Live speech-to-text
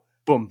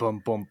Bum,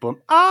 bum, bum,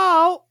 bum.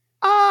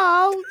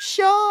 Oh,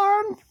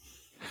 Sean.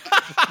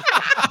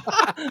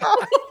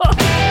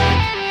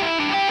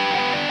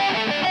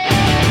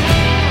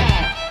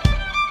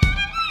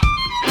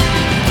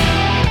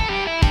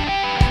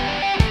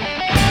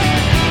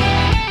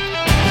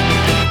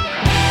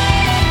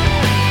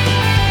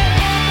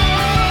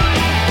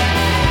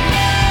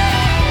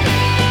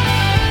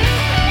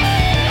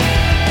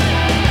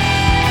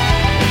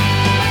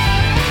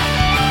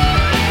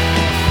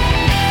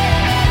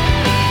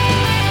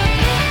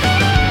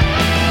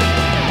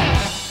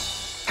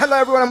 Hello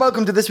everyone and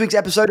welcome to this week's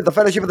episode of the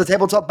Fellowship of the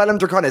Tabletop Bellum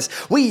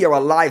Draconis. We are a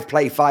live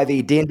play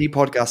 5e D&D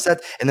podcast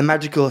set in the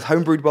magical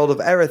homebrewed world of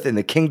Aerith in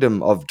the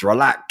kingdom of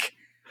Dralak.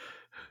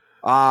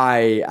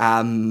 I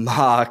am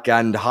Mark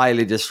and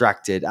highly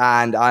distracted,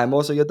 and I am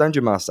also your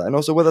dungeon master. And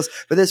also with us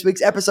for this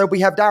week's episode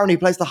we have Darren, who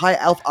plays the high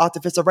elf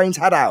artificer Rains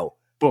Haddow.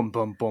 Bum,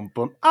 bum, bum,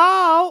 bum.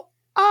 Oh,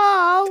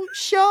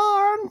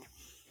 Sean.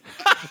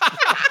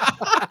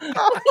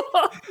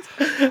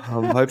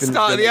 I'm hoping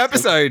Start of the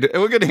episode.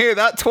 We're going to hear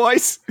that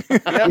twice. We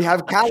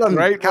have Callum.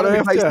 Callum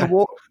who plays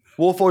the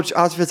Warforged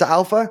artificer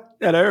Alpha.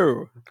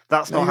 Hello.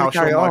 That's not how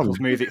carry Shawn on. Michaels'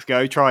 music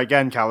go. Try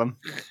again, Callum.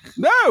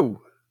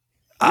 No!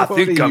 I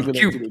think I'm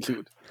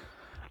cute.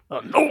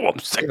 No, I'm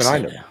sexy. I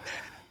know.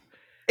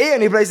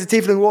 Ian, who plays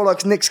the Tiefling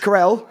Warlocks Nyx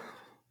Corell.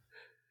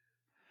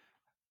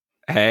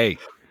 Hey.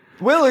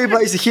 Will, who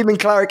plays the human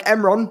cleric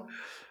Emron.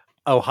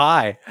 Oh,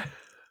 hi.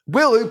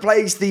 Will, who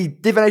plays the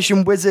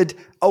divination wizard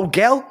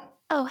Olgel.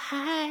 Oh,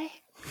 hi.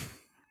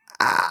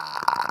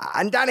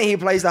 And Danny, who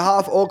plays the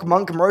half-orc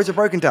monk Marosa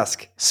Broken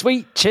Tusk.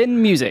 Sweet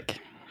chin music.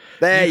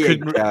 There you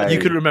go. You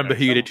could remember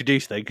who you'd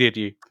introduced, though, could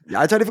you?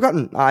 I'd totally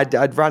forgotten. I'd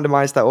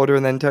randomised that order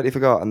and then totally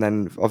forgot, and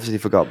then obviously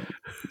forgot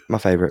my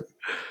favourite.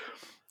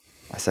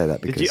 I say that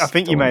because... I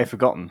think you may have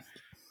forgotten.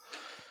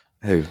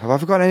 Who? Have I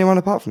forgotten anyone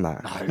apart from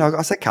that? No,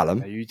 I said Callum.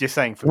 No, you were just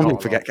saying I forgot.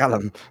 didn't forget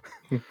Callum.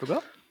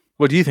 Forgot?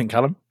 What do you think,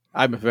 Callum?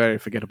 I'm a very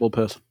forgettable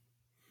person.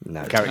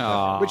 No.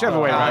 Whichever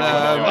way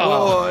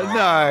around.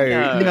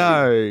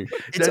 No.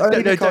 It's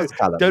only because,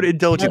 Callum. Don't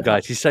indulge him,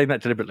 guys. He's saying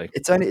that deliberately.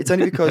 It's only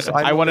because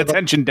I want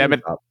attention, damn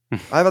it.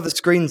 I have other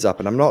screens up,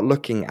 and I'm not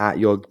looking at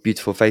your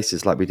beautiful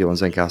faces like we do on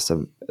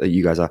Zencast.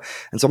 You guys are,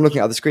 and so I'm looking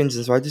at other screens,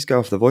 and so I just go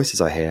off the voices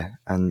I hear,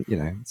 and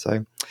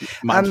so.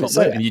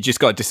 And you just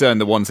got to discern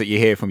the ones that you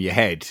hear from your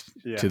head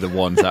to the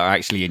ones that are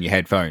actually in your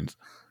headphones.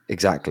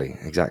 Exactly.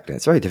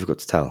 It's very difficult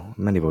to tell.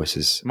 Many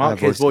voices. Mark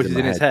hears voices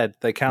in his head.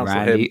 They counsel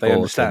him. They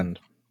understand.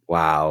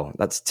 Wow,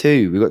 that's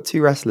two. We've got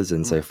two wrestlers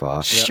in so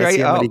far.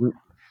 Straight up.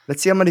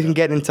 Let's see how many we can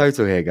get in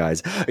total here,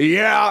 guys.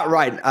 Yeah,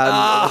 right.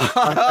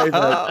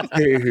 Over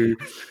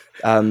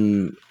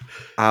to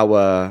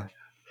our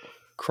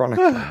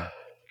chronicler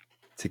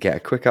to get a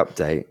quick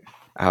update.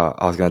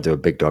 I was going to do a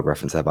big dog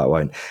reference there, but I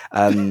won't.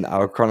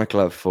 Our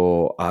chronicler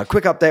for a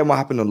quick update on what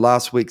happened on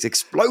last week's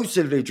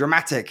explosively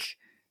dramatic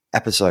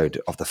episode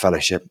of the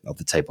Fellowship of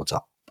the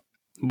Tabletop.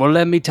 Well,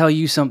 let me tell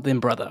you something,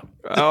 brother.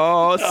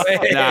 Oh,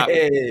 snap.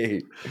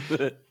 Hey.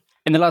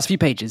 In the last few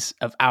pages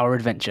of our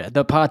adventure,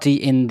 the party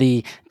in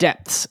the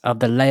depths of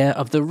the lair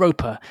of the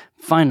Roper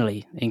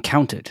finally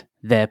encountered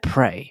their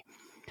prey.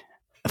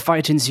 A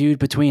fight ensued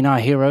between our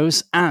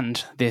heroes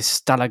and this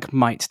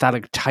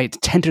stalactite,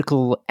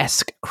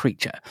 tentacle-esque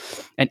creature.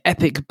 An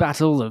epic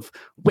battle of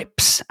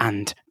whips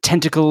and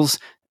tentacles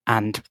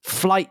and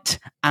flight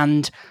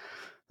and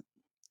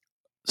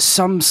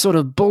some sort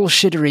of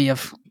bullshittery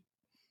of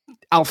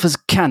Alpha's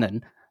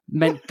cannon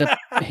meant the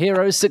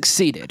heroes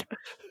succeeded.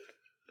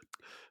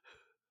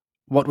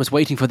 What was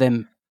waiting for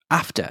them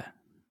after?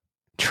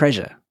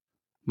 Treasure.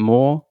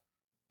 More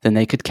than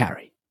they could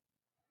carry.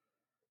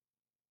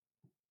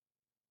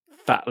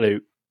 Fat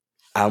loot.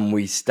 And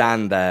we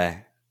stand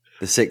there,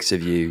 the six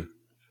of you,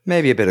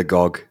 maybe a bit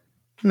agog,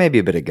 maybe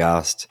a bit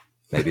aghast,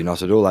 maybe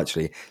not at all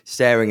actually,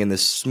 staring in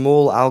this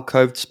small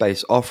alcoved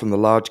space off from the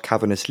large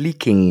cavernous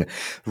leaking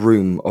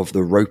room of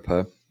the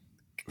Roper.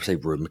 I say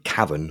room,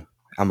 cavern.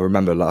 And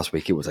remember last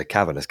week it was a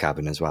cavernous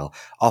cabin as well.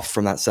 Off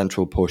from that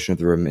central portion of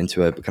the room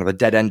into a kind of a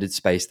dead-ended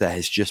space that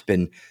has just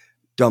been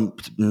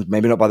dumped,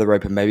 maybe not by the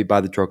Roper, maybe by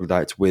the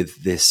troglodytes,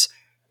 with this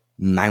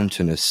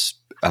mountainous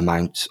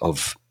amount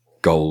of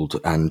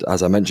gold. And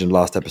as I mentioned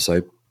last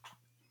episode,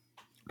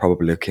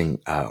 probably looking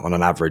on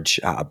an average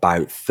at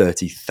about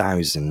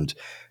 30,000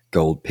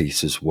 gold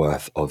pieces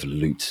worth of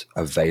loot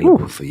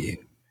available for you.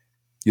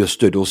 You're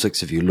stood, all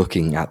six of you,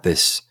 looking at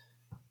this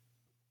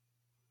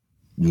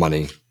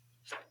money.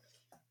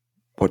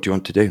 What do you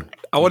want to do?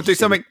 I want to do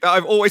something that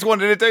I've always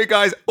wanted to do,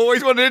 guys.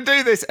 Always wanted to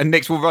do this. And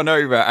Nyx will run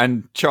over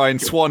and try and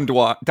swan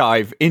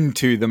dive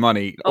into the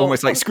money,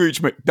 almost like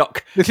Scrooge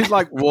McDuck. This is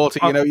like water,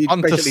 you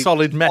onto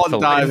solid metal.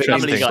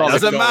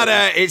 Doesn't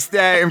matter. It's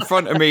there in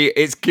front of me.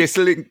 It's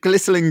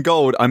glistening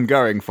gold. I'm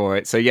going for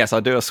it. So yes, I'll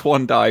do a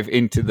swan dive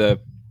into the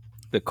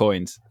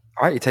coins.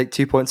 All right, you take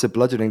 2 points of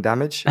bludgeoning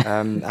damage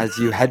as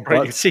you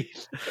headbutt.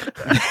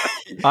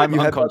 I'm you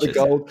headbutt unconscious. the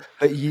gold,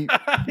 but you.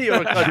 You're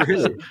unconscious.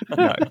 Really?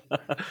 No.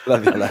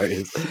 That'd be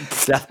hilarious.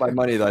 Death by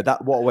money, though.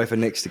 What a way for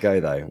Nyx to go,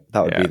 though.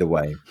 That would be the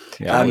way.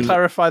 Yeah. Can I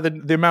clarify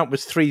the amount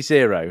was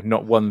 3-0,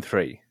 not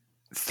 1-3?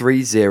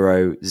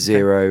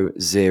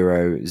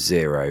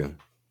 3-0-0-0-0.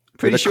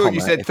 Pretty sure you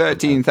said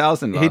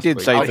 13,000 last He did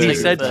week. say He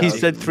said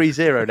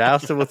 3-0 now,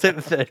 so we'll take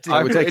the 13.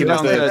 I would take it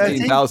down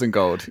 13,000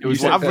 gold. It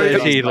was You said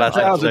 13 last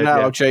 1,000 episode. now.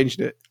 Yeah. I've changed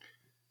it.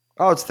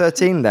 Oh, it's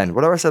 13 then.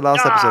 What did I say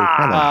last episode?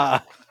 Hang on.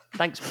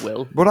 Thanks,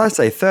 Will. What did I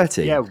say?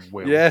 30? Yeah,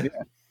 Will. Yeah.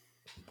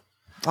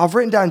 I've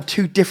written down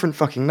 2 different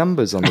fucking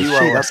numbers on the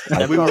sheet. That's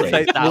We will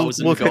take, we'll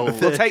 1,000 take the gold.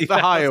 We'll take the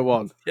higher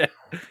one. Yeah.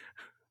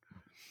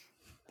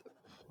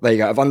 There you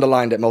go. I've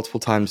underlined it multiple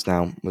times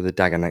now with a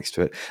dagger next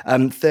to it.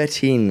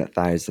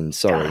 13,000.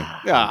 Sorry.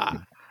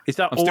 Ah. Is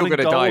that I'm all still in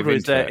gonna gold, dive or is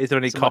into there, it. is there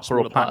any It's a much copper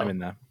or smaller platinum pile. in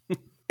there?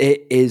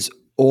 It is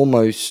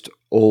almost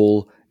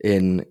all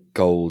in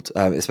gold,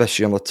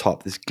 especially on the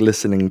top, this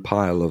glistening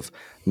pile of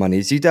money.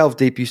 As you delve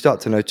deep, you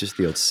start to notice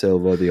the odd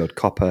silver, the odd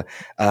copper,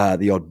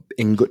 the odd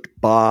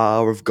ingot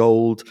bar of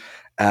gold.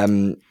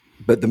 But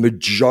the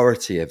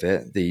majority of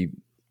it, the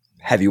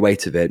heavy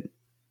weight of it,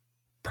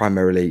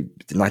 primarily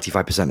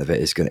 95% of it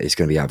is going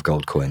to be out of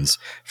gold coins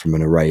from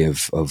an array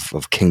of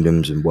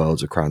kingdoms and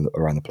worlds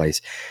around the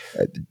place.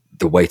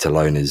 The weight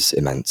alone is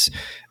immense.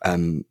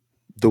 You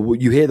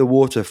hear the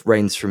water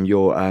rains from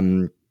your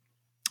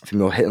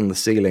hit on the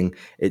ceiling.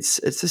 It's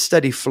a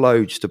steady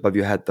flow just above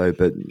your head though,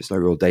 but there's no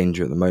real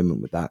danger at the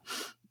moment with that.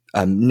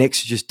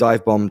 Nyx just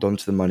dive bombed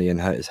onto the money and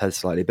hurt his head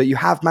slightly, but you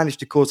have managed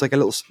to cause like a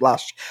little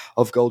splash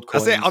of gold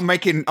coins. That's it.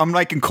 I'm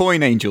making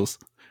coin angels.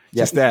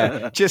 Just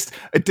there, just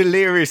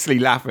deliriously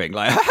laughing,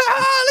 like look,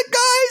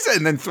 guys,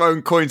 and then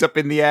throwing coins up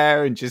in the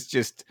air and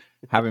just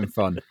having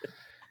fun.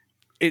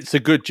 It's a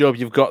good job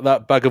you've got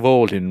that bag of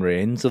oil in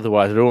Reigns,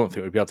 otherwise I don't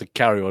think we'd be able to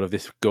carry all of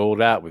this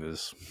gold out with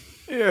us.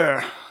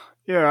 Yeah.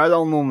 I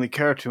don't normally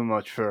care too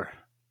much for.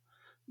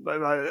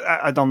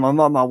 I'm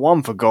not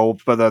one for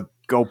gold, but a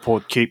gold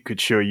port keep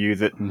could sure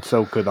use it, and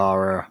so could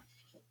our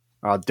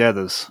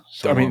debtors.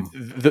 So, I mean,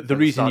 the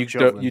reason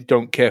you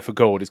don't care for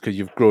gold is because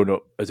you've grown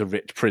up as a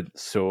rich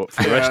prince. So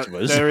for the rest of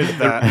us, there is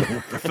that.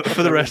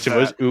 for the rest of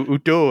us who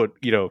don't,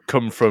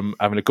 come from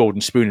having a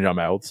golden spoon in our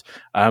mouths,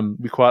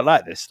 we quite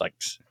like this. Like,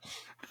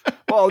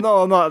 well,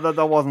 no,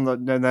 that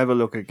wasn't. Never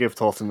look a gift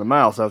horse in the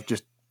mouth. I've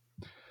just.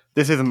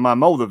 This isn't my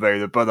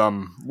motivator, but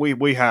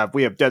we have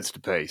debts to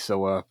pay.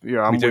 So I'm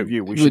with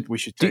you. We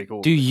should take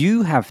all. Do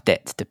you have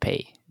debts to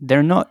pay?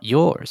 They're not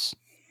yours.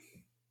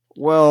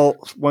 Well,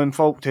 when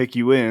folk take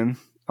you in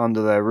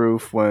under their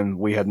roof when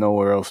we had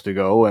nowhere else to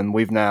go, and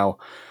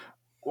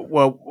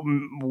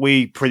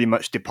we pretty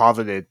much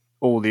deposited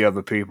all the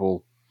other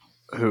people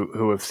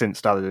who have since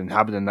started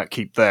inhabiting that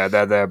keep there.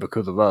 They're there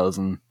because of us.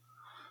 And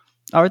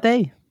Are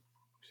they?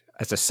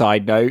 As a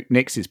side note,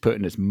 Nyx is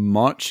putting as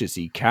much as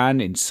he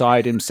can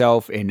inside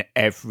himself in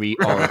every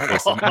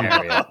orifice and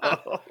area.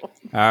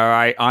 All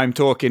right, I'm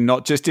talking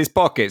not just his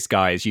pockets,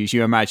 guys. Use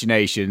your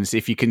imaginations.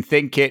 If you can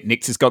think it,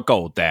 Nyx has got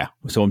gold there.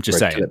 So I'm just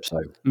saying. Calypso.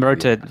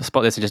 Marota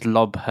spot this and just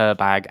lob her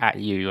bag at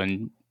you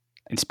and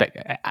inspect.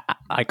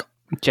 Like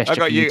gesture. I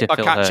got for you you. to I'll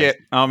fill catch hers. it.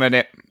 I'm in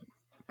it.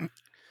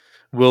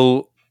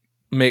 we'll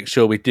make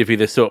sure we divvy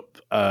this up,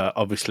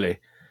 obviously,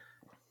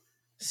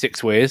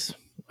 6 ways.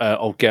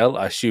 Old girl,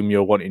 I assume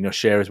you're wanting your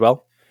share as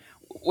well.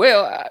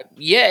 Well,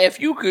 yeah, if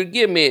you could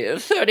give me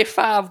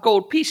 35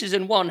 gold pieces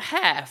in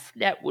 1/2,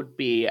 that would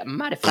be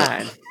mighty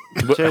fine.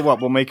 Tell you what,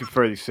 we'll make it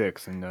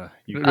 36. And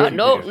you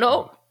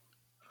No.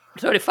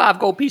 35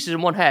 gold pieces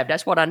in 1/2.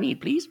 That's what I need,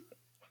 please.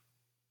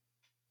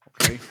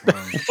 Okay.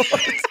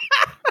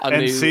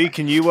 NC,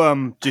 can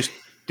you just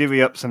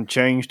divvy up some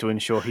change to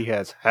ensure he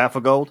has half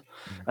a gold,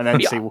 and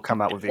NC will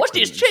come out with the What's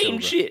this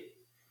equivalent change silver.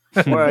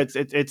 shit? Well,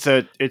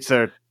 it's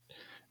a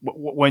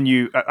when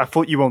you. I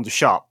thought you owned a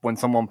shop. When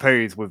someone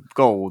pays with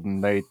gold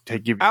and they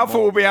give you Alpha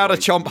more will be than able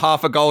to weight. chomp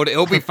half a gold.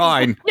 It'll be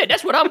fine. Yeah,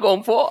 that's what I'm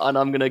going for. And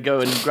I'm going to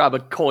go and grab a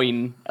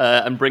coin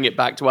and bring it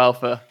back to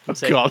Alpha. And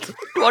say, God.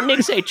 Go on,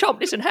 Nick, say, chomp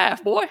this in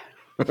half, boy.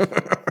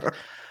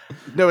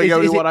 Knowing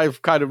only is what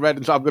I've kind of read,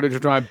 and so I'm going to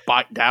try and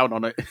bite down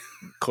on it.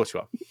 Of course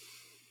you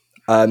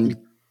are.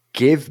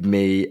 Give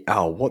me.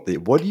 Oh, what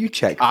do you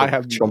check? For I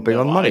have chomping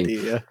no on money.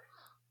 idea.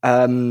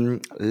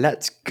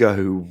 Let's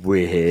go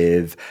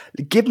with.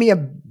 Give me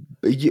a.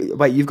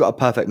 Wait, you've got a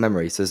perfect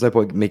memory, so there's no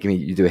point making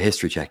you do a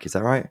history check. Is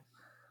that right?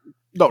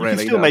 Not You really.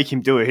 can still no. make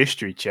him do a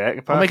history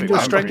check. I'll make him do a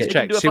Perfect. strength Okay.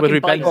 check. Do a See whether he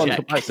fucking bangs bite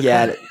on. check.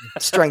 Yeah,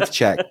 strength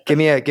check. Give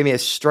me a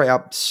straight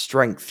up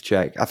strength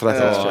check.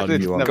 Athletics check.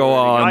 it's You are. never Go really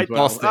on, right.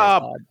 boss this.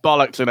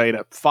 Bollocks and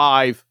Ada.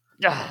 5.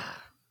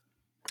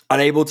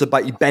 Unable to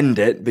bite. You bend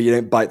it, but you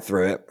don't bite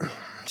through it.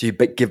 So you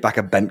give back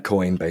a bent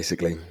coin,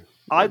 basically.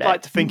 I'd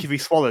like to think if he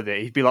swallowed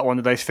it, he'd be like one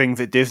of those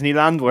things at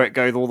Disneyland where it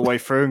goes all the way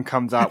through and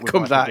comes out with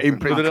Comes like, out a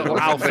different in pattern. little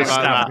Something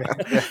alpha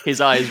like that. His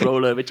eyes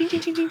roll over. Ching, ching,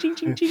 ching, ching, ching,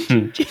 ching,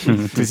 ching, ching,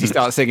 ching. Does he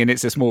start singing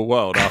 "It's a Small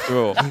World" after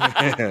all?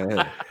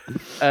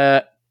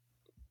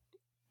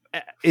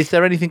 is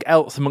there anything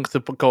else amongst the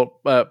gold,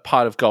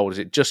 pile of gold? Is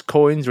it just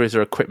coins, or is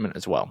there equipment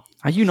as well?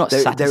 Are you not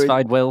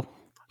satisfied, Will?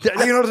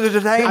 Are you not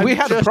entertained? We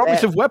had a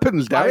promise of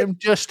weapons, I damn am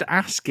just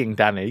asking,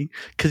 Danny,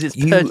 because it's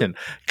pertinent.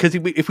 Because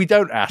if we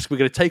don't ask, we're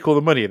going to take all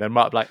the money, and then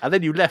Mark, and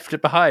then you left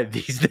it behind.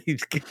 These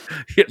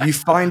You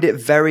find it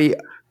very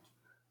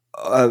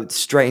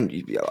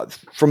strange.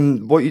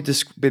 From what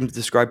you've been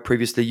described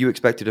previously, you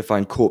expected to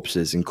find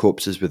corpses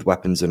with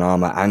weapons and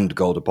armor and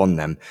gold upon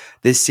them.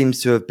 This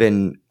seems to have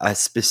been a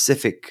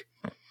specific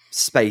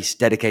space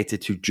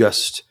dedicated to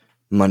just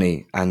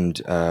money and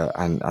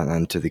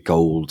to the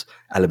gold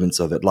elements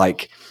of it.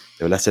 Like,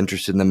 they were less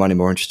interested in the money,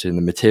 more interested in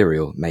the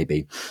material,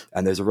 maybe.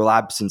 And there's a real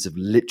absence of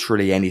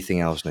literally anything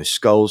else. No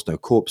skulls, no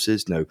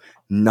corpses, no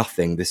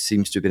nothing. This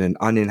seems to have been an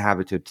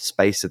uninhabited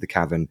space of the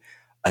cavern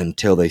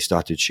until they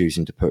started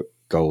choosing to put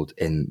gold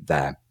in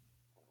there.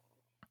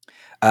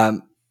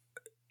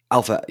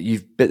 Alpha,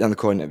 you've bit down the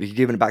coin. Have you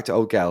given it back to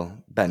old Gel,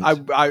 Ben?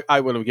 I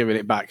will have given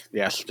it back,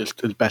 yes,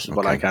 just as best as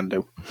what I can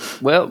do.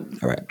 Well,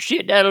 All right.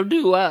 shit, that'll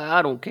do.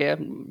 I don't care.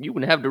 You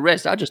can have the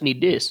rest. I just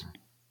need this.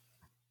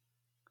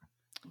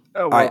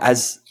 Oh, All right,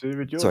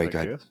 sorry, go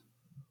ahead.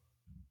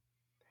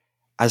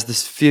 As the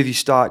few of you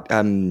start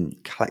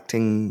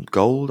collecting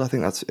gold, I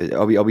think that's...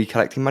 Are we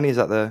collecting money? Is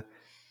that the...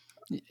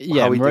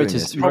 Yeah, How are we doing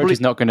this? Marota's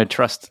not going to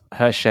trust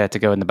her share to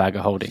go in the bag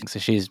of holding, so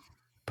she's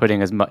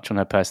putting as much on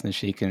her person as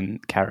she can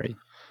carry.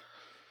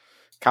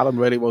 Callum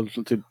really wants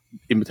to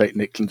imitate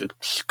Nick and to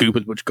scoop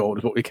as much gold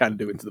as what we can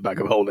do into the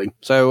bag of holding.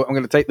 So I'm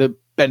going to take the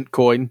bent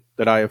coin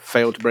that I have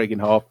failed to break in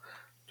half,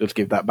 just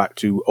give that back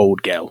to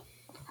old Gel.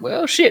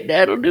 Well, shit,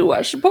 that'll do,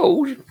 I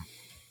suppose.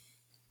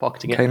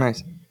 Pocketing Okay, it.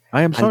 nice.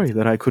 I am sorry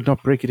that I could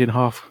not break it in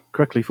half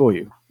correctly for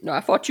you. No,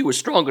 I thought you were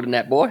stronger than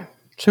that, boy.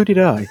 So did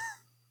I.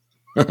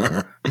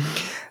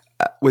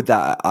 With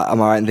that,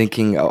 am I right in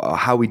thinking,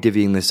 how are we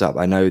divvying this up?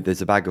 I know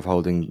there's a bag of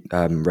holding,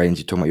 Reigns,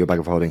 you're talking about your bag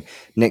of holding.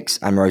 Nix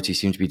and Maroti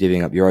seem to be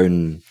divvying up your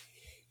own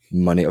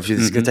money. Obviously,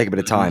 this is going to take a bit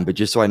of time, but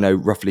just so I know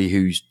roughly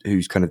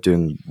who's kind of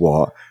doing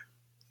what.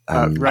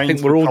 I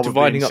think we're all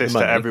dividing up the insist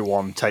money. that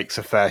everyone takes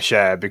a fair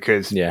share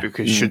because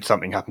should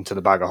something happen to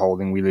the bag of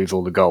holding, we lose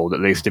all the gold.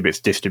 At least if it's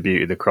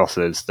distributed across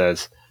us,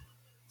 there's...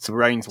 So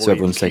Reigns will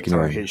everyone's taking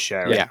their own. his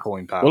share Yeah. of the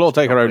coin power. We'll all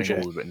take our own not putting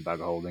share. all of it in the bag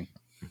of holding.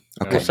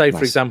 Okay, We'll say, for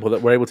nice. example,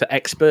 that we're able to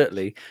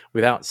expertly,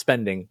 without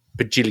spending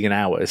bajillion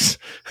hours,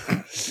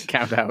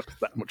 Count out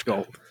that much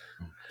gold.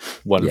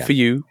 one Yeah. for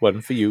you,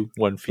 one for you,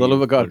 one for For the you.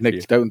 love of God, one for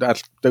you.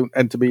 Nick, don't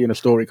enter me in a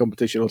story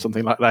competition or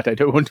something like that. I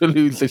don't want to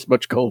lose this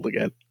much gold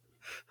again.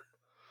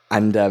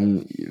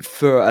 And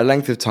for a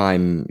length of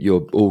time,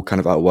 you're all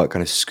kind of at work,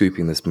 kind of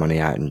scooping this money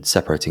out and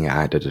separating it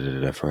out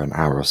for an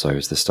hour or so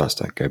as this starts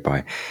to go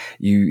by.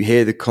 You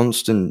hear the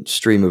constant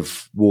stream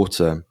of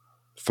water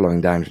flowing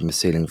down from the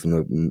ceiling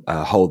from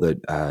the hole that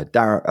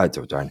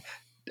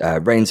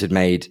Reigns had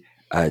made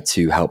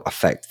to help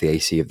affect the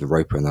AC of the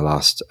roper in the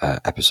last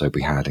episode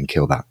we had and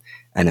kill that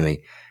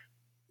enemy.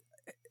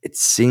 It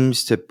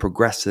seems to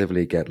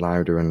progressively get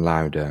louder and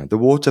louder. The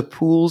water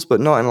pools,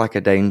 but not in like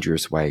a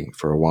dangerous way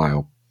for a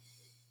while.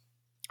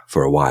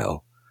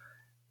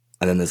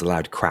 And then there's a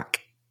loud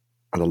crack,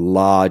 and a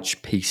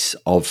large piece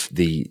of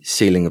the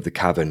ceiling of the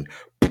cavern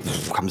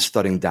comes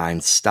thudding down.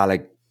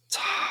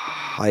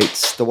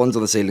 Stalactites, the ones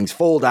on the ceilings,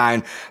 fall down,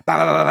 bang,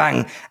 bang, bang,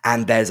 bang,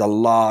 and there's a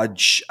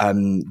large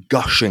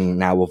gushing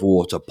now of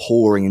water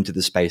pouring into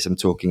the space. I'm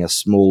talking a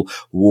small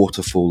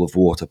waterfall of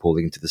water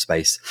pouring into the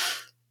space.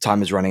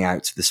 Time is running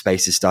out. The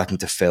space is starting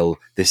to fill.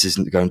 This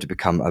isn't going to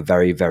become a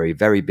very, very,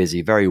 very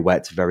busy, very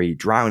wet, very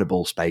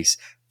drownable space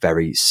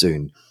very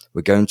soon.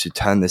 We're going to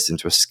turn this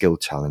into a skill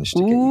challenge to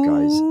get you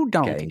guys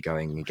getting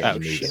going and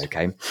getting moving,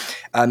 okay?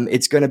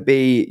 It's going to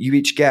be, you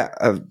each get,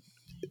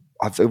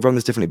 I've run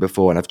this differently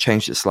before and I've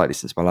changed it slightly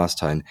since my last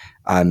time.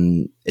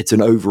 It's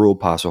an overall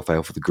pass or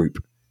fail for the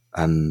group.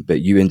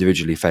 But you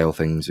individually fail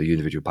things or you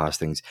individually pass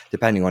things.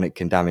 Depending on it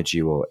can damage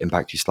you or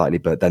impact you slightly,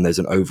 but then there's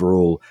an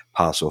overall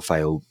pass or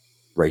fail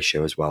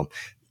ratio as well.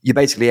 You're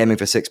basically aiming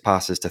for 6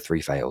 passes to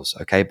 3 fails,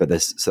 okay? But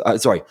there's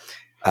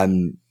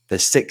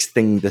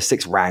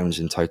 6 rounds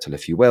in total,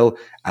 if you will.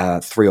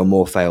 3 or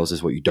more fails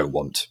is what you don't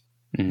want.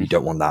 You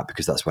don't want that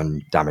because that's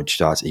when damage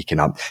starts eking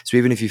up. So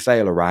even if you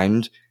fail a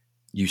round,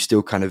 you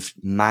still kind of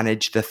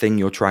manage the thing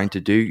you're trying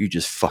to do. You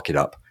just fuck it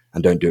up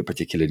and don't do it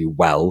particularly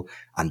well.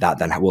 And that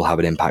then will have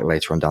an impact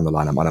later on down the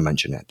line. I'm going to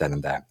mention it then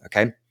and there,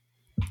 okay?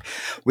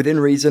 Within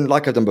reason,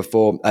 like I've done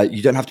before,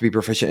 you don't have to be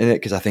proficient in it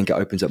because I think it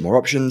opens up more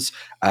options.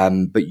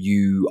 But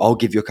I'll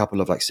give you a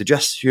couple of like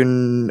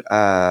suggestion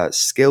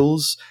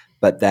skills.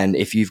 But then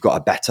if you've got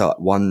a better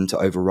one to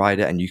override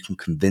it and you can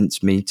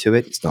convince me to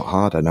it, it's not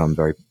hard. I know I'm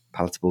very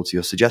palatable to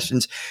your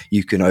suggestions.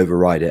 You can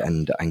override it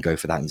and go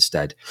for that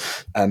instead.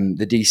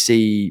 The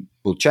DC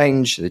will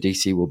change. The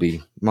DC will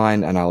be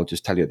mine. And I'll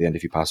just tell you at the end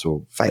if you pass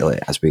or fail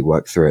it as we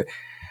work through it.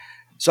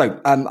 So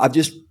I've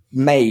just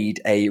made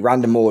a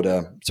random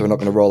order. So we're not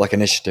going to roll like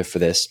initiative for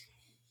this.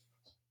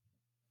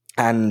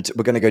 And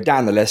we're going to go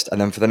down the list. And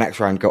then for the next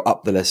round, go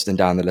up the list and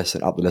down the list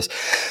and up the list.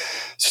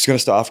 So it's going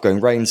to start off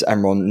going Reigns,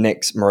 Emron,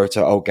 Nyx,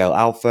 Marota, Olgel,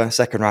 Alpha.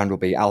 Second round will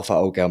be Alpha,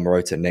 Olgel,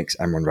 Marota, Nyx,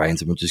 Emron, Reigns,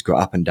 and we'll just go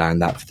up and down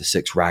that for the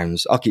 6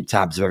 rounds. I'll keep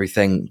tabs of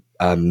everything,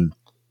 and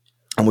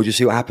we'll just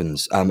see what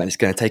happens. And it's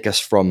going to take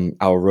us from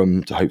our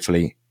room to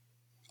hopefully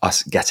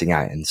us getting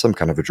out in some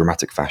kind of a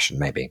dramatic fashion,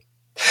 maybe.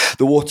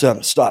 The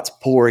water starts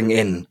pouring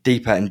in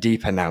deeper and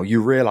deeper now.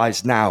 You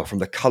realize now from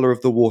the color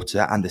of the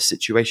water and the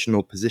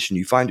situational position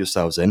you find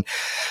yourselves in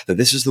that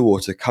this is the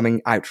water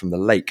coming out from the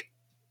lake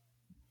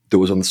that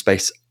was on the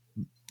space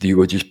that you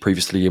were just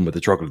previously in with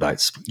the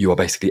troglodytes. You are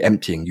basically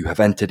emptying. You have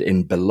entered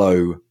in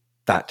below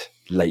that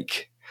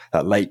lake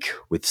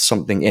with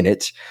something in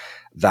it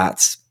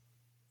that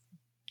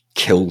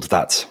killed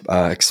that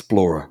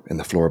explorer in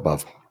the floor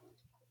above,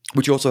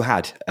 which also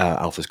had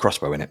Alpha's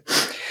crossbow in it.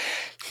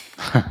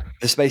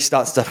 The space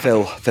starts to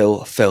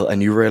fill,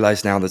 and you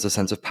realize now there's a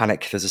sense of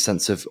panic. There's a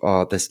sense of,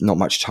 there's not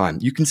much time.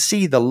 You can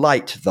see the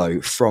light,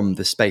 though, from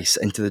the space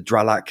into the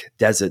Dralak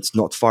deserts,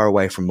 not far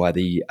away from where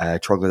the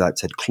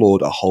troglodytes had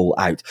clawed a hole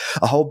out.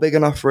 A hole big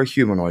enough for a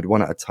humanoid,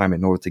 one at a time,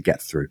 in order to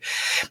get through.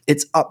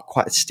 It's up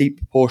quite a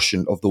steep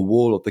portion of the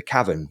wall of the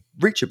cavern.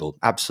 Reachable,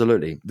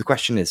 absolutely. The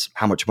question is,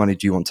 how much money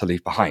do you want to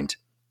leave behind?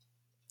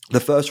 The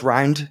first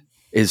round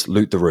is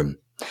loot the room.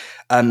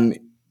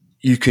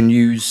 You can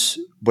use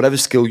whatever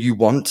skill you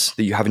want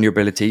that you have in your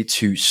ability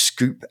to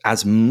scoop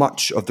as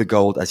much of the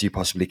gold as you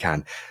possibly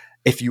can.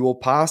 If you all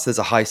pass, there's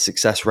a high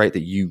success rate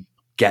that you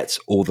get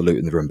all the loot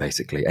in the room,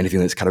 basically.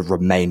 Anything that's kind of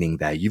remaining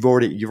there. You've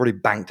already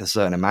banked a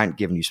certain amount,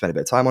 given you spent a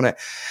bit of time on it.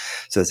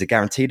 So there's a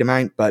guaranteed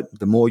amount, but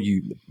the more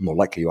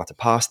likely you are to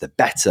pass, the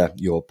better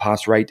your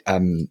pass rate,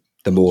 the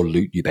more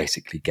loot you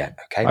basically get.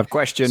 Okay. I have a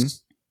question.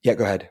 Yeah,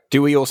 go ahead.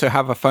 Do we also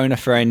have a phone a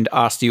friend,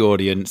 ask the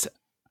audience,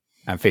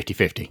 and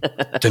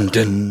 50-50? Dun,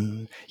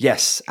 dun.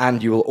 Yes,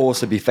 and you will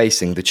also be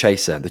facing the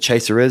chaser. The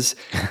chaser is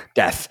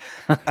death.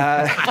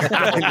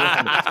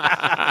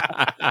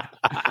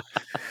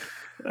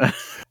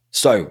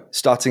 So,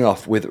 starting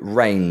off with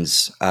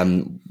Reigns,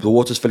 the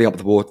water's filling up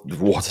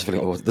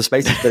the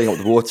space is filling up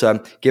with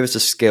water. Give us a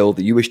skill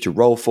that you wish to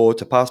roll for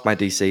to pass my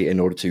DC in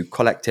order to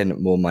collect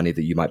in more money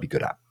that you might be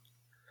good at.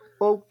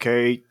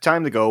 Okay,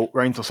 time to go.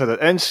 Reigns will say that.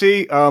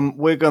 NC,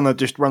 we're going to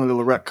just run a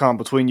little retcon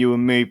between you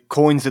and me.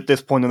 Coins at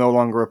this point are no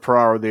longer a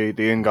priority.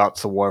 The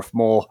ingots are worth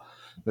more.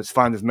 Let's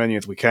find as many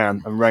as we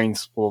can. And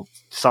Reigns will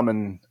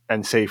summon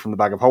NC from the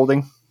bag of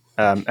holding.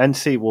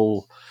 NC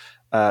will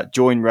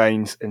join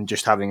Reigns in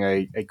just having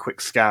a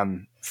quick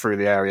scan through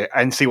the area.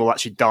 NC will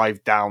actually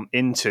dive down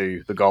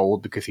into the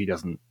gold because he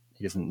doesn't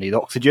need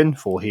oxygen,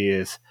 for he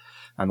is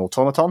an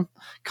automaton.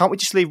 Can't we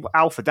just leave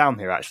Alpha down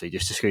here, actually,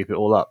 just to scoop it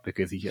all up?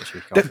 Because he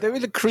actually can't. There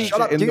is a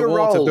creature in the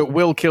water that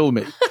will kill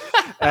me.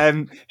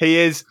 He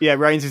is,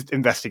 Reigns is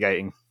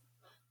investigating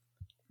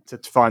to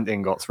find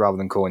ingots rather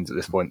than coins at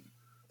this point.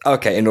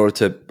 Okay, in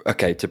order to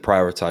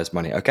prioritize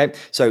money. Okay,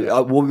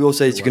 so what we will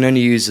say is you can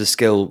only use the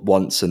skill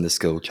once in the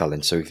skill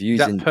challenge. So if you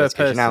use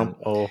investigation now,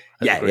 or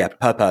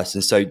per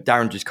person. So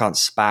Darren just can't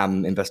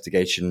spam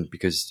investigation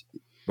because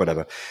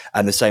whatever.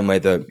 And the same way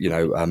that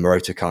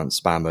Marota can't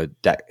spam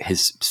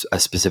a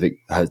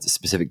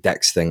specific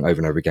dex thing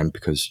over and over again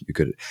because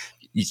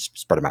you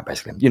spread them out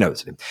basically. You know what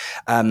to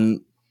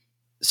do.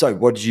 So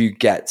what did you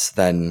get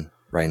then,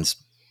 Reigns?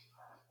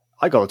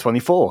 I got a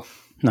 24.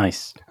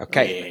 Nice.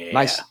 Okay, yeah.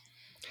 Nice.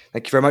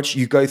 Thank you very much.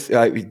 You go,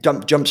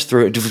 jumps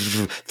through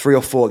 3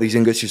 or 4 of these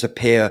ingots just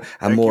appear,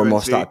 and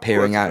more start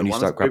appearing out, and you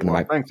start grabbing them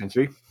out. Thanks,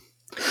 NC.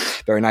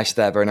 Very nice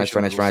there. Very nice.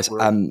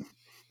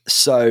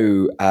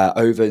 So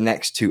over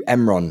next to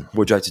Emron, what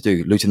would you like to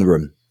do? Loot in the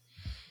room.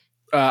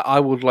 I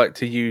would like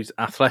to use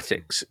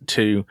athletics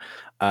to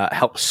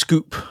help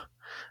scoop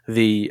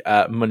the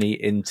money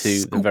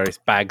into the various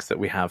bags that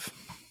we have.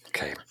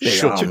 Okay.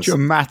 Such a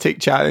dramatic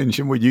challenge,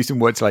 and we're using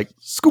words like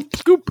scoop,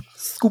 scoop,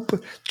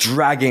 scoop,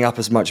 dragging up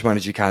as much money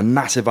as you can,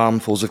 massive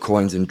armfuls of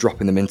coins, and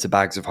dropping them into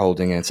bags of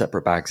holding and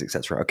separate bags,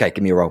 etc. Okay,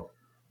 give me a roll.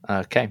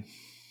 Okay.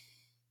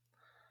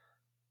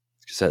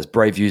 So it's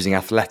brave using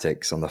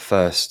athletics on the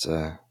first.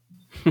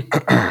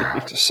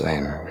 Just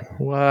saying.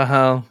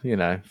 Well,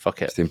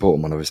 fuck it. It's the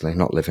important one, obviously,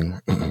 not living.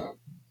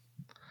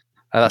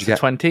 That's a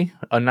 20,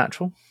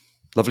 unnatural.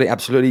 Lovely,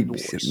 absolutely.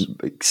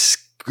 Nice.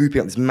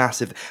 Scooping up this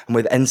massive, and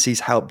with NC's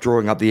help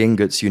drawing up the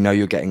ingots,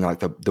 you're getting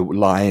like the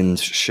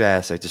lion's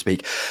share, so to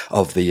speak,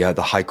 of the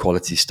high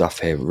quality stuff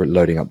here. We're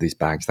loading up these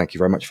bags. Thank you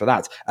very much for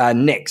that.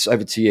 Nyx,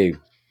 over to you.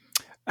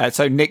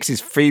 So Nyx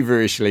is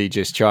feverishly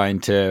just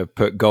trying to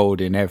put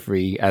gold in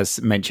every, as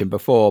mentioned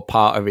before,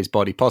 part of his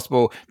body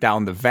possible,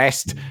 down the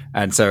vest.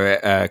 And so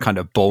it kind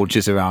of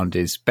bulges around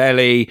his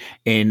belly,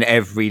 in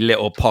every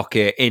little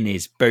pocket, in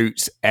his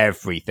boots,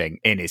 everything,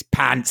 in his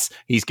pants.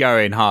 He's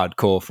going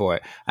hardcore for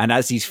it. And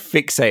as he's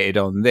fixated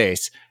on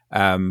this,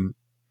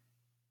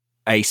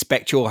 a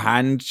spectral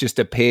hand just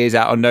appears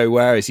out of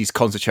nowhere as he's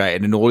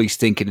concentrating, and all he's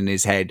thinking in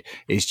his head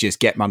is just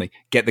get money,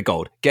 get the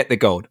gold, get the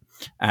gold.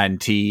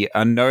 And he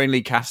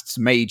unknowingly casts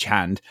Mage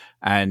Hand,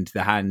 and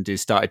the hand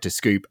is started to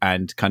scoop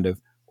and kind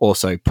of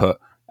also put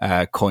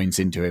coins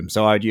into him.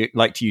 So I'd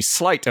like to use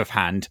Sleight of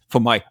Hand for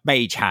my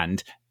Mage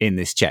Hand in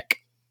this check.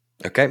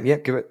 Okay, yeah,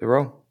 give it a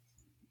roll.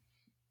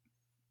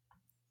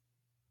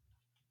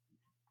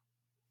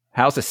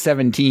 How's a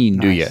 17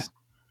 do you?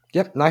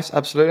 Yep, nice,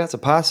 absolutely. That's a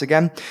pass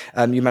again.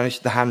 You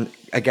managed the hand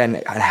again,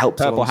 and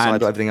helps Purple alongside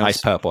hand. everything else.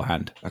 Nice purple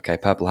hand. Okay,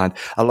 purple hand.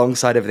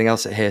 Alongside everything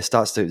else here,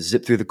 starts to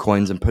zip through the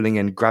coins and pulling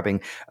in, grabbing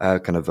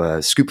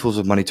scoopfuls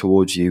of money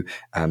towards you,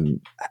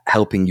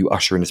 helping you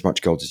usher in as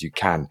much gold as you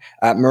can.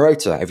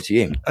 Marota, over to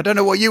you. I don't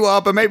know what you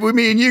are, but maybe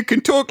me and you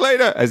can talk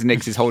later. As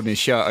Nix is holding his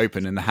shirt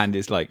open and the hand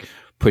is like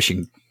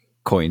pushing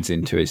coins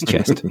into his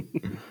chest.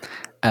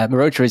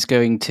 Marota is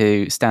going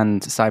to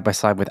stand side by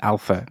side with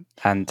Alpha,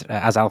 and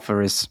as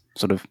Alpha is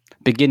sort of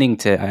beginning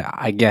to,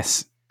 I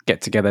guess, get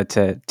together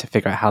to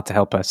figure out how to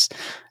help us,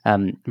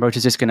 Marota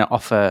is just going to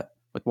offer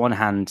with one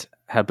hand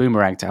her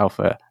boomerang to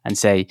Alpha and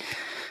say,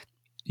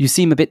 "You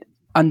seem a bit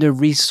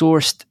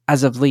under-resourced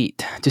as of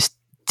late. Just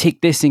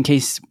take this in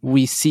case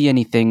we see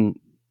anything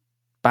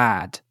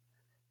bad."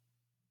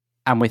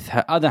 And with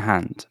her other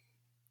hand,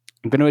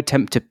 I'm going to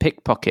attempt to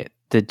pickpocket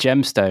the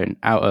gemstone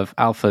out of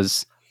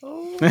Alpha's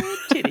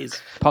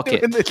Titties. pocket.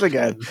 Doing this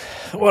again.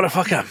 What a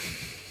fucker.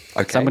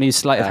 Okay. So I'm going to use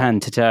sleight of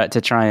hand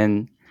to try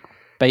and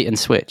bait and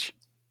switch.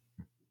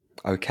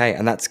 Okay,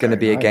 and that's going to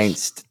be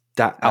against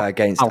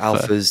Alpha.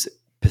 Alpha's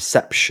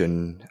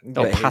perception.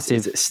 Or But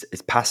passive.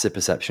 It's passive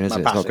perception, isn't My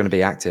it? It's not passive. going to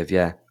be active,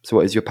 yeah. So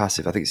what is your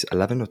passive? I think it's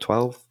 11 or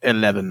 12?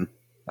 11.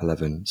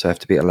 11. So I have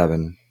to be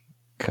 11.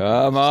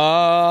 Come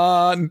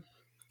on.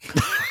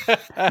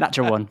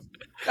 Natural one.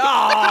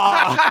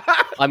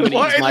 I'm going to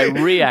use my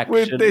reaction.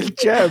 With this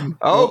gem.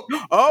 Oh.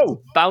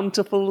 Oh.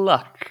 Bountiful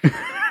luck.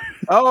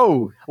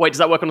 Oh. Wait, does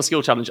that work on a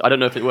skill challenge? I don't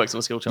know if it works on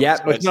a skill challenge. Yeah,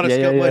 But it's not a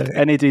skill.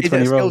 Any Is it a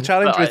D20 skill roll.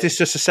 challenge, or But is this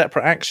just a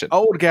separate action?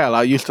 Old gal,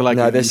 I used to like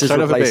No, you, this is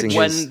son of a replacing bitch. it.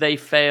 When they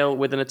fail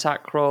with an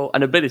attack roll,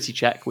 an ability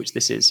check, which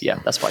this is, yeah,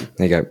 that's fine.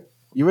 There you go.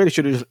 You really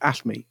should have just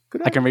asked me.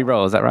 Could I can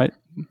re-roll, is that right?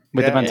 With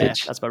Yeah. advantage.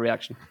 Yeah, that's my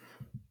reaction.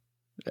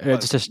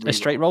 Just a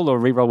straight roll or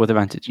re-roll with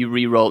advantage? You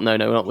re-roll. No,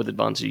 not with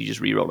advantage. You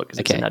just re-roll it because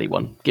it's a Okay. natty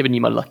one. Giving you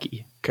my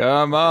lucky.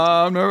 Come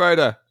on,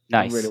 Marota.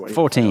 Nice. Really want you to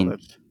 14. fail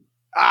this.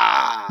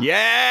 Ah!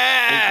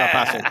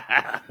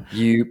 Yeah.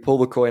 You pull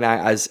the coin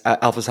out as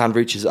Alpha's hand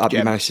reaches up. You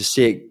Gem. manage to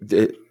see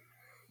it.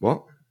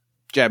 What?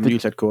 Gem, you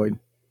said coin.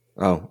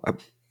 Oh,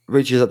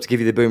 reaches up to give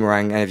you the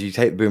boomerang, and if you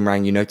take the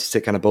boomerang, you notice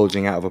it kind of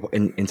bulging out of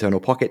an internal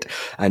pocket,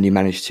 and you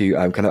manage to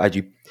kind of, as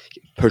you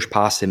push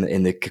past him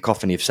in the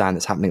cacophony of sound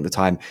that's happening at the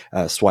time,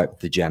 swipe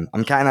the gem.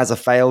 I'm counting as a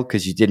fail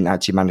because you didn't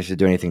actually manage to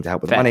do anything to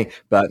help with the Fair. money,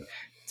 but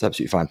it's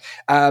absolutely fine.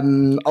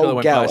 Colour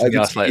went Gal, nice in the over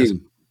arse to laters.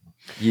 you.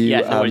 Yeah,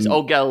 no worries.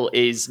 Old Gel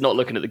is not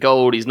looking at the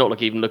gold. He's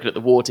not even looking at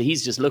the water.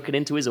 He's just looking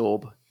into his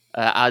orb,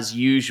 as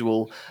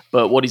usual.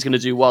 But what he's going to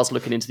do whilst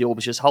looking into the orb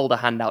is just hold a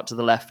hand out to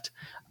the left.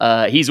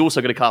 He's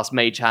also going to cast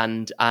Mage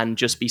Hand and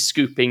just be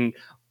scooping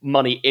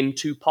money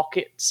into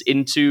pockets,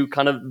 into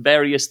kind of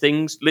various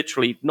things,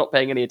 literally not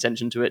paying any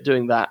attention to it,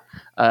 doing that.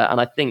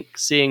 And I think,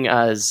 seeing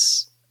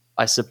as,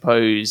 I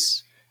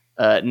suppose,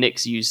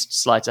 Nick's used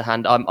sleight of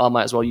hand, I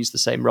might as well use the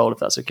same roll if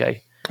that's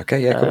okay.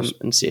 Okay, yeah, of course.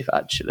 And see if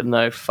actually,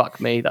 no,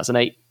 fuck me, that's an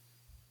 8.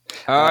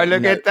 Oh,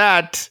 look at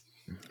that.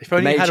 If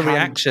only you Mage had a hand.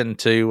 reaction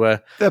to...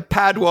 The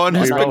Padawan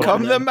has Reroll.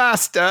 become the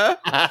master.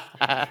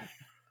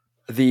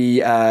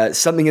 The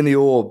something in the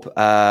orb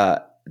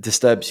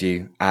disturbs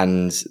you,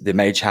 and the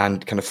mage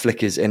hand kind of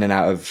flickers in and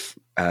out of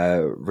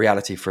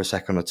reality for a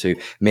second or two,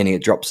 meaning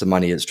it drops the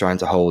money it's trying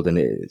to hold, and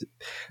it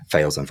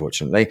fails,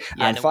 unfortunately.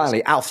 Yeah, and no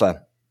finally,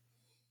 Alpha.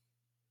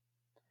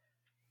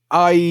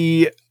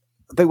 I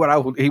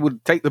think he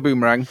would take the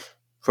boomerang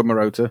from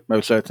Marota,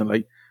 most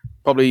certainly.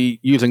 Probably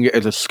using it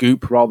as a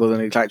scoop rather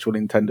than its actual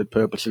intended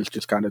purposes,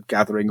 just kind of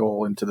gathering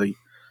all into the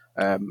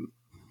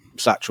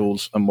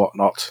satchels and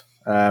whatnot.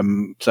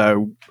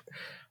 So,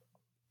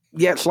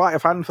 yeah, sleight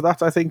of hand for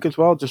that, I think, as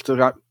well, just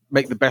to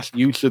make the best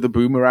use of the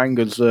boomerang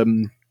as a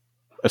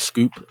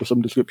scoop of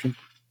some description.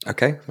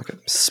 Okay.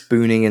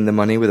 Spooning in the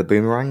money with a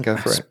boomerang. Go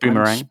for it.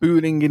 Boomerang. And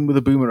spooning in with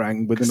a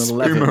boomerang with an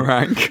 11.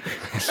 Boomerang.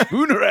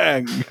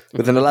 Spoonerang!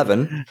 With an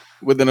 11.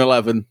 With an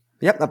 11.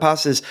 Yep, that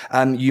passes.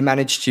 You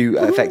manage to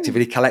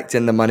effectively collect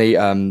in the money.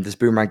 This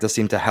boomerang does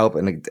seem to help,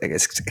 an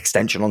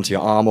extension onto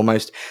your arm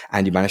almost,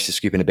 and you manage to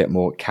scoop in a bit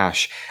more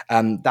cash.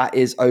 That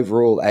is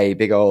overall a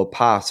big old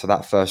pass for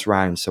that first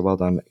round. So well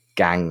done,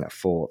 gang,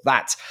 for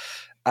that.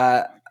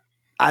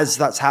 As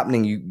that's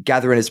happening, you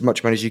gather in as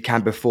much money as you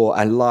can before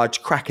a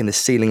large crack in the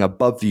ceiling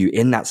above you.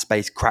 In that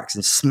space, cracks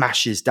and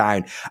smashes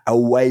down. A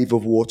wave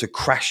of water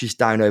crashes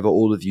down over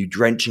all of you,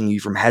 drenching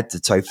you from head to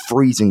toe,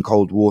 freezing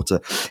cold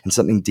water, and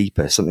something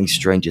deeper, something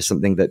stranger,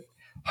 something that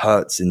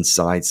hurts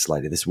inside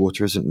slightly. This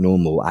water isn't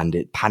normal, and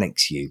it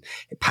panics you.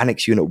 It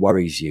panics you and it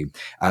worries you.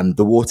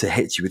 The water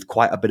hits you with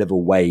quite a bit of a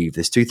wave.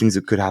 There's two things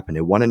that could happen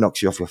here. One, it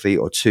knocks you off your feet,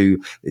 or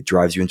two, it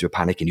drives you into a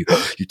panic and you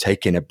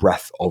take in a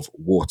breath of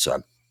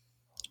water.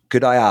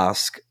 Could I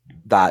ask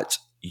that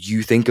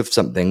you think of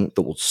something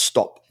that will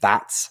stop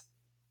that?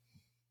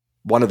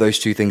 One of those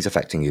two things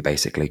affecting you,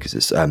 basically, because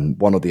it's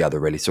one or the other,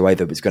 really. So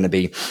either it's going to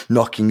be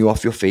knocking you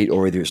off your feet,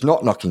 or either it's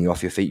not knocking you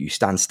off your feet, you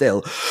stand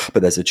still,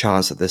 but there's a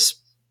chance that this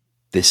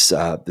this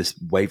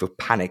wave of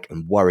panic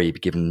and worry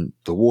given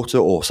the water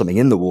or something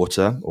in the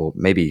water, or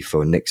maybe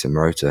for Nyx and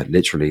Marota,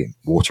 literally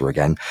water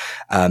again,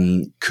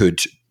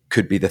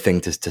 could be the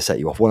thing to set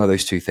you off. One of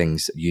those two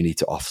things you need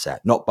to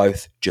offset, not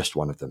both, just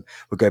one of them.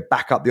 We'll go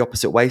back up the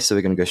opposite way, so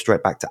we're going to go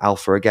straight back to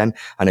Alpha again.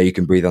 I know you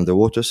can breathe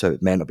underwater, so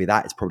it may not be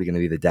that. It's probably going to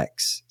be the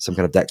dex, some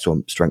kind of dex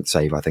or strength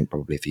save, I think,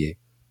 probably for you.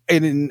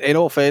 In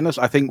all fairness,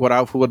 I think what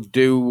Alpha would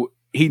do,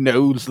 he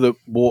knows that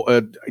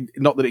water,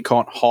 not that it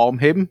can't harm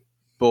him,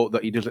 but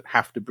that he doesn't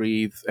have to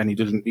breathe and he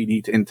doesn't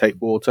need to intake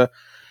water.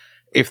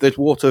 If there's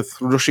water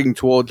rushing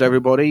towards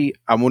everybody,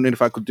 I'm wondering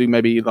if I could do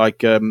maybe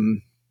like a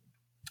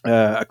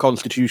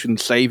Constitution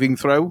saving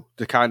throw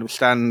to kind of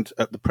stand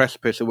at the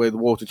precipice of where the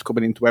water's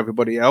coming into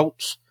everybody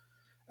else,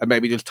 and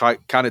maybe just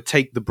kind of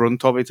take the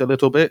brunt of it a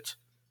little bit.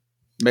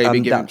 Maybe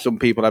giving some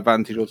people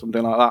advantage or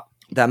something like that.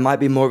 That might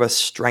be more of a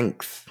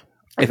strength.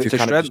 If it's a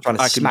strength,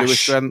 I can do a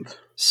strength.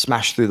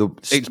 Smash through the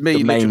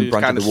main brunt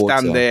just kind of the water.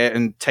 Stand there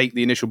and take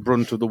the initial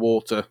brunt of the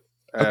water.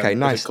 Okay,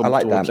 nice. I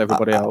like that.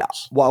 Everybody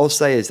else. What I'll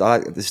say is, I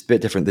like this is a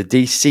bit different. The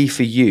DC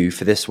for you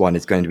for this one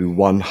is going to be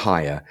 1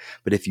 higher,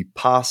 but if you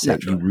pass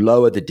it, you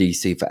lower the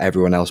DC for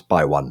everyone else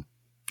by 1.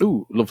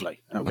 Ooh,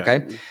 lovely.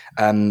 Okay.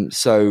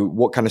 So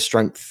what kind of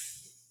strength?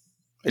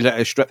 Is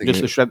that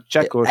just a strength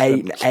check or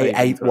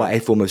a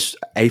form of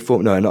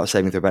no, not a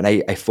saving throw, but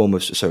a form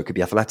of, so it could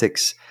be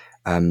athletics.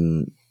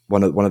 One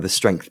of the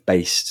strength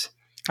based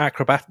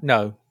acrobat.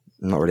 No,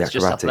 not really it's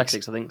acrobatics. Just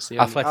athletics, I think. So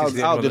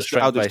athletics. I'll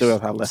just do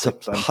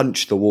athletics.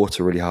 Punch the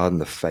water really hard in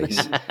the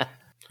face.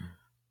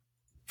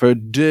 For a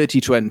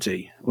dirty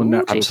 20.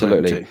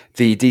 Absolutely. 20.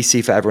 The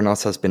DC for everyone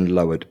else has been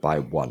lowered by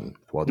 1.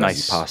 Well done,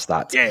 you passed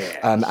that. Yeah.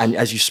 And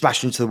as you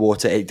smash into the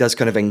water, it does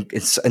kind of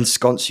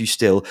ensconce you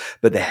still,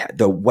 but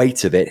the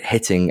weight of it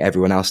hitting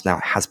everyone else now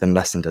has been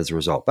lessened as a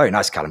result. Very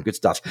nice, Callum. Good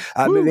stuff.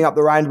 Moving up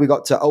the round, we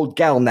got to Old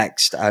Gel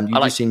next.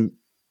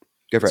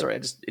 Go for it. Sorry, I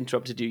just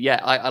interrupted you. Yeah,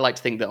 I like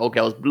to think that Old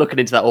Girl's looking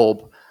into that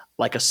orb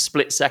like a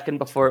split second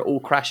before it all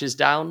crashes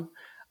down.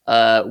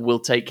 Will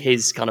take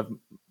his kind of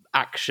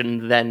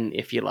action then,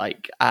 if you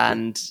like,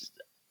 and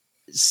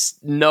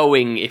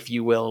knowing, if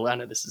you will, I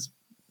know this is,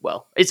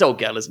 well, it's Old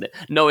Girl, isn't it?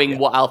 Knowing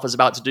what Alpha's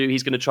about to do,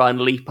 he's going to try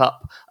and leap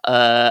up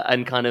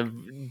and kind of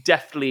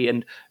deftly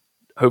and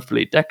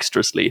hopefully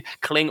dexterously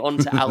cling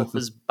onto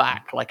Alpha's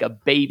back like a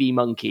baby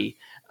monkey.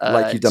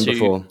 Like you've done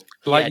before.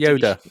 Like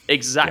Yoda.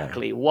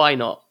 Exactly. Yeah. Why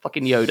not?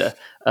 Fucking Yoda.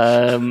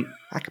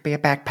 I could be a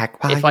backpack.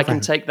 If I can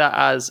take that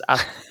as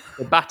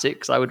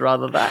acrobatics, I would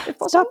rather that. If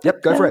possible.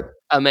 Yep, go for it.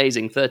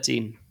 Amazing.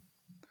 13.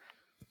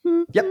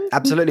 Yep,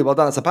 absolutely. Well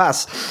done. It's a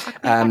pass.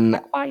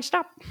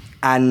 Stop.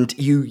 And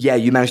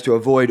you managed to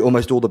avoid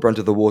almost all the brunt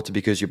of the water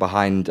because you're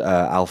behind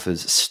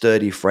Alpha's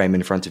sturdy frame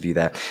in front of you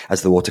there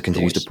as the water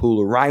continues to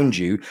pool around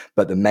you.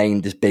 But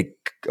this big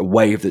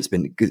wave that's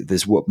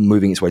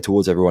moving its way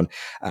towards everyone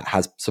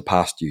has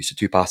surpassed you. So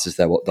 2 passes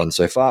there. Well done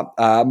so far.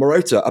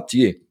 Marota, up to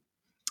you.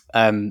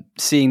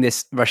 Seeing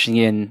this rushing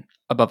in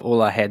above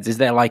all our heads, is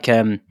there like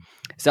a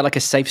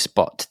safe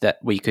spot that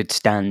we could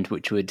stand,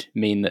 which would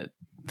mean that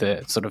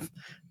the sort of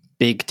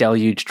big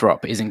deluge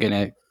drop isn't going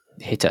to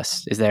hit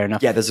us? Is there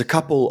enough? Yeah, there's a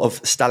couple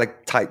of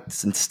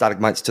stalactites and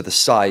stalagmites to the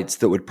sides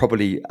that would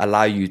probably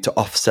allow you to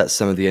offset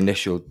some of the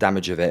initial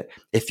damage of it.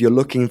 If you're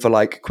looking for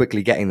like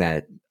quickly getting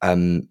there,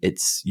 I'm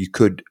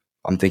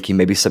thinking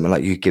maybe something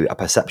like you could give it a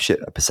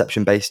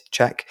perception based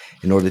check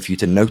in order for you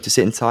to notice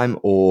it in time,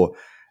 or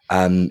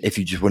if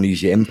you just want to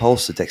use your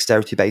impulse, a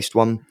dexterity based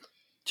one,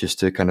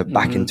 just to kind of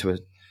back into it.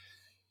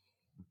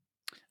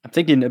 I'm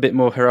thinking a bit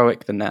more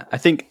heroic than that. I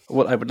think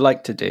what I would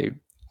like to do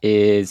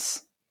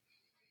is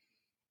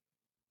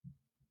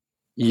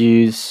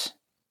use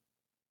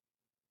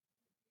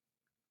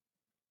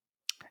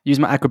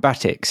my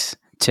acrobatics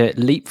to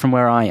leap from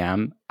where I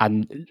am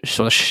and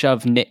sort of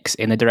shove Nyx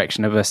in the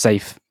direction of a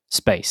safe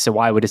space. So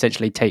I would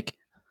essentially take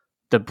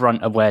the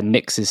brunt of where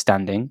Nyx is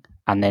standing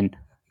and then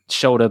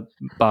shoulder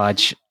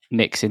barge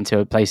Nyx into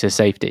a place of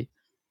safety.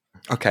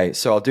 Okay,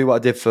 so I'll do what I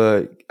did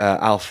for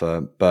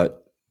Alpha, but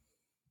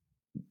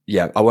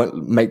I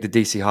won't make the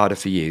DC harder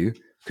for you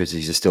because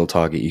he's a still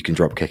target. You can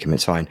drop kick him,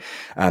 it's fine.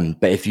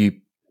 But if you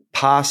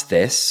pass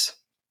this,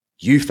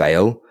 you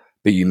fail,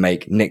 but you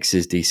make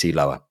Nyx's DC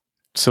lower.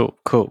 So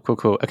cool.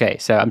 Okay,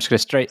 so I'm just going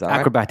to straight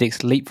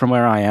acrobatics, leap from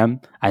where I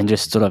am, and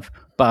just sort of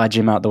barge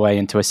him out the way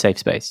into a safe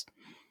space.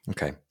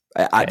 Okay.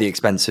 At the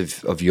expense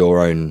of your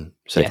own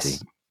safety?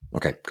 Yes.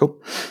 Okay, cool.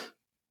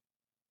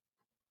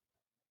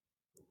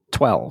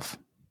 12.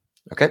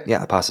 Okay, yeah,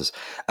 that passes.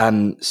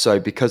 So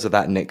because of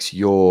that, Nyx,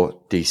 your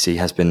DC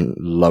has been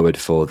lowered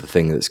for the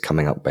thing that's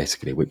coming up,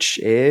 basically, which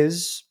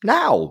is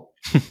now.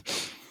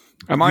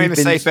 Am I in a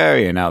safe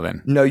area now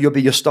then? No,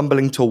 you're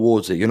stumbling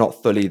towards it. You're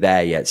not fully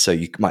there yet, so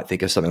you might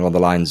think of something along the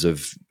lines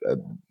of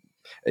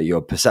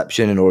your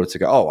perception in order to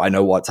go, oh, I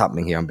know what's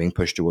happening here. I'm being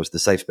pushed towards the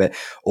safe bit.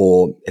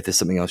 Or if there's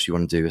something else you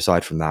want to do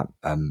aside from that,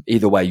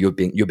 either way, you're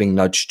being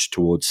nudged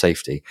towards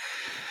safety.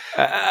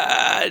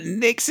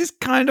 Nyx is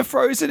kind of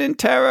frozen in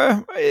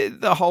terror.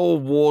 The whole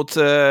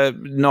water,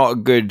 not a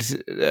good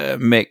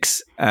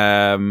mix.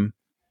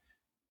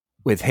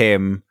 with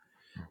him.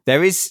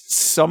 There is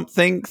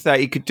something that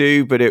he could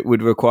do, but it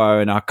would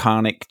require an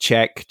arcanic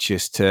check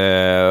just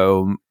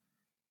to...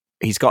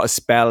 he's got a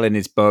spell in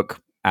his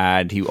book,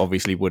 and he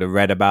obviously would have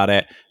read about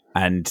it.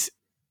 And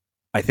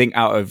I think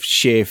out of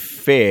sheer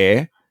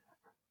fear,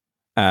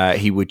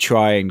 he would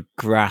try and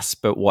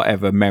grasp at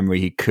whatever memory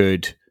he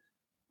could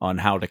on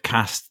how to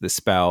cast the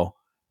spell.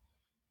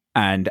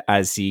 And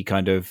as he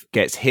kind of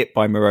gets hit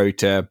by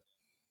Marota,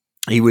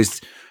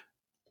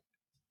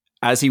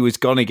 as he was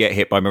going to get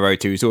hit by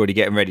Marota, he was already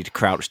getting ready to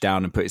crouch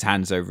down and put his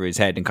hands over his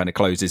head and kind of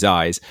close his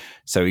eyes.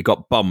 So he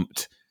got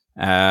bumped.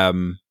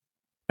 And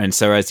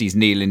so as he's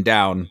kneeling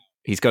down,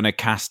 he's going to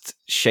cast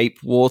Shape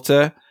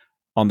Water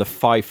on the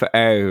 5-foot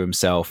area of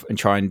himself and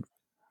try and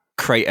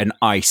create an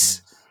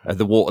ice of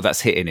the water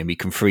that's hitting him. He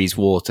can freeze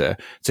water.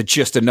 So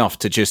just enough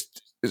to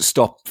just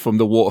stop from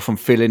the water from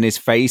filling his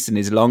face and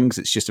his lungs.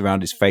 It's just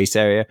around his face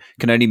area.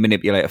 Can only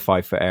manipulate a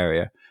 5-foot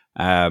area.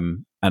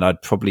 And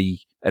I'd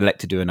probably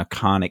elect to do an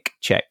arcanic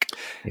check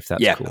if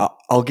that's cool.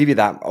 I'll give you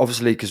that.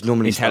 Obviously, because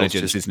normally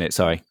intelligence, isn't it?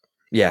 Sorry.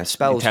 Yeah,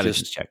 spells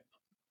intelligence check.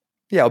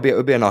 Yeah,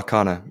 it'll be an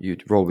arcana.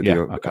 You'd roll with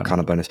your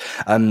arcana bonus.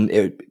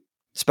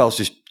 Spells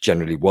just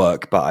generally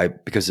work,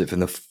 but because of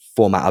the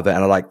format of it,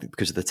 and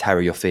because of the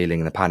terror you're feeling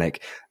and the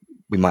panic,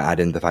 we might add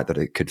in the fact that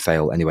it could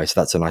fail anyway.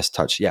 So that's a nice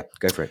touch. Yeah,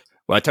 go for it.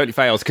 Well, it totally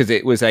fails because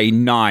it was a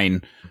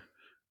 9.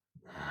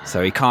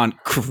 So he can't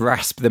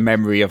grasp the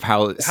memory of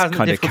how it's hasn't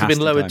kind the of difficulty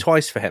been lowered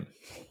twice for him?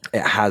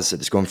 It has.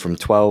 It's gone from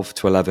 12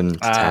 to 11 to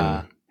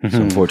 10. So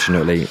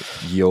unfortunately,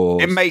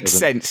 it makes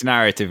sense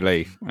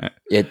narratively.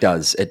 It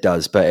does,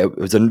 but it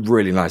was a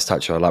really nice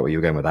touch. I like where you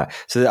were going with that.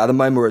 So at the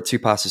moment, we're at 2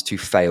 passes, 2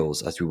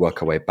 fails as we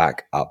work our way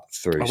back up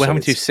through. We're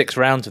having to do 6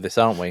 rounds of this,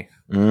 aren't we?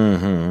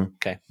 Mm-hmm.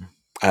 Okay.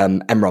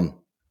 Emron,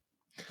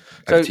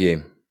 over to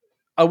you.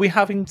 Are we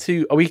having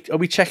to? Are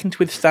we checking to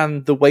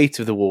withstand the weight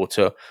of the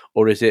water,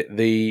 or is it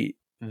the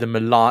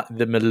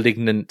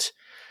malignant,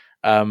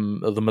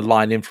 or the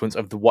malign influence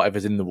of the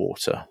whatever's in the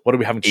water? What are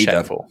we having to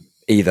check for?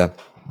 Either.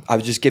 I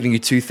was just giving you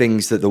 2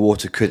 things that the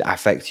water could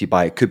affect you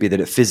by. It could be that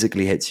it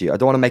physically hits you. I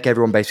don't want to make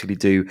everyone basically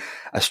do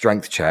a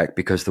strength check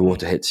because the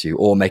water hits you,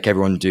 or make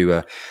everyone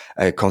do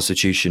a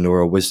constitution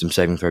or a wisdom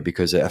saving throw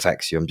because it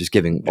affects you. I'm just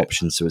giving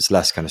options so it's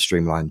less kind of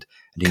streamlined,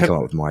 and you can come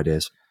up with more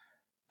ideas.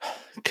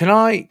 Can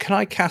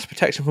I cast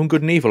protection from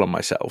good and evil on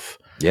myself?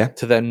 Yeah.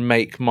 To then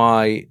make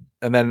and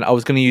then I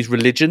was going to use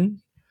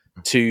religion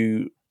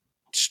to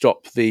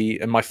stop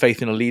my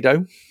faith in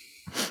Alido.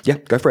 Yeah,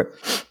 go for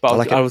it.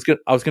 But I was going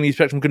to use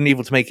protection from good and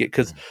evil to make it,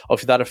 because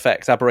obviously that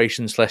affects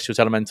aberrations, celestials,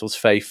 elementals,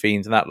 fae,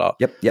 fiends, and that lot.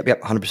 Yep,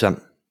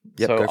 100%.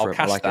 Yep, so go for I'll it.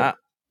 cast that,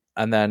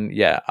 and then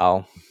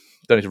I'll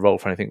don't need to roll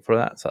for anything for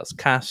that. So that's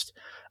cast,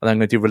 and then I'm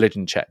going to do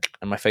religion check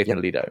and my faith in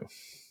Alido.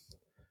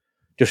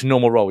 Just a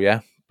normal roll,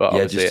 yeah.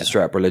 But just a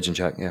straight up religion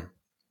check, yeah.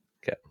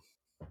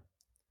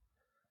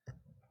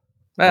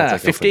 Okay.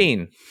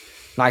 15.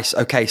 Nice.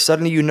 Okay.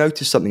 Suddenly you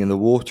notice something in the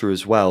water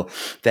as well.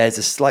 There's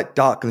a slight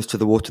darkness to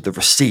the water that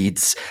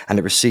recedes, and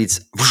it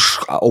recedes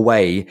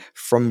away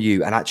from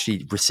you and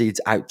actually recedes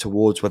out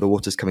towards where the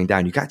water's coming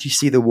down. You can actually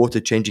see the water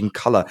changing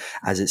color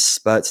as it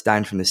spurts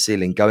down from the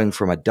ceiling, going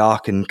from a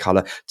darkened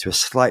color to a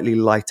slightly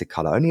lighter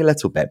color, only a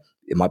little bit.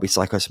 It might be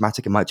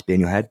psychosomatic. It might just be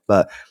in your head,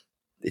 but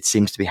it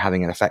seems to be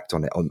having an effect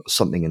on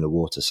something in the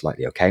water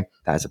slightly. Okay.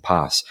 That is a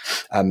pass.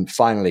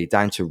 Finally,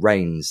 down to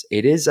Reigns.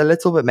 It is a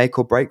little bit make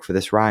or break for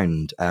this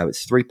round.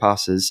 It's 3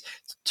 passes,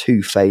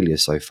 2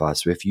 failures so far.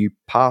 So if you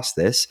pass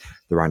this,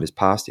 the round is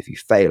passed. If you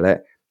fail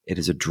it, it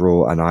is a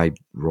draw, and I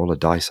roll a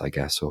dice, I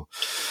guess. Or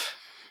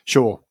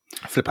sure.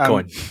 Flip a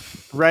coin.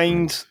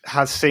 Reigns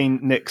has seen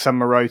Nyx and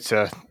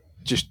Marota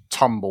just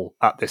tumble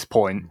at this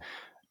point.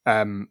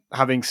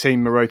 Having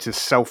seen Marota's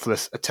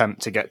selfless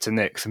attempt to get to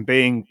Nyx and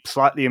being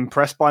slightly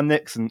impressed by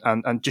Nyx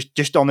and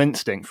just on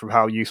instinct from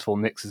how useful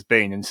Nyx has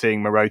been, and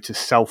seeing Marota's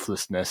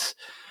selflessness,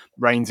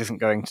 Reigns isn't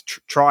going to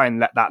try and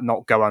let that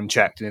not go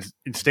unchecked, and is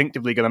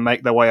instinctively going to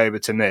make their way over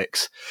to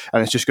Nyx,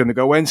 and it's just going to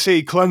go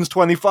NC cleanse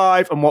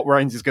 25, and what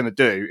Reigns is going to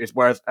do is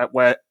where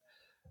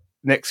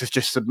Nyx is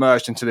just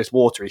submerged into this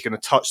water, he's going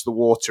to touch the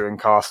water and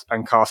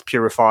cast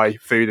purify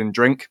food and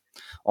drink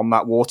on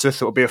that water.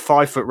 So it'll be a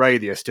 5-foot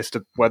radius just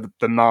to where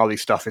the gnarly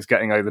stuff is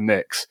getting over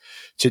Nyx,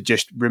 to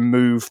just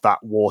remove that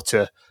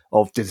water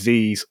of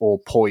disease or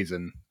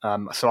poison.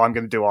 So I'm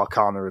going to do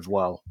Arcana as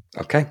well.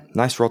 Okay,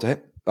 nice. Roll to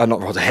hit.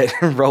 Not roll to hit.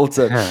 roll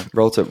to.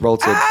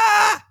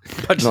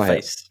 Punch the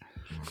face.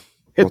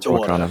 Hit the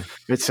Arcana.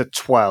 It's a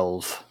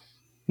 12.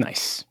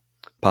 Nice.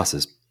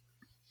 Passes.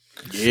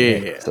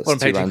 Yeah. So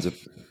that's 2 rounds of.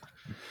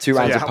 2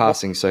 rounds of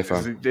passing so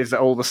far. Is that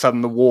all of a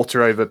sudden the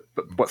water over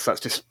that's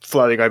just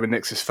flowing over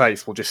Nyx's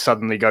face will just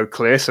suddenly go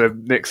clear? So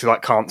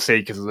Nyx can't see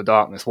because of the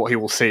darkness. What he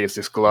will see is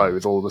this glow.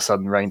 As all of a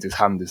sudden, Reigns'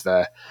 hand is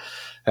there,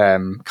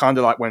 kind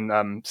of like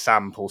when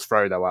Sam pulls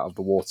Frodo out of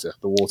the water.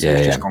 The water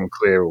has just gone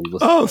clear all of a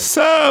sudden. Oh,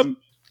 Sam!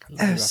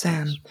 Oh,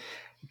 Sam!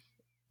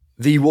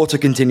 The water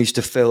continues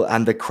to fill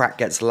and the crack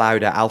gets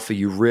louder. Alpha,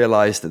 you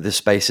realize that this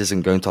space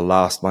isn't going to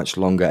last much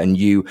longer. And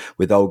you,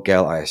 with old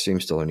Gale, I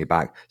assume still on your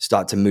back,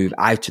 start to move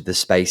out of the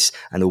space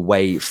and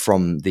away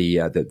from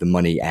the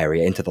money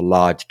area into the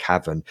large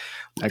cavern.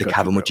 The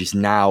cavern, which is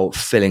now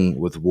filling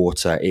with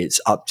water. It's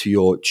up to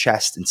your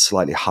chest and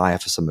slightly higher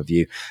for some of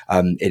you.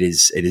 It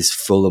is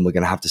full and we're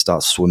going to have to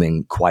start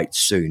swimming quite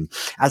soon.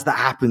 As that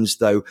happens,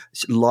 though,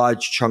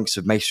 large chunks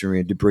of masonry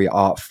and debris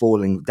are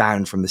falling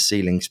down from the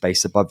ceiling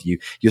space above you.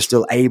 You're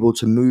still able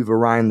to move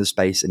around the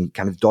space and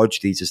kind of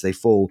dodge these as they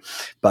fall,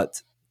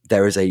 but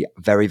there is a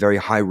very, very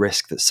high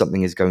risk that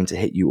something is going to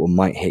hit you or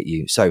might hit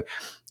you. So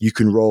you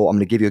can roll. I'm going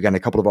to give you again a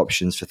couple of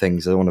options for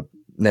things. I don't want to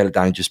nail it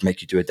down and just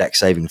make you do a dex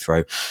saving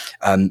throw.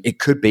 It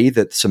could be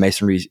that some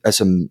masonry,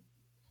 some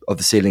of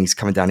the ceilings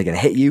coming down are going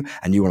to hit you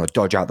and you want to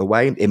dodge out the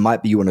way. It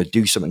might be you want to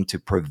do something to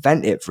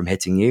prevent it from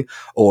hitting you,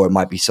 or it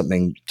might be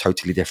something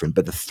totally different.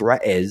 But the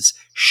threat is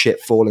shit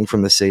falling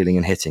from the ceiling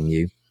and hitting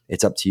you.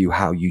 It's up to you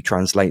how you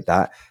translate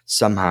that.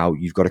 Somehow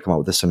you've got to come up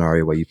with a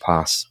scenario where you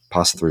pass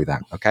through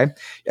that. Okay.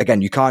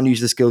 Again, you can't use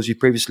the skills you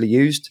previously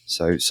used.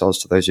 So soz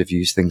to those who've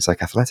used things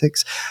like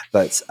athletics,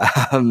 but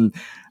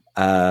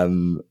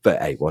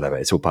hey, whatever.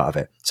 It's all part of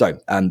it. So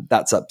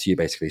that's up to you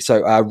basically. So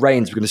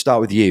Reigns, we're going to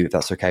start with you, if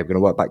that's okay. We're going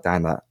to work back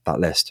down that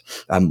list.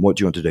 What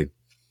do you want to do?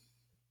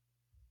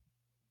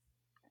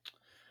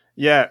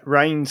 Yeah,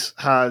 Reigns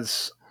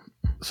has.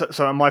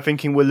 So am I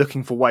thinking we're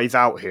looking for ways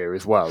out here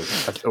as well?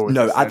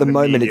 No, at the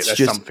moment it's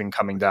just something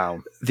coming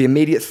down. The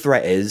immediate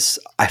threat is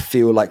I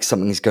feel like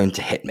something is going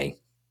to hit me.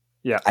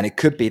 Yeah, and it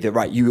could be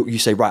that you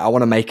say I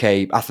want to make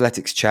a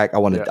athletics check. I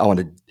want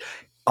to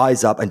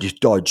eyes up and just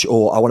dodge,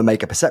 or I want to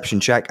make a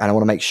perception check and I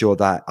want to make sure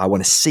that I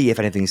want to see if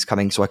anything's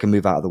coming so I can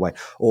move out of the way,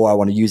 or I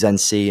want to use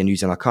NC and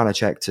use an Arcana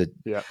check to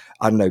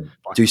I don't know,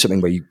 do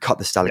something where you cut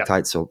the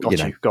stalactites or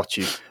got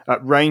you.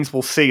 Reigns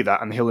will see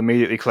that and he'll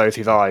immediately close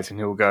his eyes and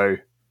he'll go,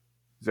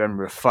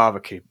 Zemra, Father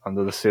keep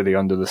under the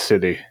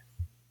city.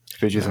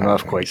 Fissures and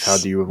earthquakes, how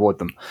do you avoid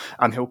them?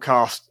 And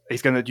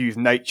he's going to use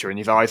nature and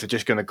his eyes are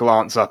just going to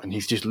glance up and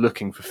he's just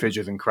looking for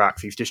fissures and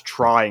cracks. He's just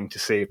trying to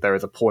see if there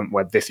is a point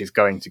where this is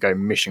going to go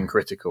mission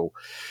critical.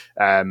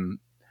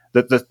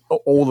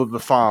 All of the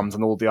farms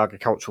and all the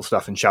agricultural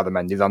stuff in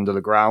Shadowmend is under the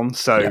ground.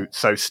 So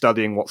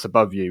studying what's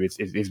above you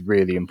is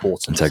really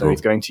important. Integral. So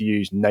he's going to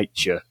use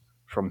nature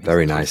from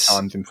his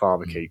times in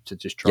Father keep to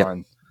just try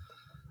and...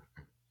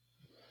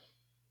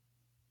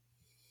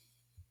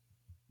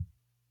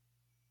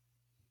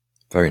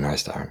 Very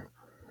nice, Darren.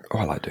 Oh,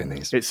 I like doing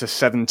these. It's a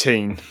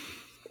 17.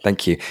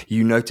 Thank you.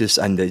 You notice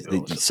and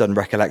the sudden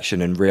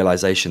recollection and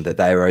realization that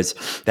there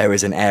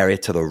is an area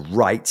to the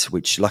right,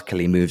 which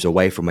luckily moves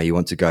away from where you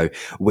want to go,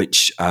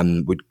 which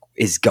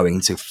is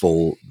going to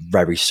fall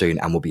very soon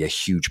and will be a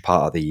huge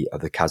part of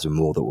the chasm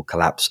wall that will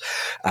collapse.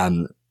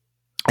 And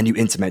you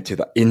intimate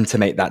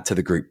that to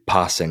the group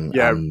passing.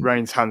 Yeah,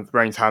 Rain's hand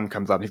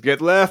comes up. He's going,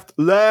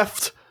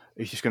 left.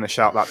 He's just going to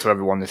shout that to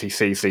everyone as he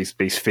sees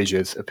these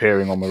fissures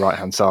appearing on the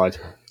right-hand side.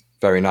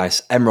 Very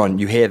nice. Emron,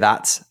 you hear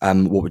that.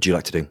 What would you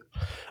like to do?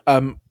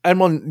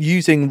 Emron,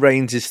 using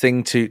Reigns'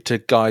 thing to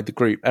guide the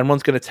group,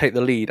 Emron's going to take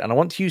the lead, and I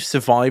want to use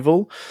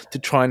survival to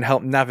try and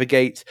help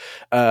navigate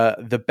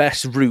the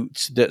best route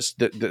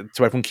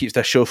so everyone keeps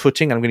their sure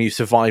footing. I'm going to use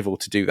survival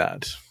to do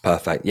that.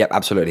 Perfect. Yep,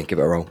 absolutely. Give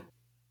it a roll.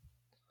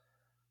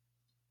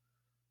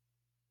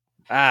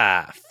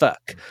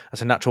 Fuck.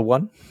 That's a natural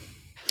 1.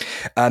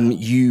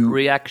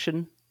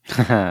 Reaction.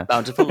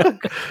 Bountiful luck.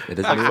 It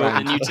is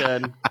a new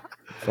turn.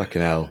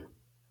 Fucking hell.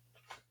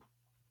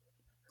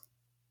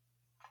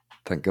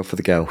 Thank God for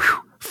the girl.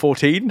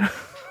 14.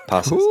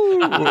 Passes.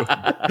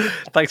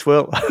 Thanks,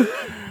 Will.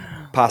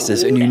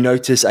 Passes, and you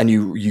notice, and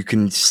you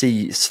can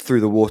see through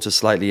the water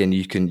slightly, and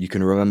you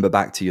can remember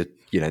back to your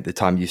the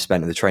time you've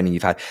spent and the training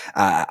you've had,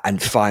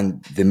 and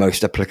find the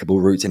most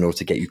applicable route in order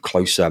to get you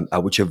closer,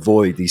 which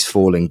avoid these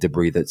falling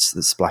debris that's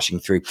splashing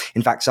through.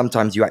 In fact,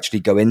 sometimes you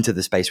actually go into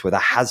the space where there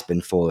has been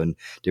fallen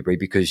debris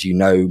because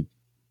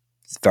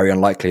it's very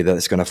unlikely that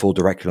it's going to fall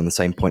directly on the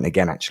same point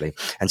again, actually,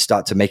 and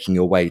start to making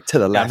your way to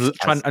the left.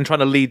 I'm trying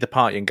to lead the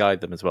party and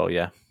guide them as well,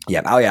 yeah.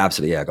 Yeah, oh yeah,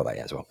 absolutely, yeah, I got that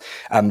as well.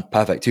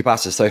 Perfect, 2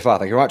 passes so far,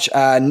 thank you very much.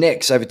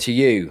 Nix, over to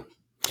you.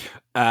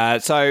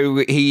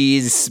 So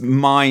his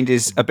mind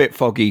is a bit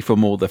foggy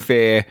from all the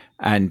fear,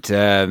 and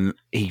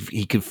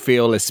he could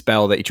feel a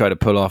spell that he tried to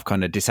pull off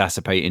kind of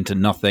dissipate into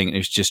nothing. And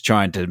he's just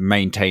trying to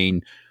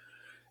maintain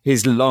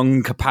his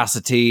lung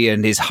capacity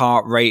and his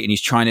heart rate, and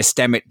he's trying to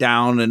stem it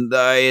down, and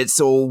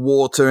it's all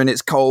water and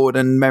it's cold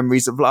and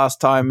memories of last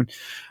time.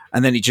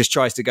 And then he just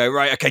tries to go,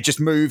 right, okay, just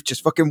move,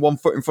 just fucking one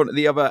foot in front of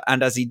the other.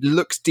 And as he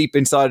looks deep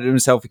inside of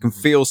himself, he can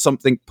feel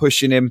something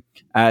pushing him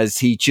as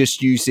he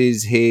just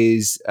uses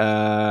his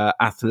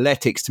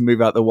athletics to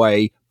move out the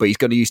way. But he's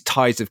going to use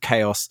Tides of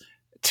Chaos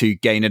to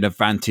gain an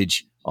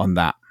advantage on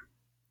that.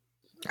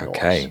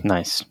 Okay.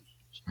 Nice.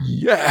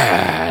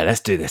 Yeah, let's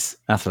do this.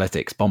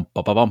 Athletics. Bum,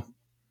 bum, bum, bum.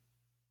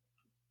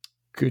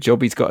 Good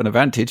job he's got an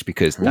advantage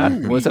because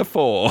that was a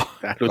 4.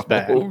 That was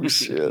bad. Oh,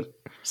 shit.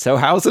 So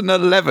how's an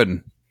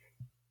 11?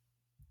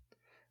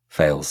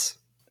 Fails.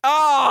 The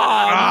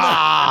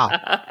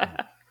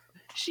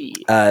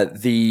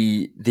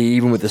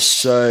even with the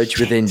surge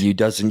within you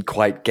doesn't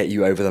quite get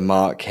you over the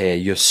mark here.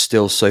 You're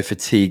still so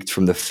fatigued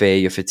from the fear.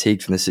 You're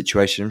fatigued from the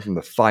situation, from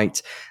the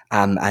fight,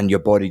 and your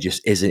body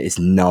just is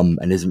numb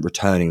and isn't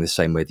returning the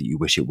same way that you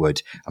wish it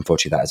would.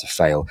 Unfortunately, that is a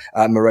fail.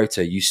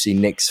 Maroto, you see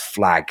Nick's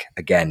flag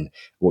again.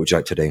 What would you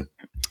like to do?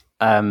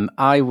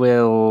 I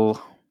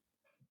will.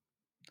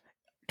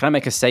 Can I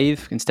make a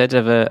save instead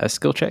of a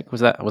skill check?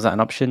 Was that an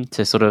option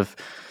to sort of?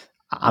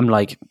 I'm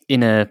like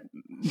in a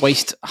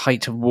waist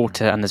height of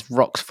water and there's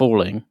rocks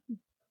falling.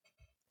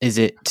 Is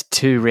it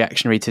too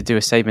reactionary to do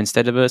a save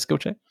instead of a skill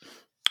check?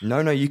 No,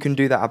 you can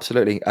do that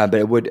absolutely, but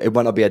it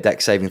might not be a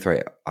dex saving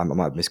throw. I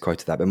might have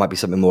misquoted that, but it might be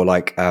something more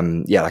like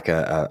like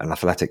an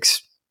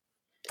athletics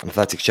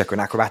check or an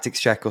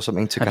acrobatics check or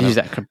something to kind of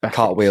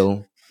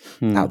cartwheel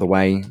out of the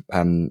way.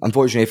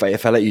 Unfortunately,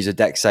 if I let you use a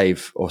dex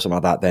save or something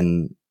like that,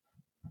 then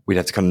we'd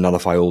have to kind of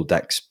nullify all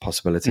dex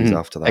possibilities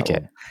after that.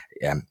 Okay.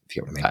 If you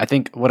get what I mean. I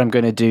think what I'm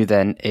going to do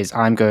then is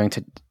I'm going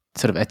to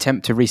sort of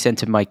attempt to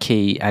recenter my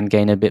key and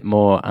gain a bit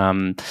more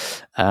of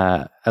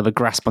a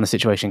grasp on the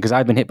situation, because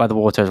I've been hit by the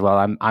water as well.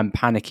 I'm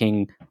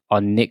panicking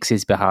on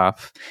Nyx's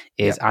behalf.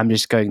 I'm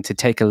just going to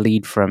take a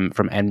lead from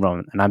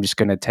Enron, and I'm just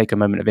going to take a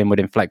moment of inward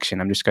inflection.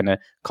 I'm just going to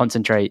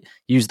concentrate,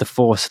 use the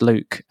Force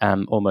Luke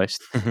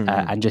almost,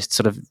 and just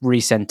sort of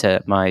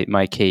recenter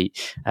my key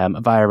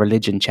via a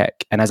religion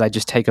check. And as I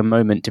just take a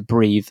moment to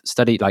breathe,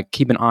 study, like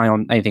keep an eye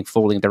on anything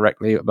falling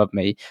directly above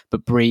me,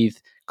 but breathe,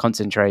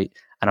 concentrate,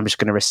 and I'm just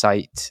going to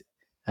recite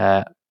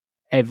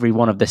every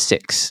one of the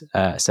 6.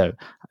 So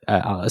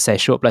I'll say a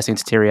short blessing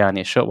to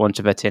Tiriani, a short one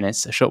to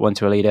Vertinis, a short one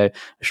to Alido,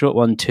 a short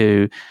one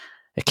to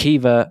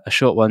Akiva, a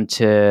short one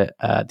to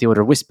the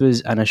Order of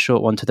Whispers, and a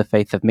short one to the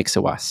Faith of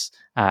Mixawas.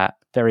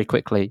 Very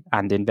quickly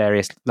and in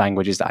various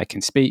languages that I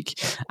can speak.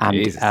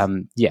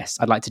 And yes,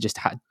 I'd like to just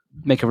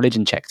make a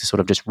religion check to sort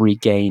of just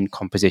regain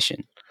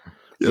composition.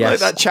 You're like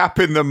that chap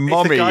in the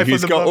Mummy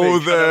who's got all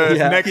the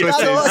necklaces.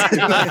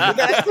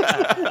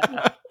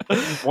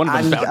 One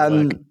of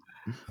them's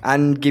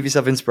and give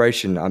yourself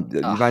inspiration.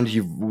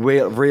 You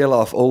reel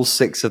off all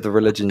 6 of the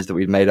religions that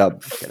we've made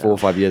up 4 or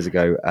 5 years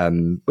ago,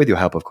 with your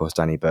help, of course,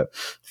 Danny. But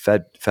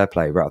fair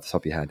play, right off the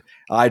top of your head.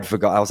 I'd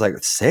forgot. I was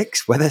like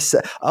 6. Were there?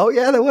 Oh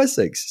yeah, there were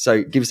 6.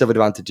 So give yourself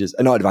advantages.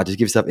 Not advantages.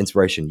 Give yourself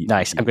inspiration.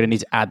 Nice. I'm going to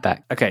need to add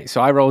that. Okay,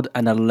 so I rolled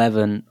an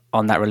 11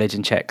 on that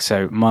religion check.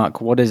 So Mark,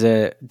 what is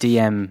a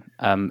DM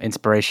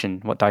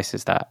inspiration? What dice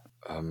is that?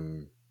 I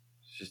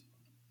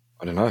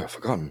don't know. I've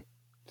forgotten.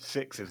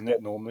 6, isn't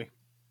it, normally?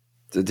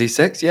 The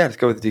D6? Yeah, let's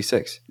go with the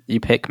D6.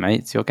 You pick, mate.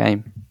 It's your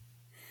game.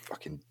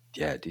 Fucking,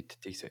 yeah,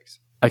 D6.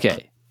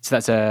 Okay, so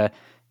that's a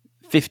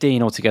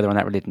 15 altogether on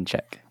that religion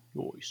check.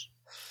 Nice.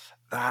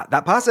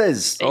 That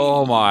passes.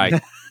 Oh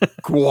my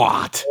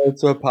God.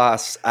 To a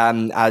pass.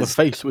 As the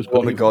face was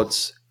one of the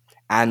gods,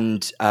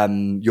 and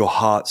your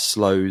heart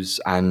slows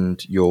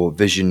and your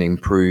vision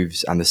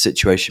improves and the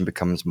situation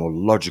becomes more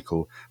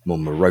logical, more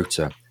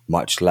Marotta,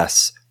 much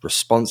less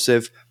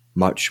responsive,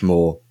 much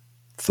more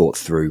thought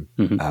through.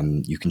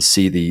 You can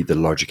see the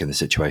logic in the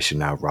situation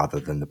now rather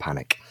than the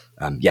panic.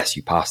 Yes,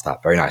 you passed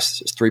that. Very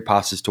nice. It's 3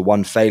 passes to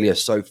 1 failure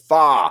so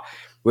far,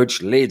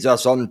 which leads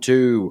us on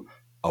to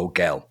Old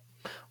Gel.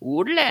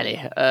 Old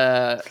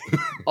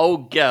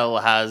Gel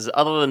has,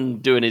 other than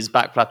doing his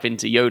backflap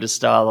into Yoda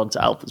style onto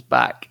Alpha's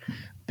back,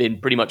 been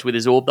pretty much with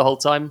his orb the whole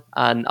time,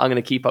 and I'm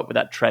going to keep up with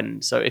that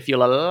trend. So if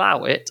you'll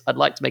allow it, I'd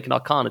like to make an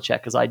Arcana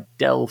check as I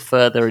delve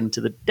further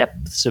into the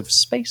depths of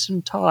space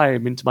and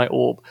time into my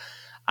orb,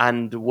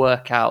 and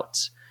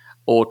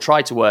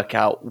try to work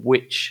out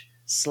which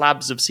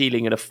slabs of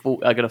ceiling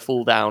are going to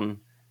fall down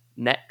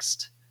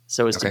next,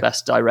 so as to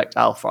best direct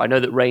Alpha. I know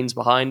that Rain's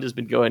behind has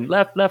been going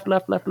left.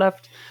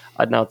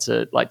 I'd now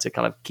like to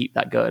kind of keep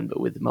that going, but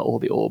with my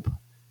orbit orb.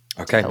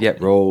 Okay, yeah,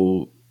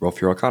 roll for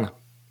your Arcana.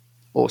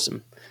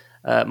 Awesome.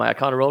 My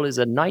Arcana roll is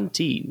a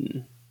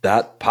 19.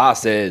 That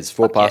passes.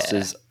 4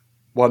 passes.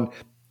 1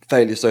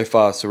 failure so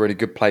far, so we're in a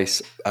good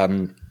place.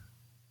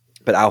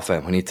 But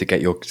Alpha, we need to get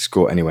your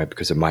score anyway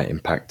because it might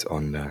impact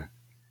on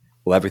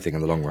everything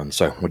in the long run.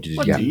 So what did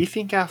you get? What do you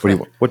think, Alpha?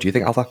 What do you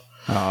think, Alpha?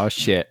 Oh,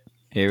 shit.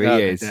 Here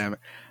he is. Damn it.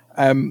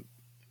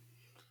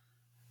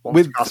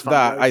 With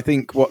that, I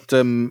think what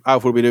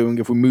Alpha will be doing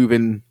if we're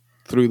moving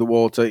through the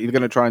water, he's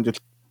going to try and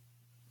just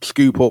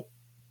scoop up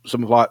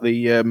some of like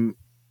the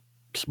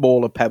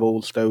smaller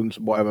pebbles, stones,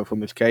 whatever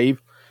from this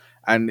cave,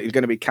 and he's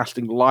going to be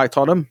casting light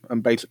on them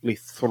and basically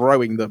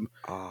throwing them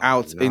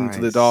out into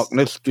the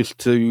darkness just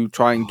to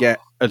try and get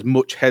as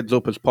much heads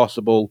up as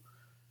possible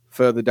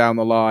further down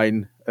the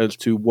line as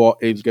to what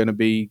is going to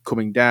be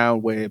coming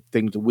down, where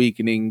things are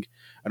weakening.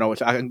 And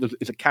obviously,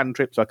 it's a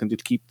cantrip, so I can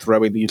just keep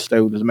throwing these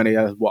stones, as many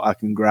as what I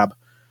can grab,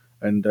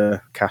 and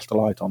cast a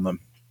light on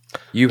them.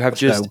 You have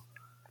just...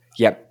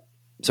 Yep.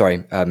 Sorry.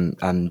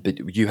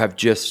 But you have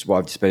just... What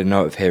I've just made a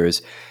note of here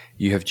is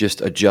you have just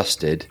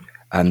adjusted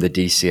the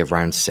DC of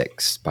round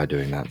 6 by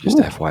doing that. Just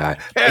FYI.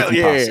 Hell if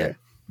you pass yeah! it.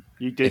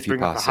 You did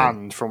bring up a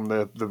hand from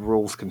the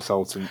rules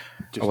consultant.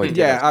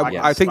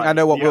 I think I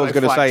know what Will's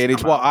going to say, and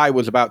it's what I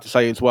was about to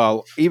say as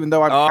well. Even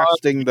though I'm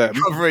casting them,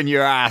 covering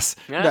your ass.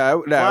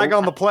 No, Flag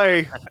on the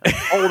play,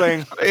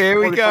 holding. Here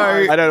we go.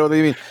 I don't know what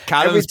you mean.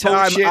 Callum's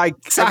bullshit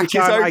sack is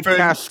I open.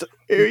 cast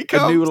Here he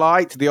a new comes.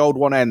 light, the old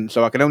one ends,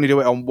 so I can only do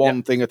it on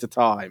one thing at a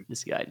time.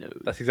 This guy knows.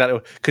 That's exactly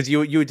because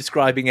you were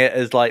describing it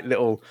as like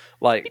little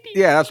like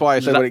Yeah, that's why I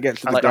said when it gets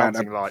to the Like ground,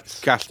 dancing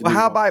lights. cast. Well,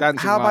 how about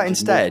lights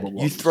instead and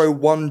you multiple throw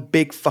ones. one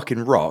big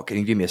fucking rock and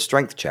you give me a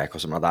strength check or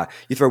something like that.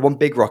 You throw one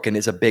big rock and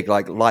it's a big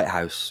like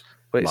lighthouse.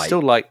 but it's light.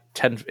 still like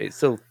 10. It's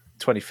still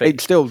 20 feet.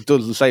 It still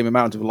does the same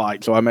amount of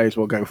light, so I may as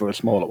well go for a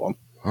smaller one.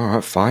 All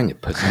right, fine, you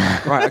pussy.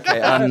 Right, okay.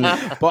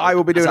 But I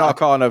will be doing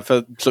Arcana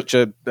for such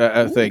a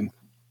thing.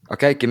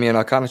 Okay, give me an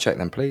Arcana check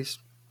then, please.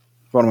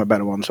 One of my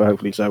better ones, so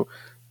hopefully so.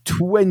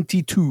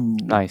 22.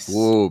 Nice.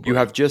 You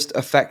have just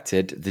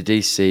affected the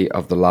DC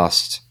of the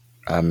last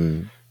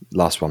one.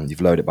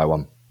 You've lowered it by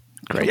 1.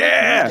 Great.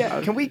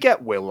 Yeah! Can we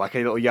get Will like a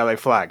little yellow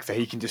flag so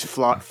he can just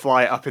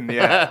fly up in the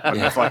air? When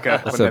there's like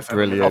a, That's when a there's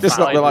brilliant- Just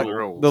not the, like,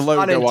 rules. the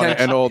logo on it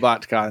Unintentional. and all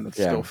that kind of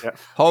Yeah.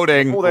 stuff.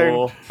 Holding.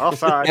 Holding.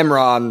 Offside.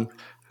 Imran,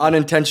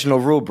 unintentional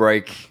rule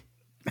break,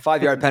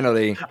 5-yard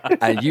penalty,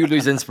 and you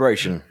lose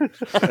inspiration.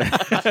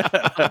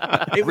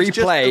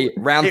 Replay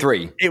round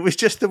 3. It was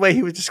just the way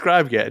he was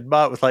describing it, and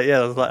Mark was like, "Yeah."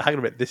 I was like, "Hang on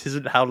a minute, this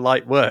isn't how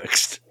light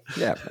works."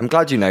 Yeah, I'm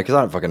glad you know because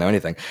I don't fucking know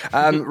anything.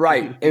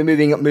 Right,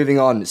 moving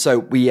on. So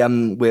we're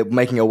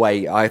making our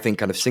way. I think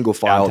kind of single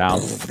file.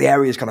 Downtown. The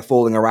area is kind of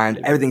falling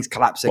around. Everything's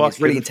collapsing. It's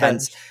really Fucking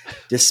intense,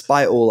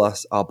 despite all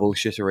our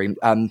bullshittery.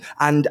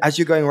 And as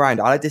you're going around,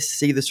 I like to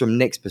see this from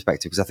Nick's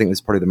perspective because I think this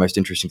is probably the most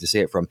interesting to see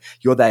it from.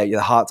 You're there. Your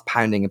heart's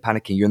pounding and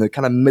panicking. You're in the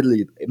kind of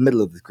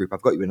middle of the group.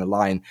 I've got you in a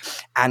line,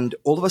 and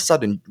all of a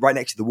sudden, right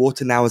next to the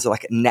water now is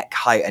like at neck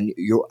height, and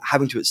you're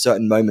having to at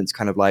certain moments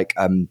kind of like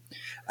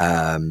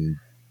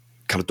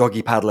kind of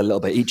doggy paddle a little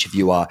bit, each of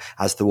you are,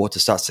 as the water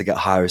starts to get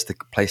higher, as the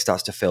place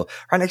starts to fill.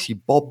 Right next to you,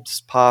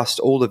 bobs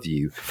past all of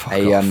you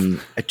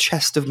a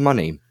chest of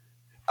money.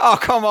 Oh,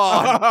 come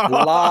on.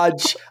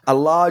 A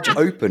large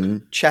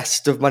open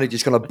chest of money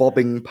just kind of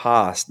bobbing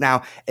past.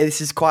 Now, this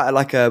is quite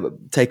like a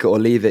take it or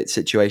leave it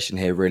situation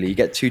here, really. You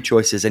get 2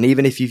 choices, and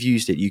even if you've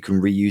used it, you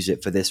can reuse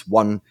it for this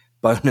one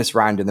bonus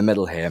round in the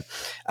middle here.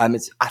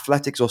 It's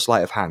athletics or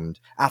sleight of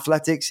hand.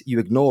 Athletics, you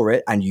ignore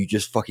it and you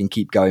just fucking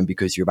keep going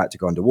because you're about to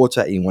go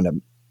underwater and you want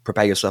to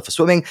prepare yourself for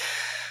swimming.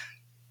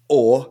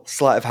 Or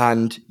sleight of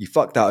hand, you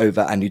fuck that over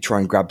and you try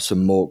and grab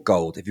some more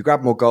gold. If you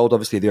grab more gold,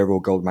 obviously the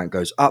overall gold amount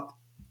goes up.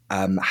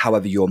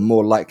 However, you're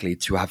more likely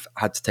to have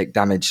had to take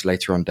damage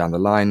later on down the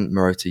line.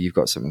 Morota, you've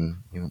got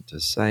something you want to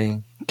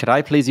say? Could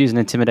I please use an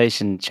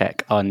intimidation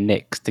check on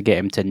Nix to get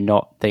him to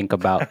not think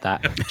about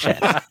that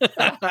chest?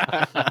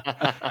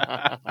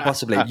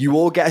 Possibly. You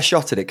all get a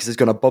shot at it because it's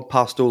going to bob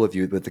past all of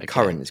you with the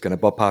current. It's going to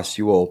bob past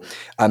you all.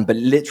 But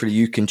literally,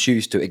 you can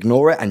choose to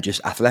ignore it and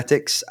just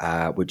athletics,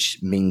 which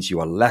means you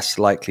are less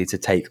likely to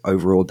take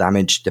overall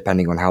damage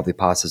depending on how the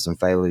passes and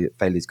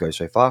failures go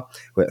so far.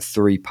 We're at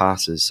 3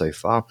 passes so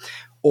far.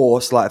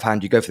 Or sleight of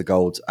hand, you go for the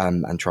gold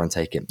and try and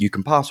take it. You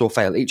can pass or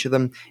fail each of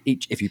them.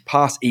 If you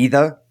pass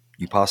either,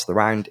 you pass the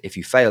round. If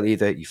you fail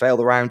either, you fail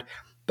the round.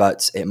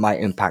 But it might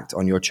impact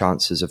on your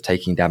chances of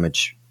taking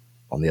damage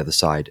on the other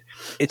side.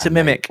 It's a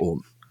mimic. Or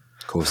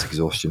cause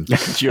exhaustion. Do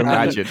you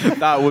imagine?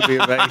 That would be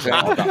amazing.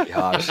 Oh, that'd be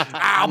harsh.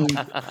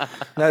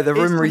 No, the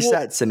room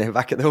resets and they're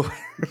back at the...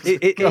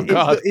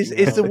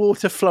 Is the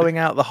water flowing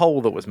out the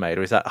hole that was made,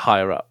 or is that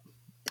higher up?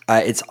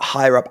 It's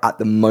higher up at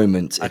the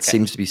moment. It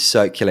seems to be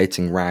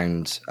circulating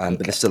round, but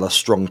there's still a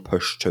strong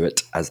push to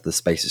it as the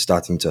space is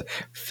starting to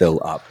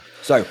fill up.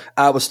 So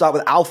we'll start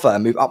with Alpha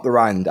and move up the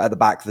round at the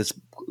back. This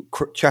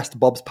chest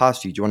bobs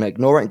past you. Do you want to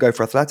ignore it and go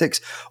for athletics,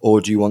 or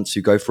do you want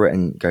to go for it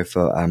and go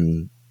for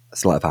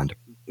sleight of hand?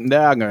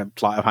 No, I'm going to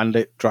sleight of hand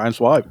it, try and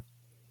swipe.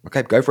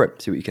 Okay, go for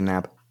it. See what you can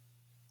nab.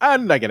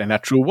 And I get a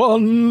natural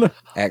 1.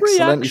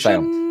 Excellent. You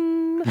fail.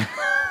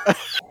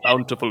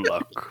 Bountiful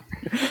luck.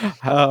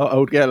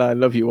 Old girl, I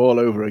love you all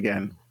over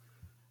again.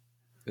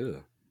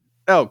 Ugh.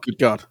 Oh, good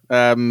God.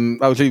 I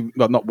was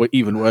not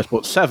even worse,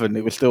 but 7.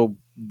 It was still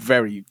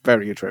very,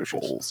 very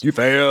atrocious. You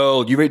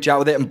failed. You reach out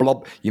with it and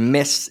blob. You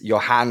miss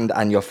your hand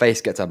and your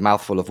face gets a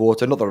mouthful of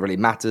water. Not that it really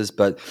matters,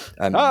 but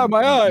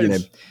my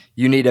eyes.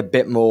 You need a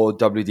bit more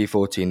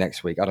WD-40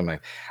 next week. I don't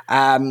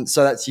know.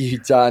 So that's you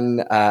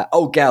done.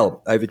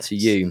 Gel, over to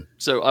you.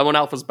 So I'm on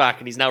Alpha's back,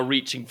 and he's now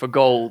reaching for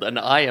gold, and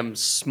I am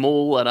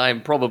small, and I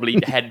am probably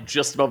head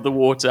just above the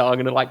water. I'm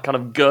going to like kind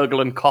of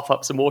gurgle and cough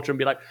up some water and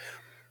be like,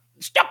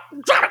 "Stop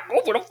trying to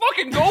go for the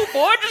fucking gold,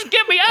 boy. Just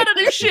get me out of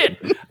this shit."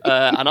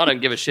 And I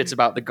don't give a shit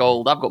about the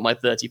gold. I've got my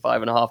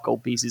 35.5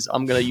 gold pieces.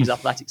 I'm going to use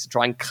athletics to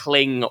try and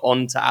cling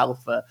onto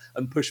Alpha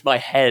and push my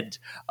head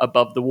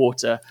above the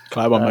water.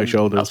 Climb on my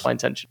shoulders. That's my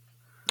intention.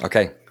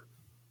 Okay.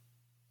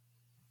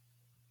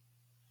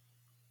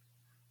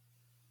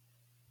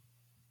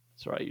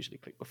 Sorry, I usually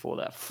click before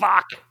that.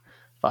 Fuck!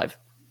 5.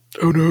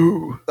 Oh,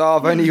 no. Oh,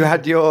 if only you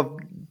had your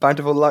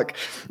bountiful luck.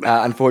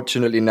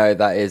 Unfortunately, no,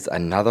 that is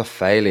another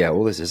failure.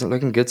 All this isn't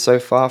looking good so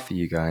far for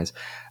you guys.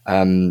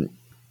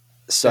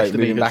 So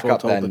moving back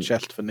up then. The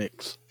chest for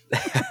Nix.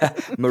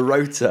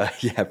 Marota,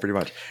 yeah, pretty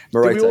much. Do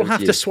Marota, we all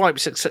have to swipe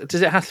success?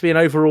 Does it have to be an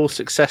overall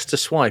success to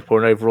swipe,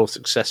 or an overall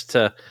success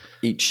to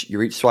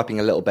You're each swiping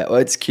a little bit. Well,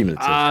 it's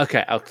cumulative.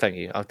 Okay. Oh, thank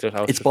you.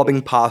 It's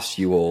bobbing past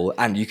you all,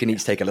 and you can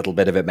each take a little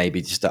bit of it,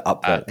 maybe just to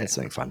up the. It's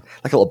something fun,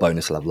 like a little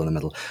bonus level in the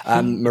middle.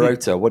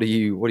 Marota, what are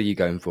you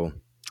going for?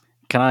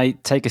 Can I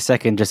take a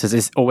second just as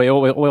this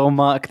oil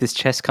mark, this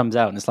chest comes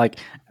out, and it's like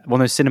one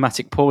of those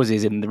cinematic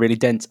pauses in the really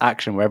dense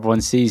action where everyone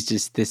sees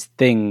just this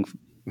thing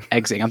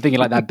exiting. I'm thinking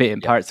like that bit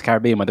in Pirates of the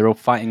Caribbean where they're all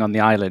fighting on the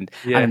island,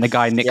 and then the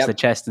guy nicks the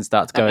chest and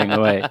starts going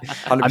away.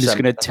 I'm just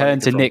going to turn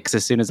to Nix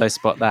as soon as I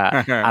spot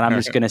that, and I'm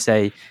just going to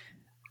say,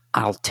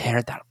 I'll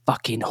tear that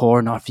fucking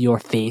horn off your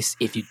face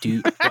if you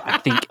do what I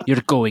think you're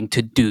going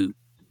to do.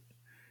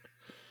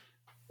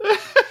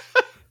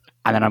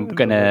 And then I'm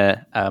going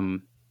to...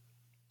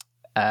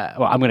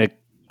 I'm going to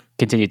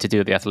continue to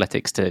do the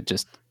athletics to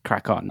just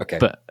crack on. Okay,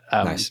 but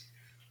nice.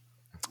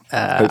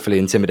 Hopefully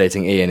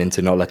intimidating Ian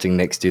into not letting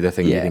Nix do the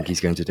thing you think he's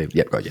going to do.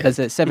 Yep, got you. There's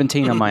a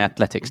 17 on my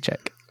athletics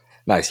check.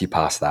 Nice, you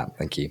passed that.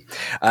 Thank you.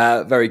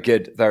 Very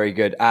good, very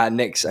good.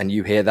 Nix, and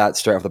you hear that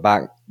straight off the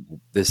back.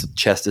 This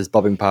chest is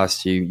bobbing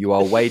past you. You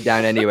are weighed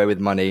down anyway with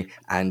money,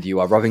 and you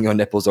are rubbing your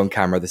nipples on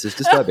camera. This is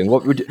disturbing.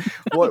 What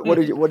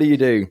do you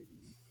do?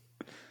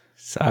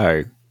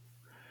 So,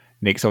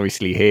 Nix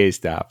obviously hears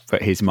that,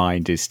 but his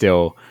mind is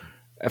still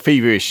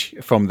feverish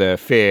from the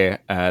fear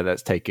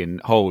that's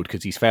taken hold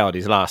because he's failed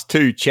his last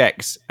 2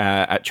 checks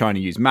at trying to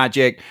use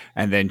magic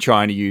and then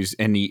trying to use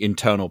any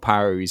internal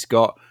power he's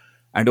got.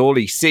 And all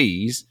he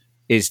sees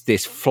is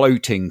this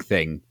floating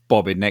thing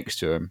bobbing next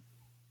to him.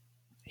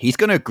 He's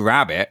going to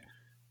grab it.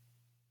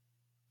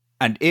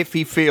 And if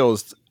he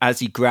feels, as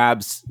he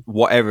grabs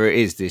whatever it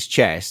is, this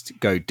chest,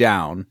 go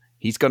down,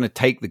 he's going to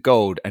take the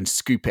gold and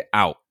scoop it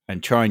out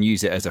and try and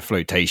use it as a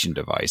flotation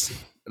device.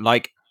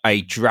 Like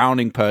a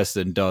drowning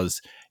person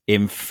does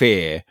in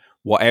fear,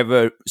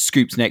 whatever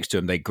scoops next to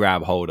him, they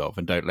grab hold of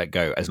and don't let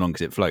go as long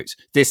as it floats.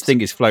 This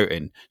thing is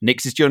floating.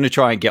 Nix is going to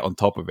try and get on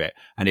top of it.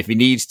 And if he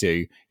needs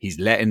to, he's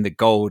letting the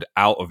gold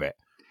out of it.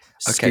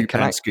 Scoop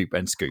and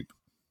scoop.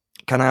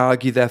 Can I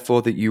argue,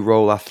 therefore, that you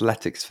roll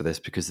athletics for this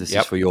because this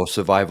is for your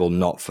survival,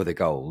 not for the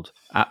gold?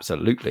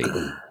 Absolutely.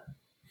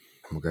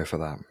 We'll go for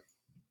that.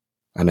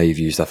 I know you've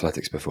used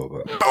athletics before,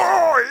 but...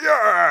 Oh,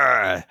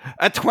 yeah!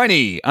 A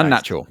 20.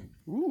 Unnatural.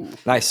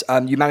 Nice.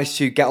 You managed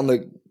to get on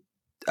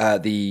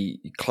the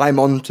climb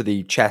onto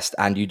the chest,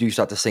 and you do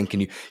start to sink,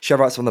 and you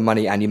shove out some of the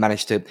money, and you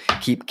manage to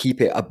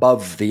keep it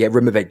above the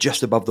rim of it,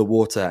 just above the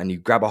water, and you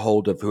grab a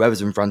hold of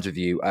whoever's in front of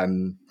you,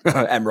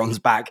 Emron's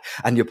back,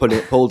 and you're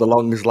pulled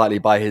along slightly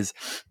by his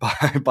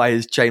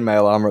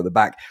chainmail armor at the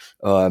back,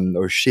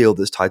 or a shield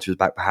that's tied to his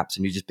back, perhaps,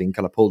 and you're just being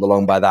kind of pulled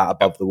along by that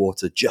above the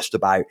water, just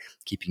about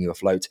keeping you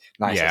afloat.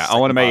 Nice. Yeah, I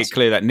want to make it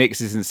clear that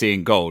Nix isn't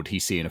seeing gold;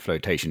 he's seeing a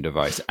flotation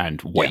device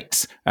and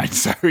weights, and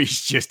so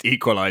he's just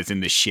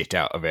equalizing the shit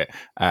out of it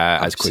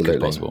as quick as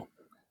possible.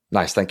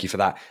 Nice, thank you for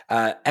that.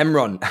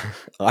 Emron,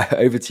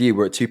 over to you.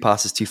 We're at 2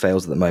 passes, 2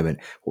 fails at the moment.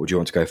 What would you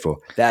want to go for?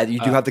 There, you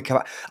do have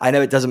the... I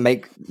know it doesn't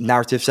make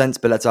narrative sense,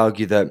 but let's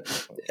argue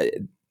that...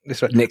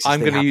 I'm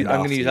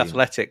going to use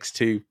athletics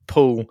to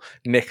pull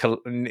Nix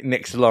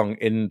along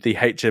in the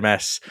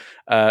HMS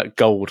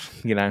gold,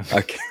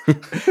 Okay.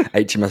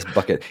 HMS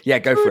bucket. Yeah,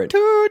 go for it.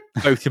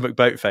 Boaty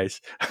McBoatface.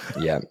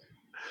 Yeah.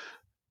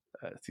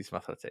 Let's do some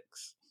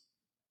athletics.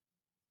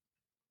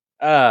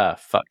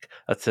 Fuck.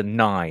 That's a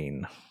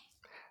 9.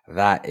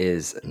 That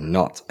is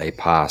not a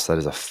pass. That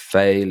is a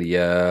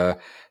failure.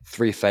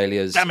 3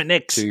 failures. Damn it,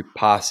 Nix. 2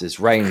 passes.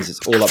 Reigns,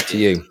 it's all up to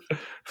you.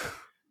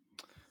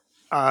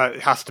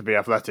 It has to be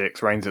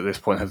athletics. Reigns at this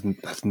point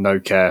has no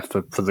care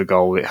for the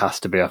goal. It has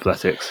to be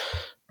athletics.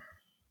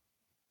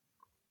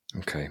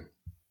 Okay.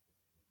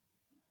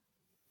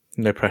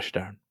 No pressure,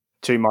 Darren.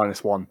 2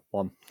 minus 1.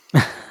 1.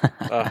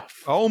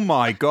 Oh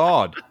my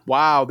god!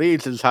 Wow,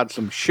 these has had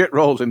some shit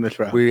rolls in this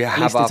round. We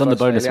have it's on the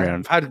bonus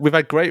round. We've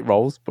had great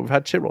rolls, but we've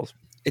had shit rolls.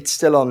 It's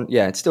still on.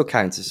 Yeah, it still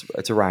counts.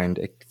 It's a round.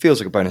 It feels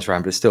like a bonus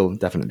round, but it still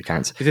definitely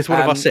counts. Is this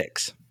one of our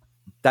 6?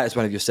 That is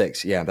one of your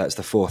 6. Yeah, that's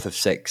the 4th of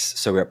 6.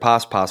 So we're at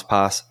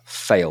pass,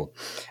 fail.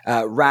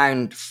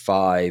 Round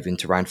 5,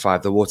 into round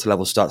 5, the water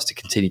level starts to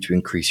continue to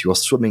increase. You are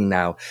swimming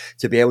now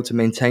to be able to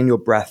maintain your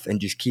breath and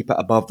just keep it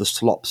above the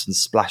slops and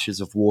splashes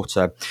of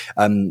water.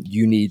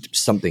 You need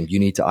something. You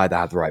need to either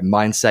have the right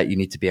mindset. You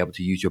need to be able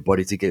to use your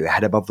body to get your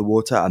head above the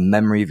water, a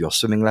memory of your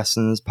swimming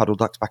lessons, puddle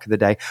ducks back in the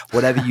day,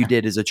 whatever you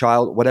did as a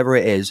child, whatever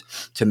it is,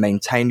 to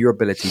maintain your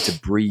ability to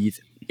breathe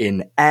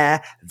in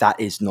air that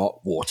is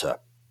not water.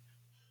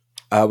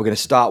 We're going to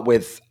start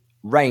with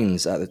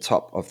Reigns at the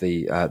top of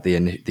the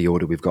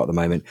order we've got at the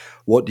moment.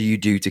 What do you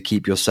do to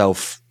keep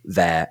yourself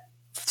there,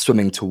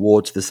 swimming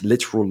towards this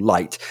literal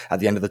light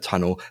at the end of the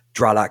tunnel?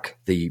 Dralak,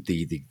 the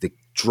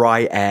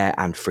dry air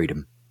and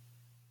freedom.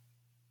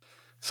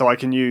 So I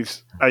can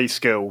use a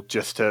skill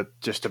just to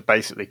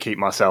basically keep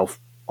myself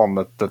on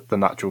the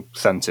natural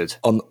centered?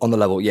 On the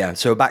level, yeah.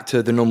 So back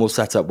to the normal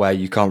setup where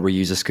you can't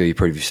reuse a skill you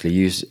previously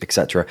used,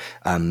 etc.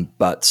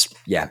 But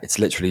yeah, it's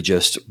literally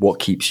just what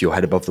keeps your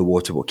head above the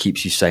water, what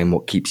keeps you sane,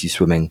 what keeps you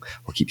swimming,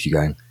 what keeps you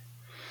going.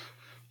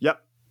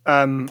 Yep.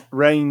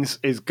 Rains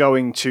is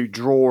going to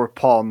draw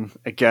upon,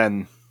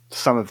 again,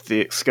 some of the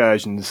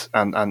excursions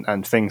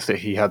and things that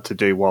he had to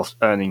do whilst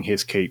earning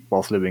his keep,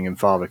 whilst living in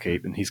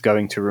Fatherkeep, and he's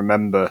going to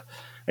remember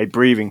a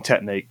breathing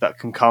technique that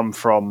can come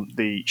from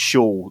the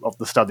shawl of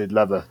the studded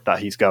leather that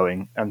he's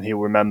going, and he'll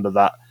remember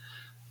that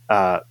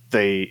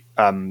the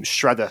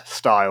shredder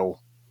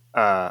style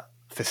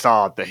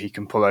facade that he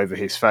can pull over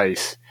his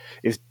face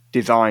is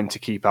designed to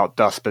keep out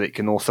dust, but it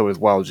can also as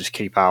well just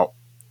keep out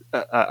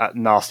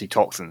nasty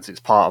toxins. It's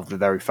part of the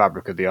very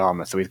fabric of the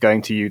armor. So he's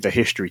going to use a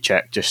history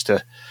check just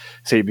to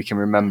see if he can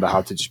remember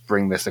how to just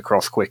bring this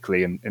across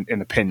quickly and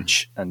in a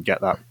pinch and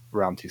get that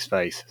around his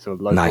face. So a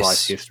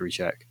localized history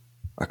check.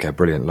 Okay,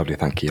 brilliant. Lovely.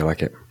 Thank you. I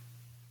like it.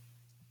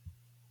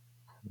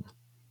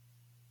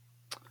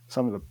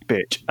 Son of a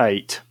bitch.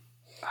 8.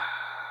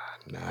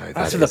 No,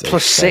 that's with a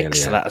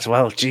 +6 to that as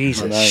well.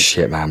 Jesus.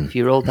 Shit, man. If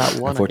you rolled that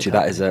one,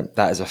 unfortunately,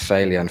 that is a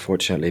failure.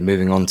 Unfortunately,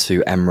 moving on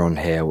to Emron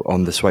here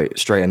on the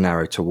straight and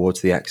narrow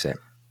towards the exit.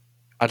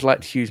 I'd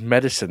like to use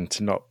medicine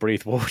to not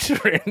breathe water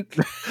in.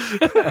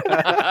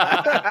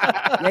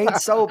 You ain't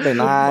sold me,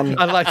 man.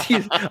 I'd like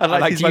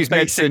to use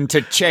medicine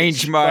to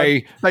change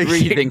my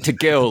breathing to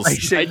gills.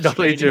 Basic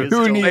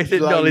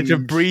knowledge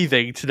of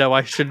breathing to know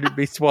I shouldn't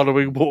be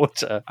swallowing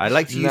water. I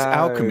like to use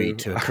alchemy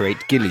to create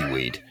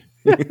gillyweed.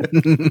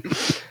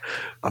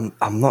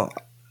 I'm not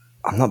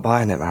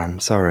buying it,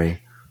 man.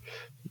 Sorry.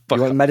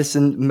 You want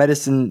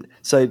medicine.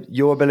 So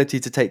your ability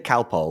to take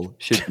Calpol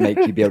should make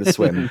you be able to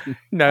swim.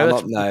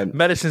 No.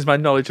 Medicine is my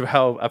knowledge of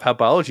how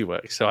biology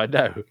works. So I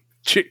know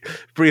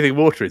breathing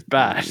water is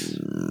bad.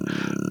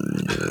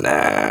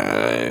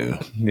 No.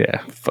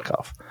 Yeah, fuck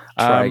off.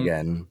 Try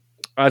again.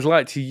 I'd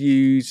like to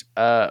use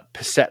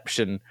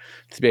perception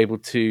to be able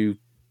to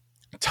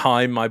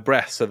time my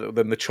breath so that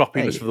then the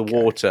choppiness of the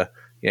water.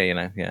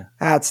 Yeah, yeah.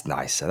 That's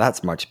nicer.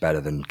 That's much better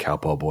than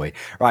Calpol boy.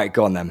 Right,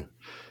 go on then.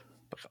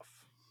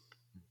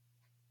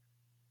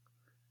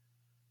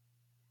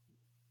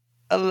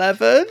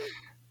 11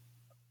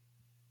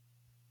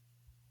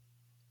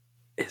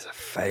 is a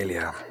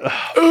failure.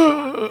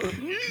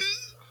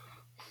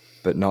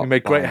 But not. You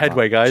made great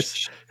headway,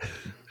 guys.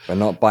 But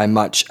not by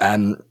much.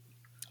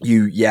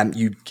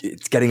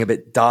 It's getting a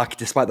bit dark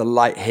despite the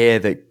light here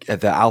that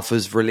the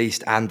Alpha's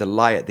released and the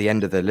light at the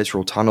end of the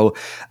literal tunnel.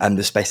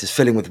 The space is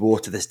filling with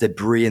water. There's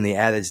debris in the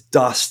air. There's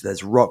dust.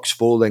 There's rocks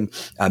falling.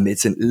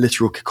 It's a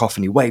literal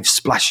cacophony. Waves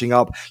splashing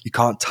up. You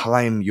can't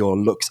time your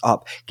looks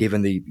up,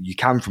 given you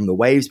can from the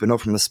waves, but not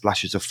from the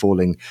splashes of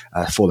falling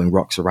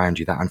rocks around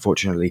you. That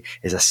unfortunately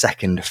is a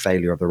second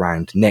failure of the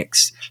round.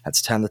 Nyx,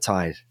 let's turn the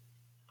tide.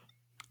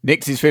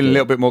 Nyx is feeling a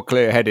little bit more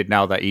clear-headed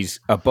now that he's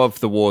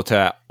above the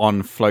water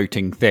on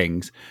floating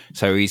things.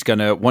 So he's going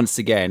to, once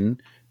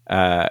again,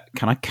 can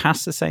I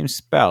cast the same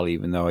spell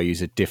even though I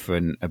use a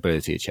different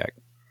ability check?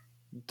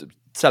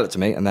 Sell it to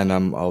me and then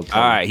I'll... All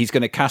right, he's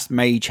going to cast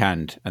Mage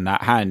Hand, and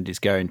that hand is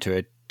going to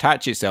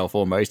attach itself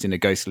almost in a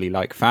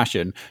ghostly-like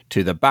fashion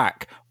to the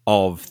back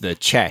of the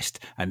chest,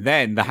 and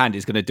then the hand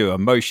is going to do a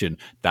motion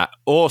that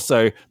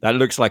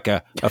looks like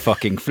a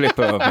fucking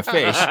flipper of a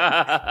fish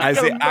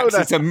as it acts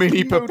as a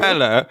mini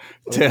propeller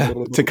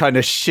to kind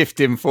of shift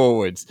him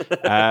forwards.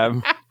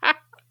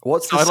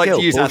 What's the I'd skill? like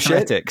to use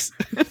Bullshit? athletics.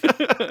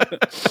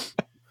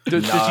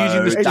 It's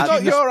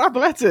not your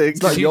athletics.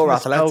 It's not your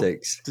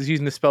athletics. Does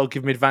using the spell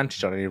give me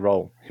advantage on any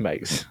roll he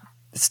makes?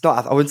 It's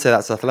not. I wouldn't say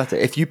that's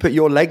athletic. If you put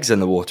your legs in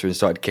the water and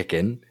started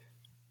kicking,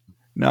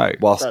 no,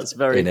 that's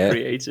very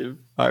creative.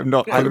 I'm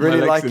not. I really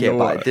like it,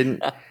 but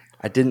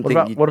I didn't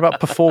think. What about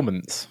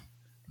performance?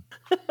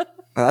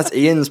 That's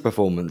Ian's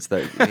performance,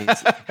 though.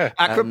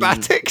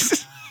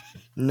 Acrobatics.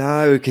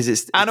 No, because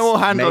it's animal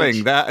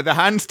handling. The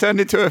hand's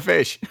turned into a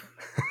fish.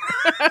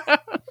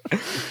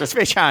 It's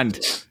fish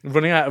hand.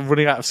 Running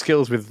out of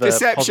skills with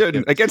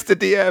deception against the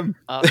DM.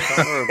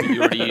 Arcana, or have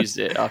you already used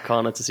it?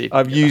 Arcana to see. If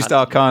I've used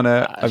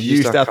Arcana. I've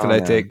used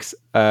athletics.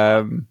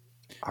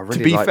 Really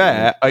to be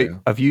fair,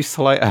 I've used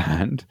sleight of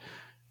hand.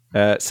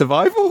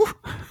 Survival.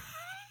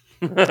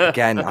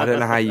 Again, I don't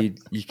know how you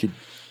could.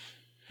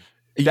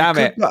 Damn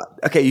it.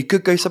 Okay, you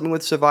could go something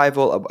with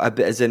survival, a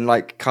bit as in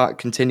like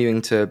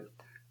continuing to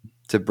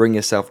bring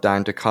yourself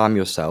down, to calm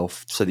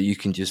yourself, so that you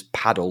can just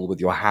paddle with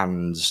your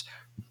hands.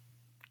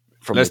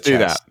 Let's do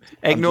that.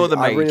 Ignore the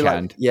mage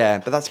hand. Yeah,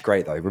 but that's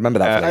great though. Remember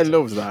that. I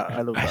love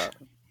that.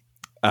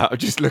 I'm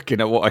just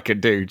looking at what I can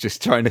do,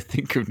 just trying to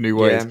think of new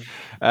ways.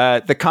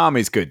 Yeah. The calm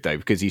is good, though,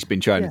 because he's been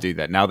trying to do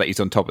that. Now that he's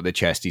on top of the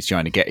chest, he's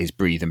trying to get his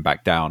breathing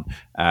back down.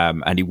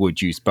 And he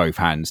would use both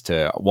hands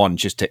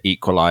just to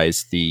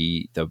equalize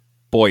the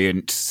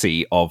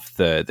buoyancy of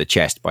the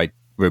chest by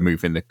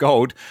removing the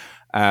gold.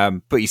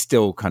 But he's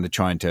still kind of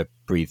trying to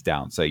breathe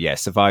down. So, yeah,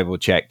 survival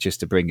check just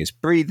to bring his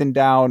breathing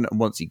down. And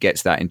once he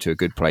gets that into a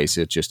good place,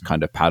 he'll just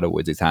kind of paddle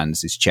with his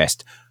hands, his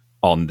chest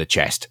on the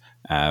chest.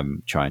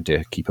 Trying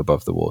to keep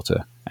above the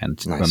water.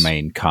 and Nice.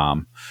 remain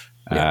calm.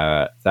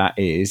 That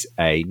is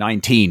a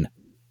 19.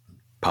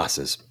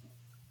 Passes.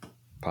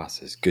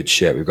 Good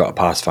shit. We've got a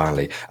pass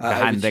finally. The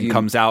hand then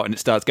comes out and it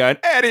starts going,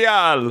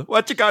 Ariel,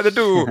 what you gotta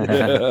do?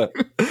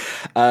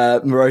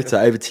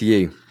 Marota, over to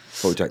you.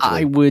 What would you like to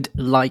I do? would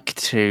like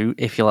to,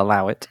 if you'll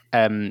allow it,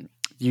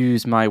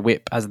 use my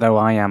whip as though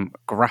I am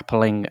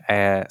grappling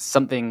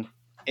something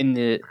in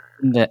the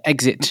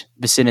exit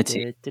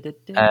vicinity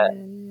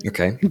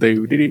Okay.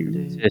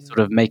 to sort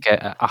of make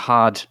a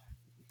hard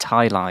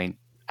tie line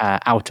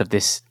out of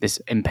this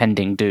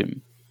impending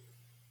doom.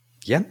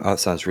 Yeah, that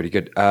sounds really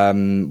good.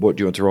 What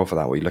do you want to roll for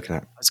that? What are you looking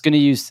at? I was going to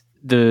use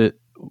the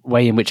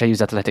way in which I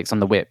use athletics on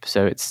the whip,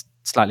 so it's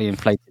slightly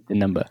inflated the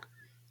number.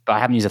 But I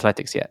haven't used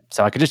athletics yet.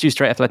 So I could just use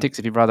straight athletics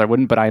if you'd rather I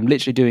wouldn't, but I'm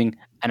literally doing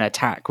an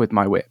attack with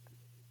my whip.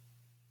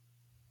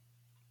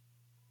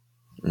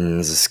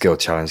 There's a skill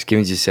challenge. Give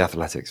me just the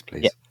athletics,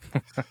 please. Yeah.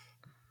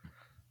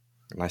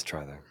 Nice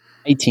try, though.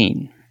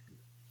 18.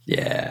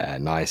 Yeah,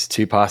 nice.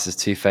 2 passes,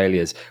 2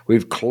 failures.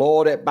 We've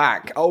clawed it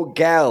back. Oh,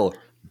 Gel.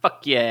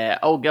 Fuck yeah.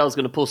 Old girl's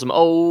going to pull some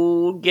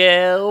old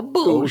girl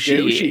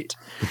bullshit.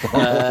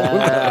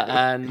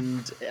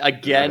 And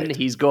again,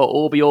 he's got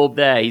Orby Orb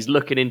there. He's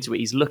looking into it.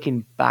 He's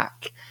looking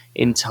back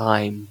in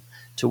time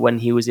to when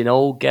he was in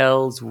old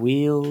girl's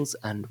wheels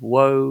and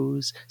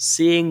woes,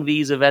 seeing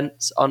these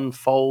events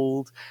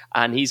unfold.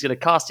 And he's going to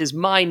cast his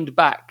mind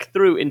back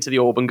through into the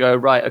orb and go,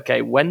 right,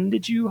 okay, when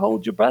did you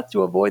hold your breath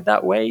to avoid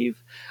that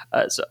wave?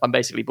 So I'm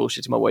basically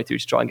bullshitting my way through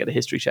to try and get a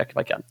history check if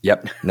I can.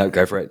 Yep. No,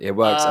 go for it. It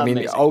works. I mean,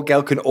 Amazing. old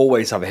Gel can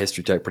always have a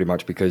history check pretty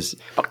much because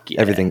Fuck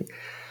yeah. everything.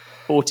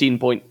 14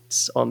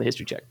 points on the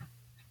history check.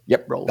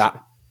 Yep. Rolls.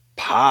 That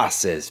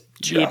passes.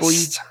 Yeah, boy.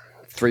 Just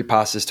 3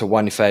 passes to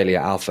 1 failure,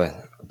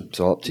 Alpha. It's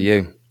all up to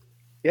you.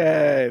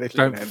 Yay.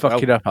 Don't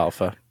fuck it up,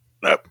 Alpha.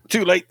 No,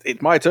 too late.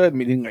 It's my turn,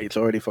 meaning it's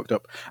already fucked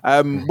up.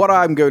 What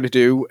I'm going to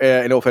do,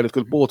 in all fairness,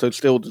 because water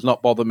still does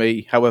not bother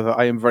me. However,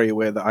 I am very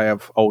aware that I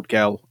have old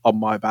Gel on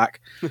my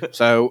back.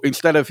 So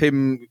instead of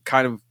him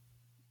kind of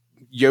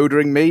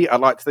yodering me, I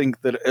like to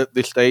think that at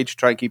this stage,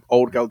 try and keep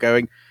old Gel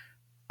going.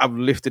 I've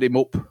lifted him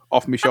up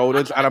off my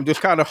shoulders, and I'm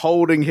just kind of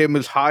holding him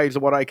as high as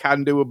what I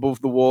can do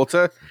above the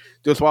water.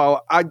 Just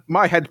while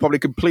my head's probably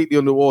completely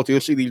underwater,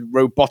 you'll see these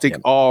robotic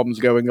arms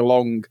going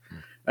along,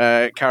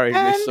 carrying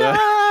this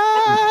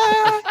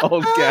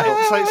old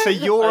Gel. So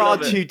you're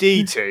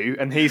R2D2,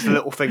 and he's the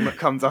little thing that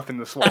comes up in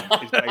the swamp.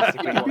 Is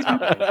basically what's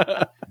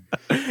happening.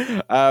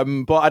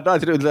 But I'd like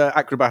to do the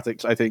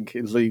acrobatics. I think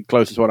is the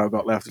closest one I've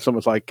got left. It's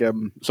almost like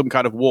some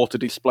kind of water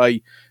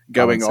display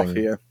going Balancing. off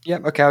here. Yeah,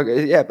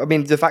 okay. Yeah, I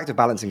mean, the fact of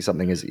balancing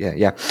something is,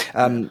 yeah.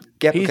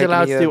 He's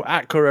allowed to do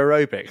aqua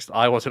aerobics.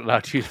 I wasn't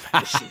allowed to use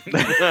medicine.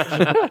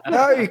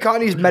 No, you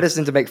can't use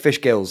medicine to make fish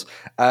gills.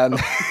 Oh,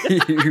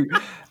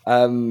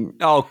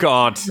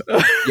 God.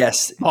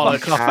 Yes. Oh, you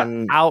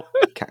can, out.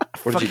 what did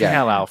you Fucking get?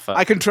 hell, Alpha.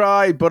 I can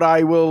try, but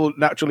I will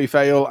naturally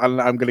fail, and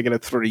I'm going to get a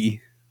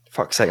 3.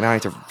 Fuck's sake, now I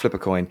need to flip a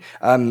coin.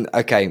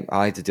 Okay,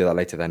 I need to do that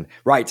later then.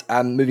 Right,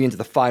 moving into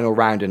the final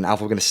round, and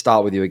Alpha, we're going to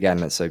start with you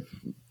again, so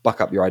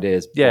buck up your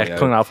ideas. Yeah, boyo.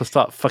 come on, Alpha.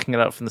 Start fucking it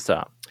up from the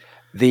start.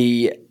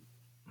 The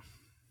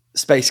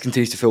space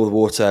continues to fill with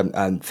water,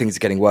 and things are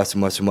getting worse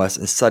and worse and worse,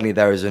 and suddenly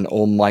there is an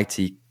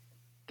almighty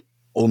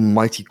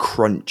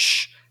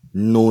crunch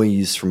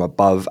noise from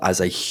above as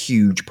a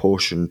huge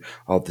portion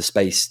of the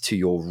space to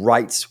your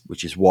right,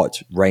 which is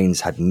what Rains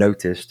had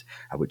noticed,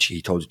 which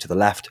he told you to the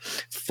left,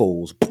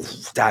 falls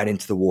down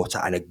into the water,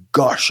 and a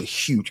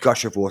huge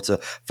gush of water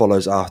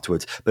follows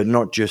afterwards. But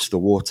not just the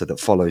water that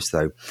follows,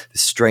 though. The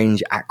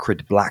strange,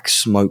 acrid black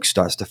smoke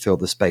starts to fill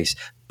the space,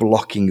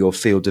 blocking your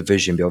field of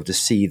vision, be able to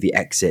see the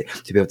exit,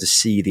 to be able to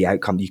see the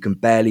outcome. You can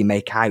barely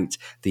make out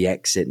the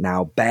exit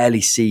now,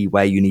 barely see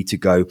where you need to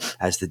go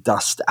as the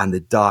dust and the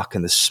dark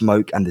and the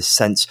smoke and the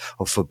sense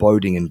of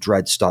foreboding and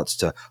dread starts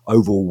to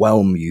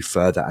overwhelm you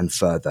further and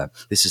further.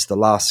 This is the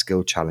last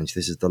skill challenge.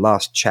 This is the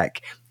last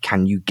check.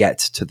 Can you get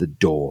to the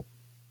door?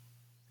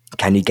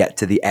 Can you get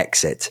to the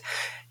exit?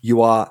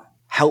 You are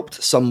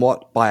helped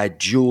somewhat by a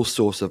dual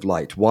source of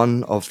light.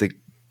 One of the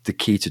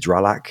key to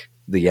Dralak,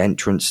 the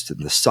entrance to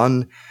the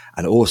sun,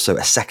 and also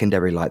a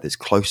secondary light that's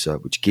closer,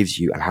 which gives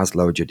you and has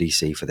lowered your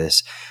DC for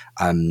this.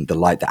 The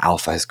light that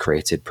Alpha has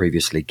created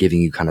previously,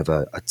 giving you kind of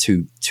a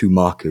two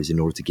markers in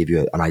order to give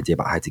you an idea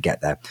about how to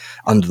get there.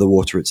 Under the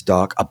water, it's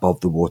dark.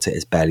 Above the water,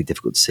 it's barely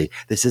difficult to see.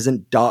 This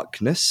isn't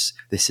darkness.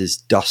 This is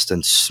dust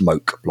and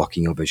smoke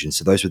blocking your vision.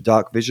 So those with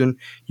dark vision,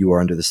 you are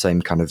under the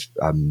same kind of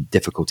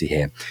difficulty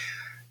here.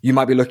 You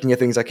might be looking at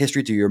things like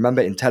history. Do you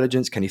remember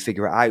intelligence? Can you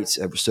figure it out?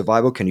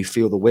 Survival? Can you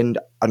feel the wind?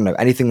 I don't know.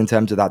 Anything in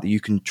terms of that you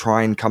can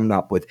try and come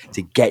up with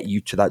to get you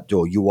to that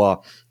door. You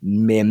are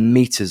mere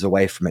meters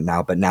away from it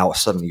now, but now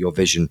suddenly your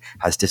vision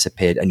has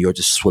disappeared and you're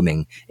just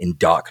swimming in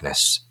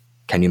darkness.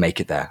 Can you make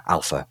it there,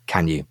 Alpha?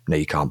 Can you? No,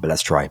 you can't, but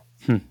let's try.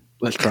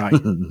 Let's try.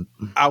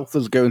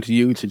 Alpha's going to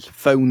use his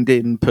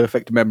phoned-in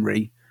perfect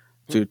memory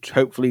to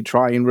hopefully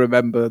try and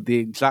remember the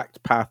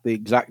exact path, the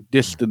exact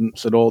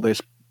distance and all this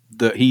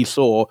that he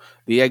saw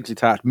the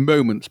exit at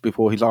moments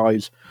before his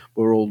eyes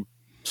were all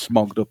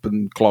smogged up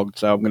and clogged,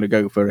 so I'm going to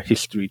go for a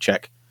history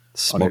check.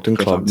 Smogged and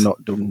clogged. I've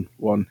not done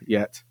one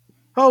yet.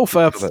 Oh,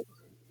 for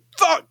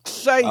fuck's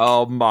sake!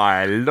 Oh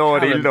my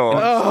lordy Callum. lord!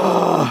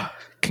 Oh,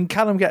 Can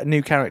Callum get a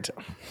new character?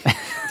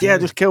 yeah,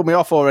 just kill me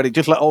off already.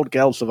 Just let old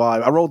Gel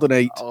survive. I rolled an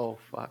 8. Oh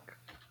fuck!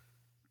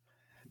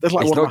 There's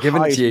like He's one not of the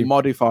giving it highest to you.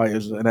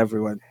 modifiers and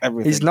everything.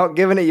 He's not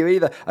giving it you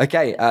either.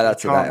 Okay,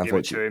 that's Can't that, give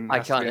it to unfortunately. him. I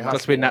Has to can't. be It a has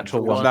Must be a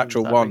natural one.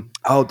 Natural sadly. one.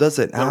 Oh, does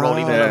it? Not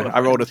rolling Yeah, I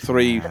rolled a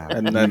 3,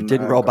 and then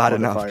didn't roll got bad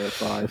enough. modifier of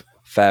 5.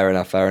 Fair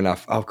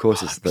enough. Oh, of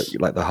course, it's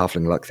like the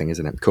halfling luck thing,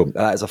 isn't it? Cool.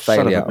 That is a Son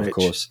of a failure, of bitch.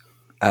 course,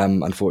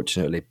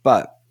 unfortunately.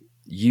 But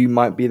you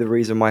might be the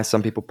reason why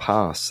some people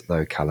pass,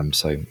 though, Callum.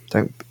 So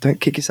don't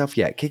kick yourself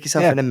yet. Kick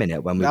yourself in a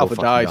minute when we all Alpha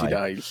fucking dies, die. he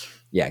dies.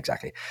 Yeah,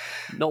 exactly.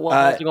 Not what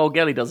halfling old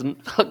Gelly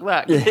doesn't. Fuck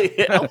that.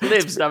 Elf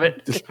lives, damn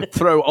it.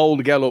 Throw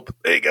old Gel up.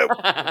 There you go.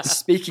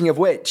 Speaking of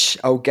which,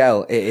 old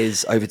Gel, it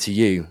is over to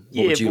you. What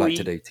Yeah, would you boy. like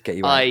to do to get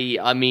you out?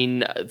 I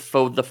mean,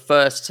 for the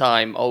first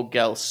time, old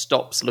Gel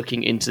stops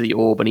looking into the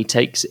orb and he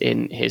takes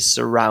in his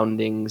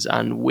surroundings.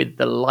 And with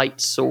the light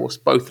source,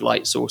 both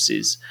light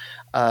sources,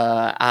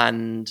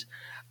 and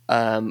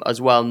as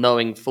well,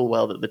 knowing full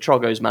well that the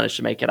Troggos managed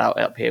to make it out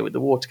up here with the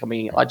water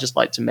coming in, I'd just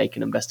like to make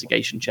an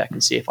investigation check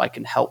and see if I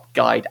can help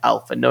guide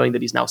Alpha, knowing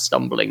that he's now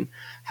stumbling,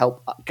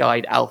 help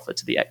guide Alpha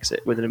to the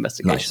exit with an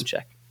investigation Nice.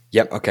 check.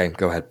 Yep, okay,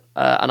 go ahead.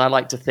 And I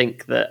like to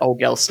think that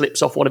old Gel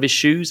slips off one of his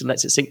shoes and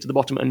lets it sink to the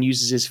bottom and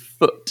uses his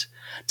foot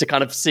to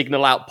kind of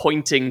signal out,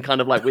 pointing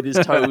kind of like with his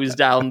toes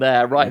down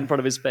there, right in front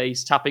of his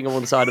face, tapping him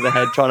on the side of the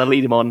head, trying to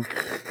lead him on.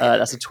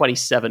 That's a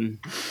 27.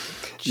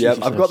 Yep,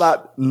 I've got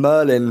that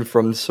Merlin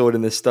from Sword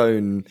in the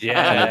Stone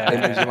Yeah. kind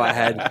of image in my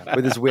head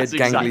with his weird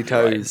That's gangly exactly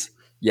right. toes.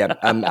 Yeah,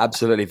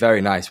 absolutely.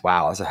 Very nice.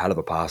 Wow, that's a hell of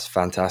a pass.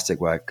 Fantastic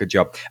work. Good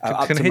job.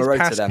 Up Can to his Marota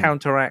pass then.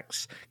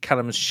 counteracts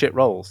Callum's shit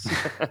rolls?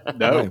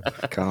 No,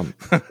 Can't.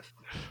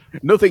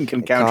 nothing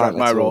can counteract can't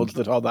my at all. rolls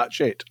that are that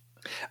shit.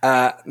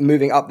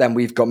 Moving up then,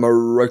 we've got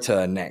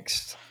Marota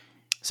next.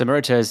 So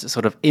Marota is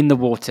sort of in the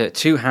water,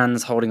 2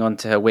 hands holding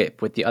onto her whip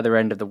with the other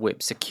end of the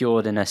whip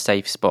secured in a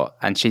safe spot.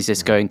 And she's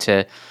just going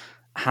to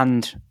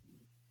hand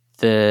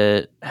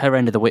her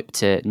end of the whip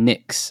to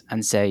Nyx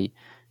and say,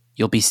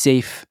 "You'll be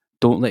safe.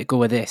 Don't let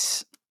go of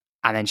this."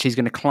 And then she's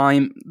going to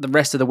climb the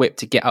rest of the whip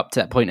to get up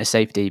to that point of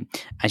safety.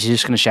 And she's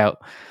just going to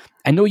shout,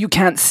 "I know you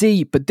can't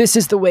see, but this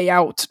is the way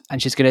out."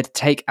 And she's going to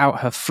take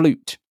out her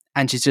flute.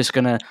 And she's just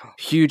going to,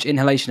 huge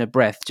inhalation of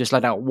breath, just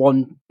let out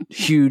one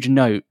huge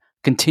note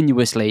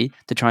continuously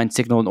to try and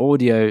signal an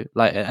audio,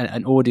 like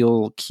an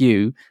audio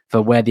cue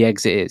for where the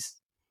exit is.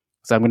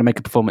 So I'm going to make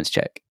a performance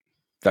check.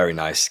 Very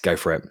nice. Go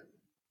for it.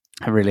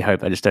 I really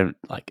hope I just don't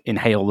like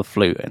inhale the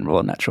flute and roll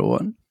a natural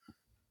one.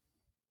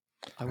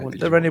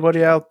 Is there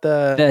anybody out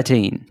there?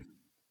 13.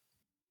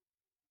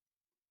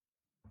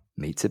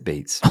 Meets it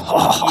beats.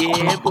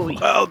 Yeah, boy.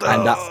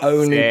 And that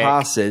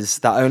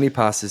only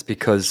passes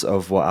because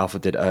of what Alpha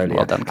did earlier.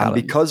 Well done, and Callum.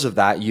 because of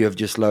that, you have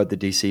just lowered the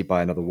DC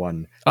by another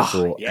 1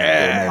 for the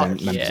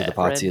remaining members of the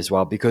party friend. as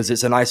well, because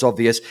it's a nice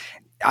obvious.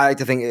 I like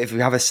to think if you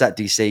have a set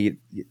DC,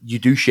 you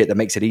do shit that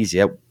makes it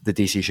easier, the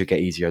DC should get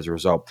easier as a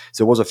result.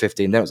 So it was a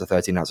 15, then it was a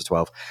 13, now it's a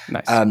 12.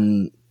 Nice.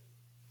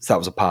 So that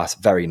was a pass.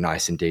 Very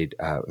nice indeed.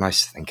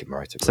 Nice thinking,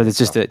 Marota. So there's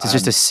just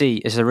a C.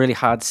 It's a really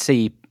hard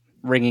C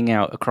ringing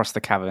out across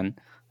the cavern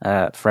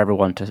for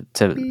everyone to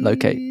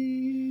locate.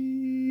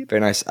 Very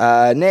nice.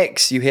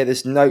 Nyx, you hear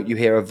this note, you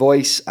hear a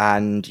voice,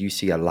 and you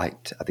see a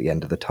light at the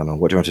end of the tunnel.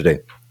 What do you want to do?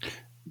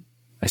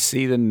 I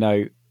see the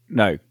note.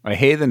 No, I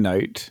hear the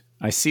note.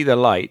 I see the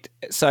light.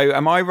 So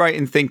am I right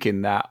in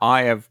thinking that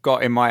I have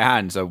got in my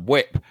hands a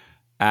whip,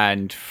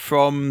 and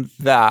from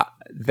that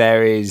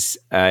there is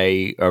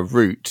a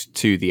route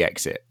to the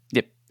exit?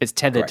 Yep, it's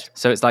tethered. Correct.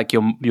 So it's like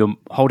you're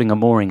holding a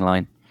mooring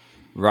line.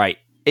 Right.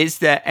 Is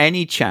there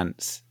any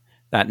chance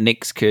that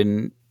Nyx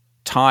can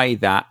tie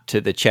that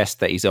to the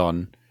chest that he's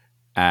on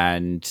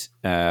and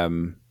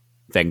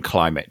then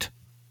climb it?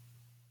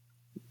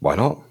 Why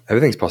not?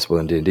 Everything's possible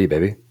in D&D,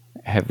 baby.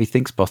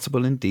 Everything's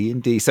possible in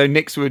D&D. So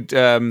Nyx would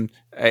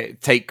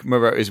take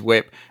Marota's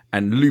whip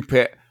and loop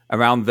it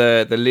around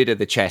the lid of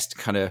the chest,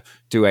 kind of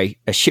do a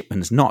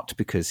shipman's knot,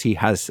 because he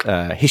has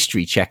a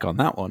history check on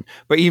that one.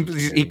 But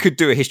he could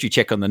do a history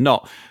check on the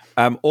knot,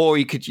 or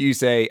he could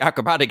use a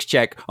acrobatics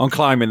check on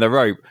climbing the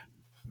rope.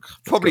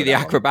 Probably the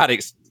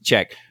acrobatics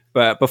check.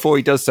 But before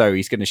he does so,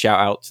 he's going to shout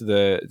out to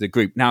the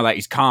group. Now that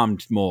he's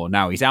calmed more,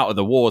 now he's out of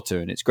the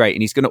water and it's great.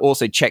 And he's going to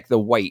also check the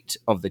weight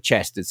of the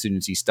chest as soon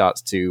as he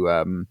starts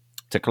to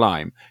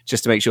climb,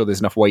 just to make sure there's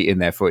enough weight in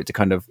there for it to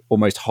kind of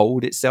almost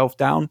hold itself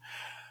down.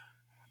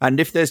 And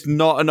if there's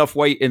not enough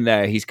weight in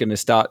there, he's going to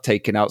start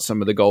taking out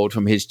some of the gold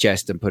from his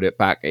chest and put it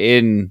back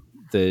in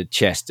the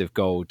chest of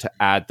gold to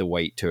add the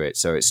weight to it.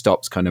 So it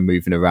stops kind of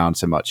moving around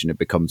so much and it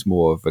becomes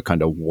more of a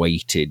kind of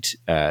weighted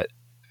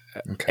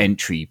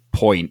entry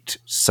point,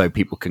 so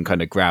people can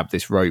kind of grab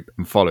this rope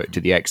and follow it to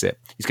the exit.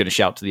 He's going to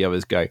shout to the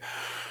others, go,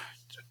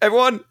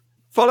 "Everyone,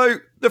 follow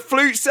the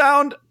flute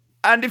sound.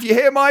 And if you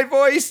hear my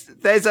voice,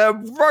 there's a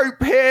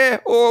rope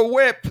here or a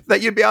whip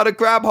that you'd be able to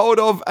grab hold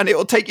of and it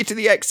will take you to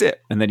the exit."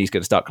 And then he's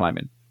going to start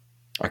climbing.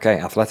 Okay,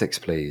 athletics,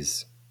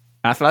 please.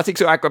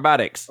 Athletics or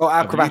acrobatics? Oh,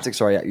 acrobatics.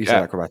 Sorry, you said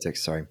Yeah.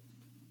 acrobatics. Sorry.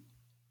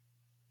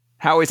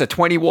 How is a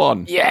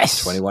 21?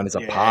 Yes. 21 is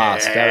a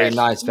pass. Very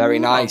nice. Very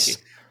nice.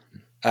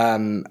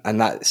 And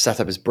that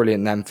setup is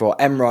brilliant then for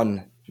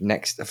Emron.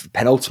 Next,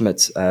 penultimate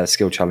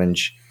skill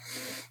challenge.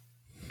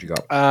 What you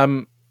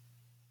got?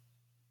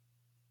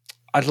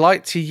 I'd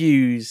like to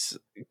use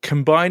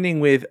combining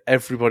with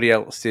everybody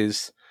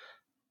else's.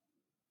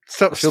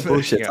 Stop I feel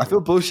bullshit. I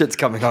feel bullshit's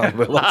coming on,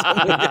 Will.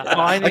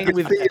 I can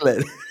feel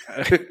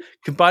it.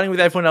 Combining with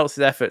everyone else's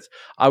efforts,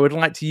 I would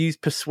like to use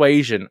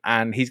persuasion,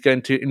 and he's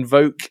going to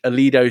invoke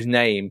Alido's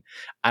name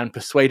and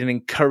persuade and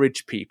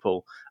encourage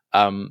people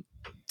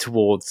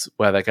towards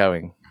where they're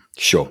going.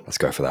 Sure, let's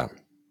go for that.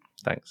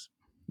 Thanks.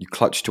 You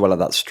clutched well at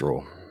that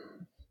straw.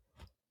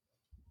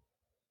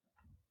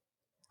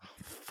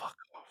 Fuck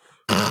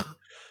off.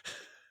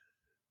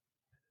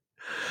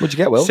 What'd you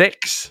get, Will?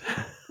 6.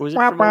 Was it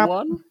from a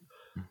 1?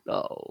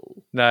 No.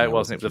 No, it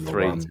wasn't. It was a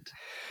 3.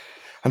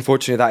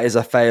 Unfortunately, that is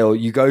a fail.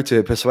 You go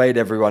to persuade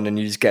everyone and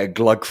you just get a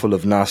glug full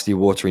of nasty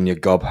water in your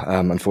gob.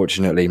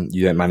 Unfortunately,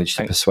 you don't manage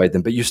to persuade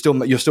them, but you're still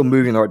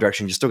moving in the right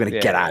direction. You're still going to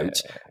get out.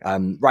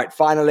 Right,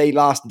 finally,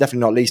 last, definitely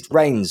not least,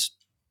 Reigns.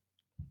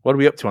 What are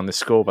we up to on this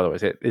score, by the way?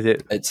 Is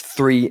it? It's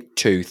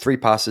 3-2. 3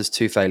 passes,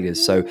 2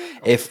 failures. So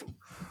if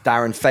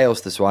Darren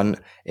fails this one,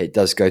 it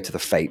does go to the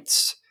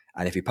fates.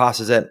 And if he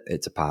passes it,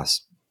 it's a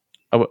pass.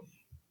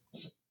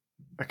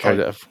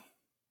 Okay.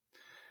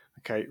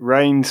 Okay,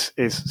 Reigns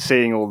is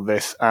seeing all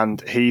this,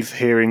 and he's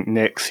hearing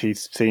Nyx.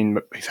 He's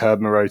heard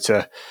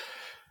Marota.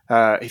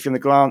 He's going to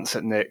glance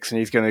at Nyx, and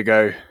he's going to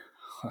go,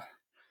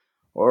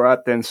 "All right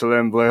then,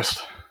 Solemn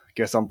Blessed.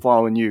 Guess I'm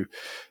following you."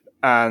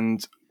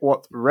 And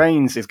what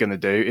Reigns is going to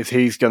do is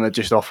he's going to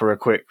just offer a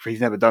quick.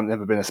 He's never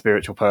been a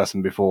spiritual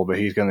person before, but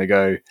he's going to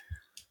go,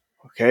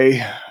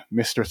 "Okay,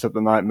 Mistress of the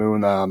Night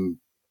Moon.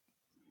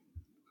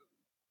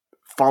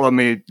 Follow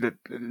me,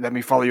 let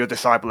me follow your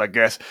disciple, I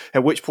guess."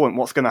 At which point,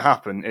 what's going to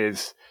happen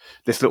is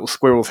this little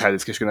squirrel's head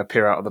is just going to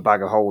appear out of the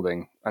bag of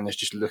holding, and it's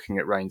just looking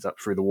at Reigns up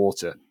through the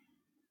water.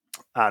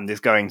 And is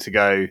going to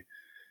go,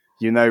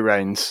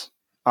 Reigns,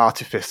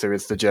 Artificer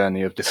is the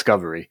journey of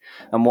discovery.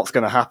 And what's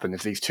going to happen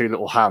is these two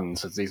little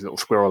hands, as these little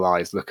squirrel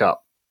eyes look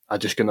up, are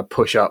just going to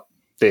push up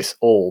this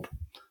orb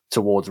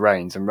towards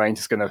Reigns. And Reigns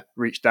is going to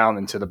reach down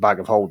into the bag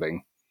of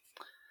holding,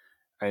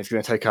 and he's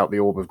going to take out the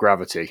orb of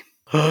gravity.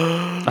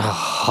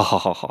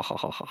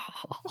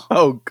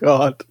 Oh,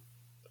 God.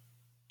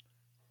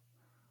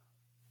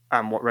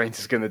 And what Reigns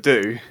is going to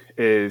do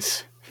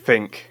is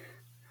think,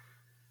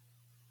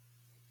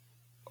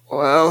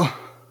 well,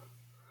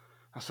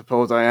 I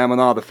suppose I am an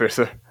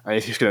artificer. And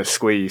he's just going to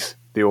squeeze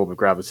the orb of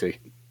gravity.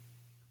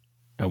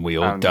 And we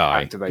all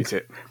die. Activate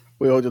it.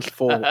 We all just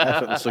fall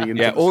effortlessly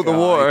into All the sky.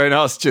 water and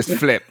us just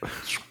flip.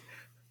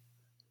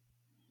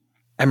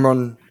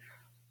 Emron,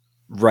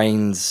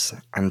 Reigns,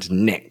 and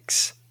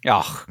Nyx.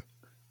 Oh,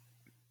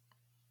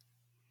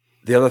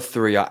 The other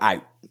 3 are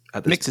out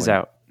at this Nyx point. is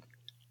out.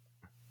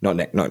 Not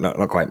Nick,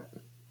 not quite.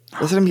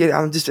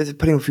 I'm just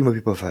putting a few more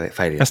people for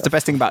failure. that's the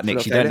best thing about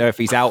Nick. You don't know if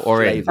he's out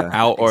or in. Flavor.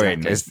 Out or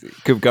in. Exactly.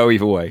 It could go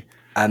either way.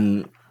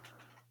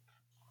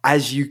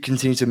 As you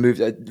continue to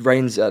move,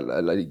 Reigns,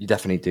 you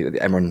definitely do.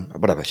 Emron,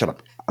 whatever, shut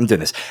up. I'm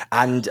doing this.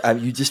 And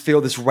you just feel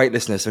this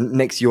weightlessness. And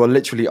Nyx, you are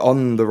literally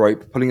on the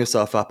rope, pulling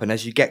yourself up. And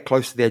as you get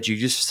close to the edge, you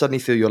just suddenly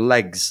feel your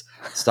legs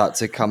start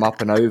to come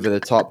up and over the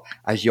top.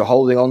 As you're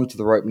holding on to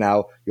the rope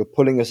now, you're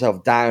pulling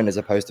yourself down as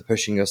opposed to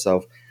pushing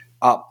yourself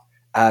up.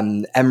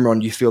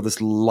 Emron, you feel this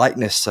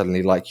lightness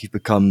suddenly, like you've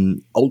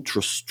become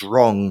ultra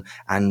strong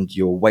and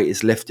your weight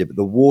is lifted, but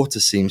the water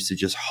seems to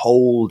just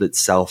hold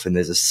itself and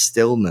there's a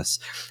stillness,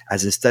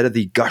 as instead of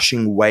the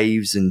gushing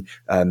waves and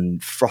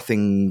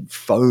frothing,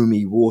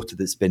 foamy water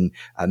that's been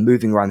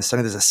moving around,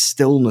 suddenly there's a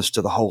stillness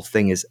to the whole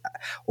thing. Is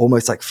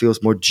almost like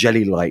feels more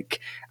jelly-like.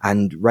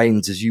 And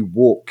Reigns, as you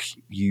walk,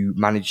 you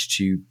manage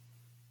to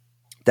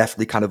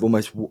definitely kind of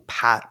almost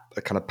pad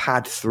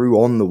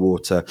through on the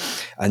water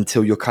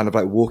until you're kind of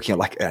like walking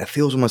like it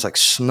feels almost like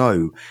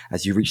snow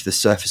as you reach the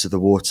surface of the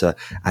water,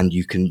 and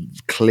you can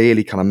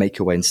clearly kind of make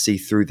your way and see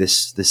through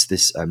this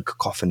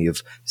cacophony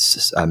of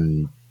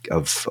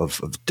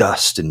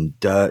dust and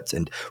dirt,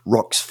 and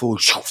rocks fall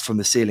from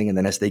the ceiling, and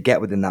then as they get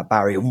within that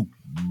barrier,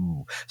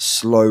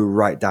 slow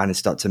right down and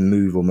start to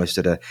move almost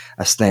at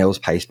a snail's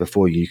pace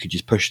before you. You could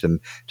just push them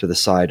to the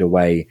side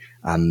away,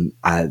 and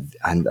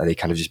they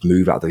kind of just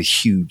move out.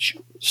 Those huge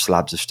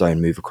slabs of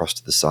stone move across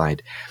to the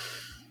side.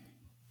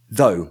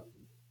 Though,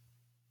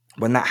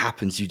 when that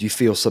happens, you do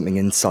feel something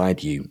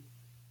inside you.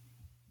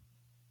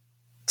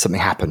 Something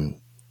happen.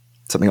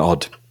 Something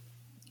odd.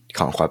 You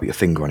can't quite put your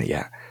finger on it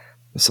yet.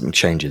 Something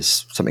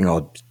changes. Something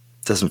odd.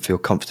 Doesn't feel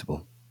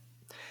comfortable.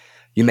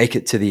 You make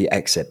it to the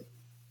exit.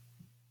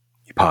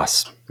 You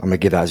pass. I'm going to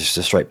give that just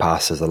a straight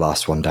pass as the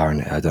last one,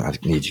 Darren. I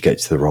don't need you to get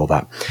to the roll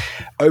that.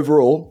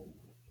 Overall,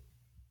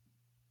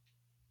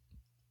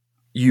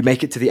 You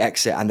make it to the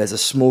exit, and there's a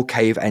small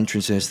cave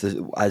entrance.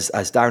 And as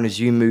Darren, as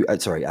you move,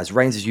 as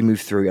Rains, as you move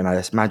through, and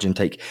I imagine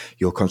take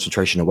your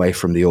concentration away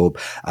from the orb,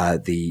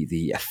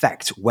 the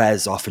effect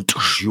wears off, and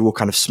you will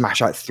kind of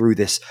smash out through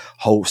this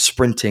hole,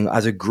 sprinting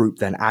as a group.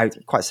 Then out,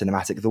 quite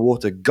cinematic. The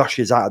water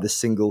gushes out of this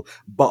single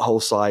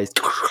butthole-sized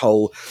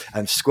hole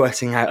and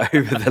squirting out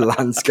over the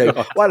landscape.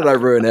 Why did I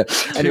ruin it?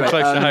 Anyway,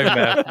 Close to home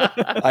there.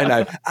 I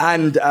know.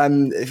 And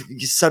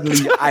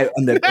suddenly out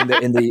in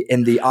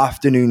the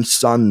afternoon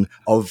sun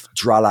of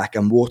Dralak,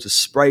 and water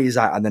sprays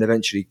out and then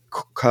eventually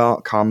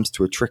calms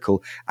to a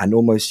trickle, and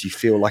almost you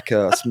feel like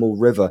a small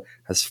river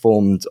has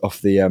formed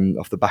off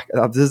the back.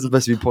 This isn't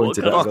supposed to be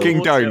pointed at.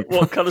 Fucking don't.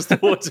 What colour's the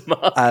water,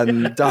 Mark?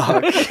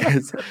 Dark.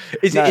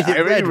 Is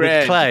it red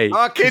with clay?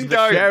 Fucking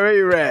don't.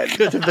 Very red.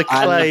 Because of the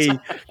clay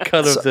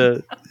colour of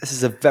the... This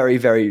is a very,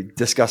 very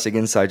disgusting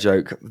inside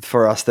joke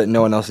for us that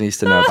no one else needs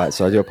to know about,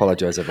 so I do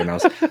apologise,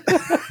 everyone else.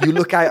 You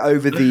look out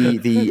over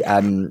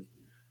the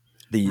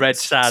red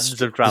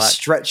sands of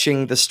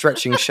Dralak. The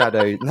stretching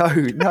shadow. No.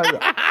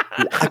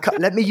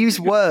 Let me use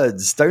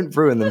words. Don't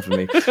ruin them for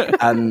me.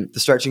 The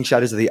stretching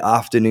shadows of the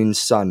afternoon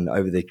sun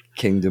over the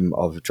kingdom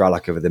of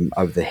Dralak, over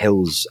the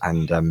hills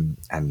and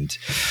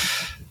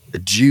the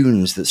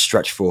dunes that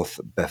stretch forth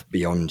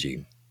beyond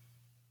you.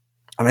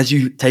 And as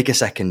you take a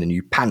second and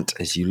you pant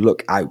as you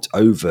look out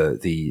over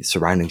the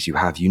surroundings you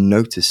have, you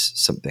notice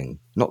something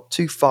not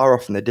too far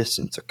off in the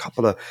distance, a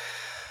couple of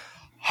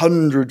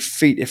 100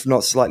 feet, if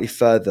not slightly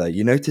further.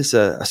 You notice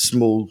a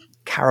small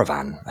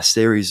caravan, a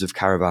series of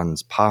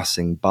caravans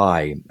passing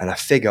by, and a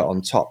figure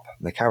on top.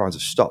 And the caravans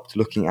have stopped,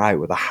 looking out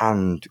with a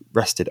hand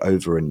rested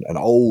over an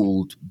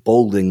old,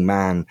 balding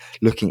man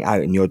looking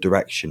out in your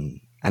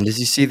direction. And as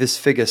you see this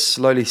figure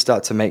slowly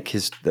start to make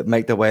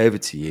their way over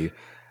to you,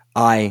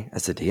 I,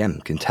 as a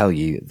DM, can tell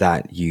you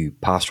that you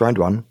passed round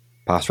 1,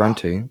 passed round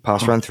 2,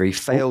 passed round 3,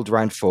 failed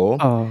round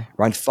 4,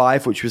 round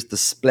 5, which was the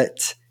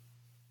split,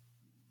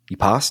 you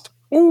passed.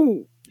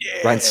 Ooh,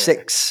 yeah. Round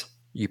 6,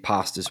 you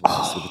passed as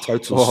well. So the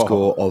total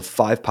score of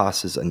 5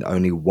 passes and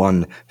only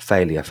 1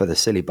 failure for the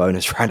silly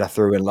bonus round I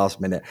threw in last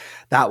minute.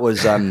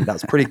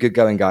 That's pretty good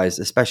going, guys,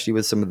 especially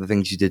with some of the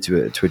things you did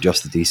to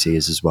adjust the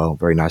DCs as well.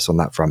 Very nice on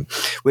that front,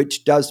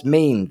 which does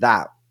mean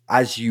that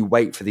as you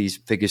wait for these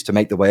figures to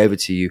make their way over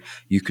to you,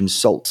 you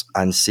consult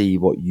and see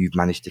what you've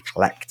managed to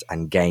collect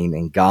and gain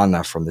and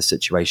garner from the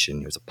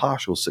situation. It was a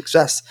partial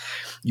success.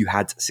 You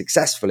had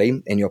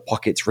successfully in your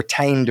pockets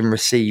retained and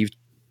received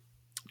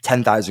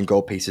 10,000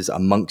 gold pieces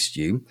amongst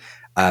you.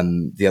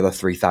 The other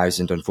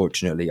 3,000,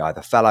 unfortunately,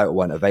 either fell out or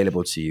weren't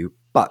available to you,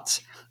 but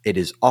it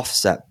is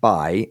offset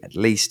by at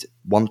least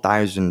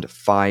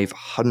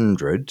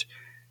 1,500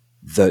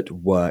 that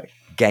were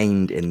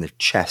gained in the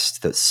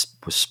chest that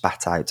was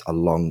spat out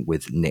along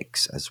with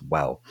Nick's as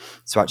well.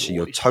 So actually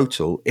your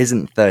total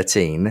isn't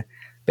 13,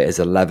 but is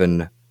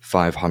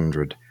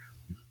 11,500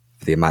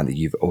 for the amount that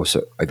you've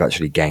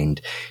actually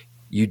gained.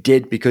 You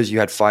did, because you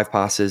had 5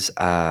 passes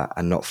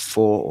and not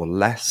 4 or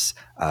less,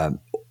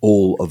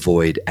 all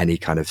avoid any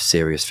kind of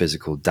serious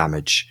physical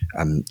damage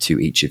to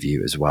each of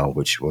you as well,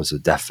 which was a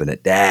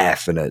definite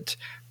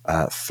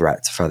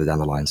threat further down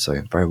the line.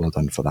 So very well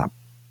done for that.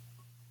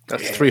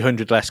 That's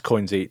 300 less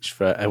coins each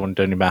for everyone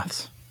doing your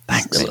maths.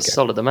 Thanks. That's a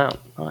solid amount.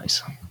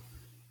 Nice.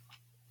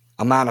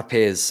 A man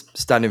appears,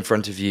 stand in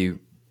front of you.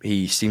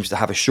 He seems to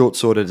have a short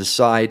sword at his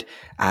side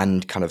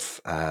and kind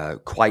of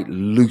quite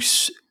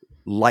loose,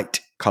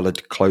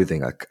 light-coloured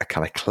clothing, a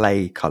kind of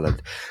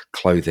clay-coloured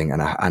clothing,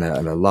 and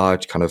a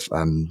large kind of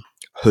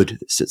hood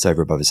that sits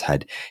over above his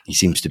head. He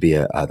seems to be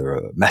either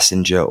a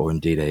messenger or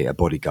indeed a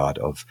bodyguard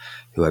of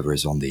whoever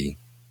is on the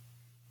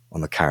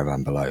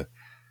caravan below.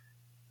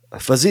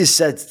 Faziz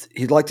said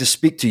he'd like to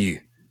speak to you.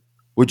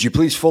 Would you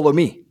please follow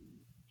me?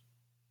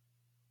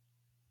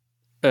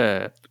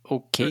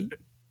 Okay.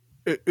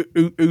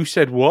 Who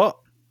said what?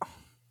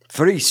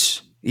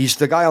 Faris. He's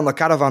the guy on the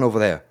caravan over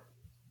there.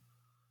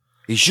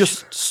 He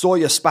just saw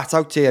you spat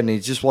out here and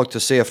he'd just like to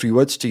say a few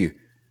words to you.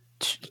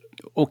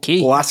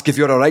 Okay. Well, ask if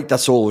you're all right,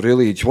 that's all,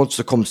 really. He just wants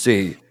to come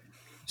see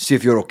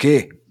if you're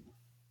okay.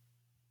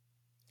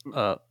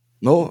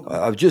 No,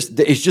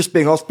 he's just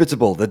being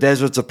hospitable. The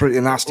desert's a pretty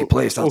nasty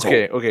place, that's all.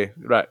 Okay,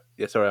 right.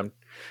 Yeah, sorry.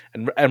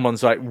 And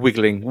Edmond's like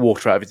wiggling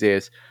water out of his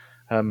ears.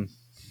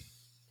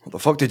 What the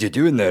fuck did you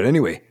do in there,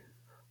 anyway?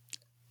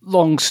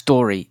 Long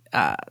story.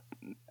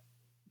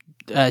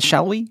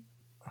 Shall we?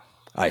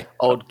 Aye.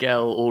 Old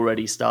Gel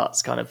already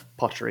starts kind of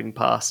pottering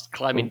past,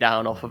 climbing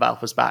down off of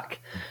Alpha's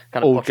back.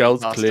 Kind of Old pottering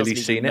Gel's past, clearly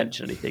doesn't seen even it.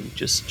 mention anything.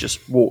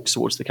 Just walks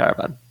towards the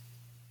caravan.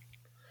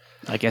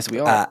 I guess we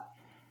are.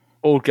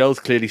 Old Gel's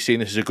clearly seen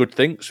this as a good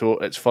thing, so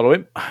let's follow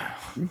him.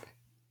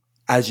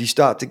 As you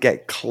start to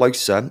get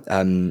closer,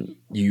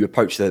 you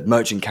approach the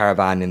merchant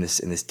caravan in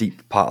this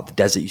deep part of the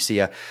desert. You see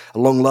a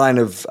long line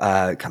of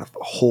kind of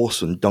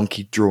horse and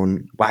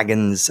donkey-drawn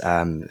wagons,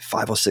 5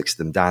 or 6 of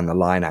them down the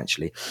line,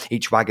 actually.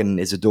 Each wagon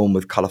is adorned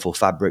with colourful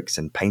fabrics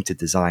and painted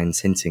designs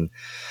hinting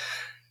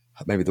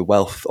maybe the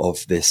wealth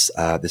of this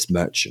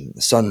merchant.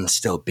 The sun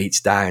still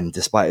beats down,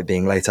 despite it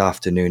being late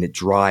afternoon. It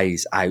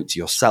dries out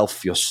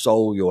yourself, your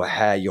soul, your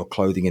hair, your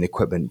clothing and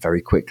equipment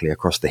very quickly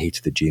across the heat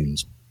of the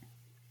dunes.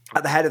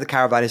 At the head of the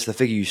caravan is the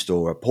figure you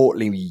saw, a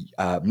portly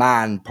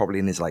man, probably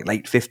in his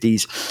late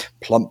 50s,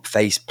 plump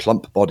face,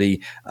 plump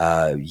body,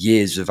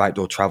 years of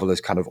outdoor travel has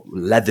kind of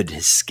leathered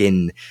his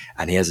skin,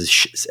 and he has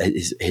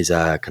his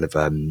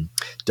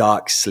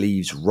dark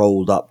sleeves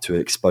rolled up to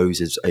expose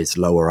his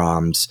lower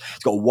arms.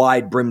 He's got a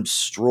wide-brimmed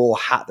straw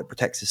hat that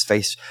protects his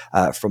face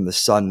from the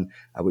sun,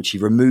 which he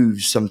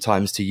removes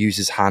sometimes to use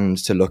his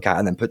hands to look at,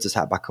 and then puts his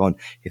hat back on,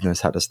 even though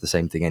his hat does the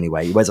same thing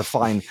anyway. He wears a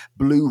fine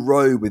blue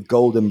robe with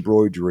gold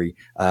embroidery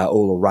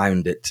all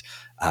around it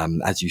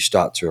as you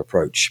start to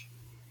approach.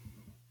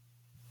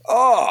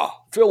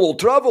 Ah, fellow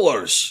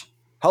travellers,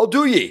 how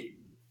do ye?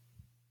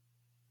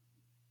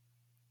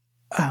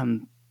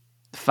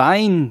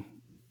 Fine.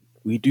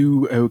 We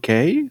do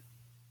okay.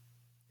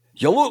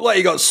 You look like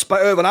you got spit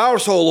out of an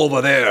arsehole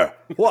over there.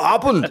 What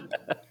happened?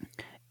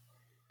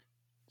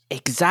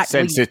 Exactly.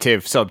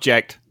 Sensitive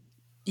subject.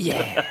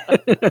 Yeah.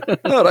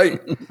 All right.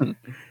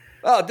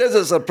 This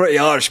is a pretty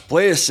harsh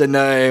place, and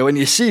when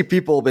you see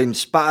people being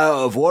spat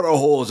out of water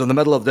holes in the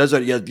middle of the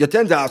desert, you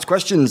tend to ask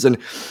questions, and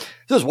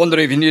just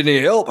wondering if you need any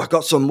help. I've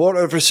got some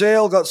water for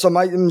sale, got some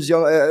items,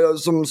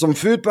 some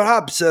food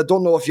perhaps.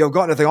 Don't know if you've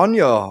got anything on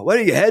you. Where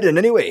are you heading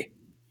anyway?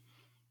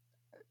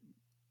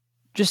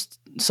 Just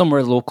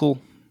somewhere local.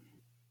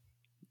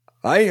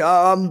 Aye,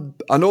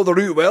 I know the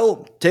route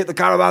well. Take the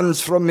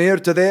caravans from here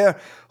to there,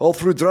 all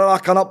through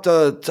Draconis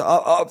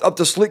up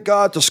to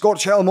Sleekguard to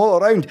Scorchhelm,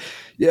 all around.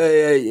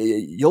 Yeah,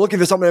 you're looking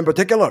for something in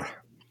particular?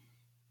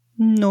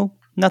 No,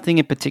 nothing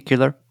in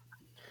particular.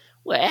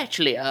 Well,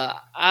 actually,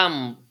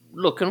 I'm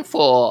looking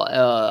for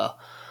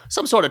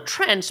some sort of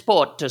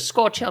transport to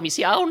Scorchhelm. You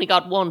see, I only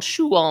got one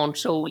shoe on,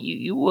 so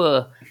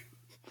you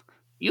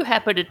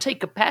happen to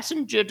take a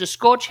passenger to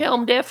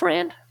Scorchhelm there,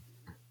 friend?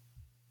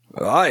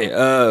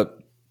 Aye,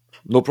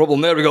 no problem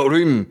there. We got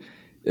room.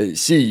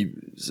 See,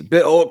 it's a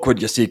bit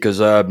awkward, you see, because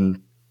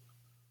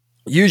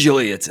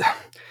usually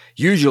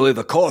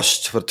the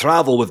cost for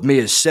travel with me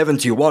is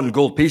 71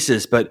 gold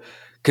pieces, but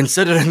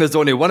considering there's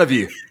only one of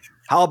you,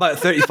 how about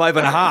 35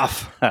 and a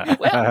half?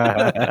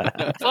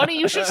 Well, funny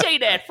you should say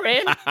that,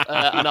 friend.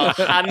 And I'll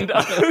hand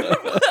over.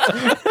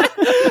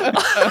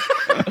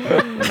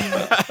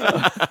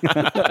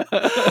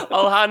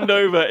 I'll hand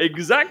over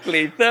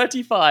exactly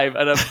 35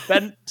 and a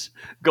bent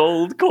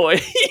gold coin.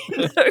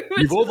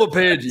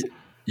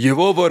 You've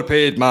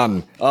overpaid,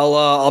 man.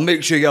 I'll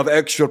make sure you have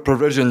extra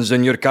provisions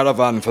in your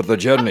caravan for the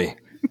journey.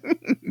 Well,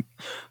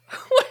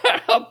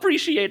 I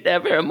appreciate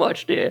that very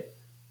much, dear.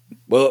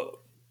 Well,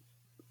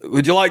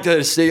 would you like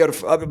to stay here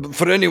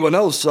for anyone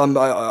else?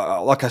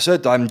 Like I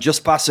said, I'm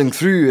just passing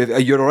through.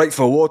 If you're all right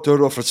for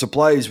water or for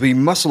supplies, we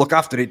must look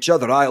after each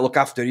other. I look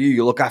after you,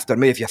 you look after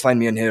me if you find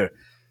me in here.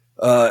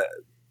 Do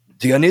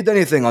you need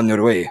anything on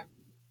your way?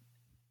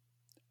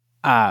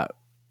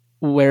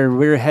 Where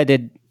we're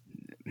headed,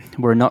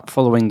 we're not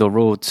following the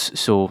roads,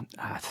 so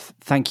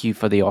thank you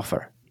for the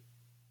offer.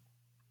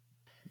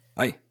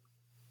 Aye.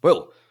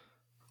 Well,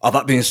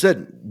 that being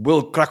said,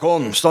 we'll crack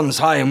on. Sun's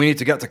high and we need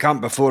to get to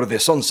camp before the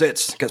sun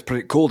sets. It gets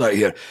pretty cold out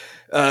here.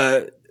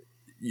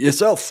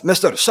 Yourself,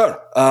 Mr. Sir,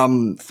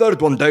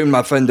 third one down,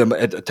 my friend,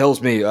 it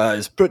tells me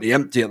is pretty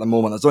empty at the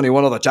moment. There's only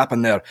one other chap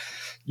in there.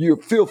 You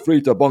feel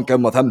free to bunk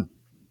in with him.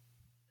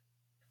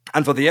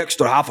 And for the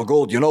extra half a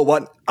gold, you know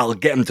what? I'll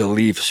get him to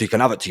leave so you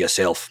can have it to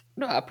yourself.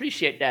 No, I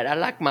appreciate that. I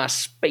like my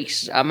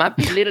space. I might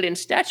be little in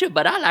stature,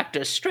 but I like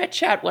to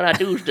stretch out when I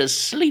do the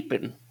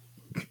sleeping.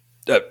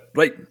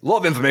 Right, a lot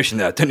of information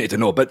there. I didn't need to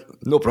know, but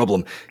no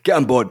problem. Get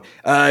on board.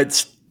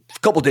 It's a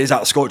couple of days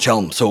out of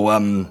Scorchhelm, so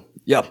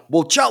yeah,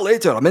 we'll chat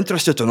later. I'm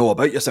interested to know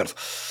about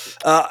yourself.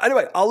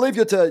 Anyway, I'll leave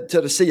you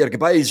to say your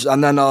goodbyes,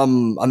 and then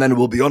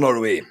we'll be on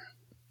our way.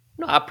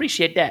 No, I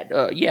appreciate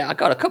that. Yeah, I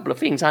got a couple of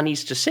things I need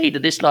to say to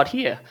this lot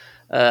here.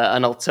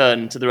 And I'll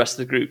turn to the rest of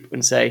the group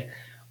and say,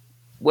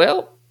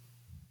 well,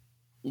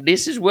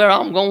 this is where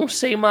I'm going to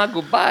say my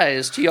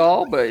goodbyes to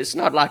y'all, but it's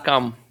not like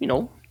I'm,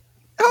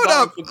 Hold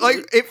up.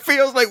 It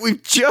feels like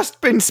we've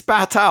just been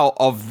spat out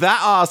of that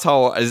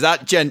asshole, as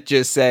that gent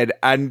just said,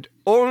 and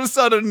all of a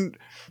sudden,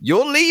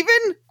 you're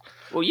leaving?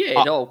 Well,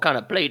 yeah, it all kind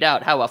of played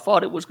out how I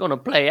thought it was going to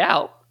play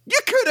out. You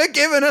could have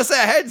given us a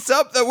heads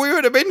up that we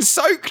would have been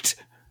soaked.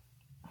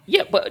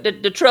 Yeah, but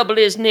the trouble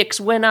is, Nix,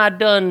 when I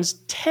done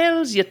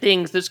tells you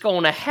things that's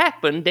going to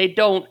happen, they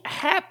don't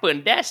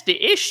happen. That's the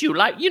issue.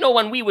 Like,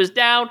 when we was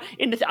down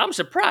in I'm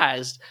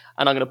surprised,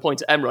 and I'm going to point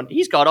to Emron,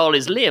 he's got all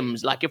his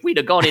limbs. Like, if we'd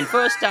have gone in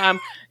first time,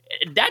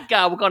 that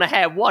guy was going to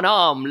have one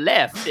arm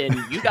left, and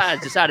you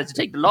guys decided to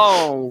take the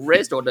long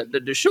rest, or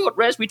the short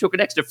rest. We took an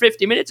extra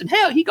 50 minutes, and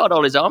hell, he got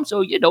all his arms,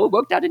 so, it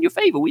worked out in your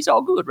favor. We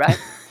all good, right?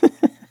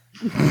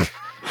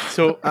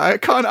 So I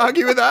can't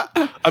argue with that.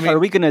 I mean, are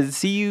we going to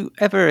see you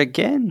ever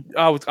again?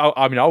 I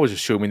was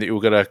assuming that you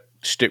were going to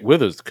stick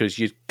with us because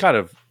you kind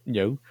of,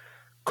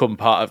 come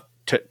part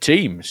of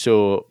team.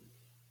 So,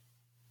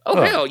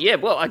 hell yeah.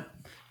 Well,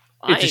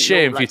 it's a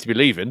shame for you to be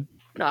leaving.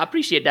 No, I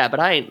appreciate that, but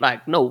I ain't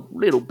like no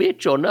little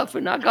bitch or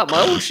nothing. I got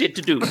my own shit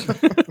to do.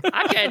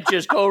 I can't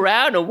just go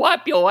around and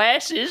wipe your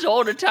asses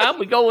all the time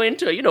we go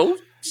into,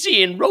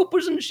 seeing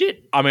ropers and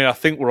shit. I mean, I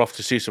think we're off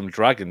to see some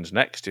dragons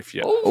next, if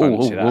you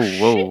Oh, fancy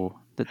that. Whoa.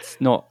 Let's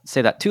not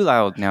say that too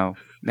loud now,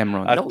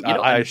 Memron.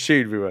 I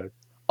assumed we were.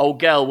 Old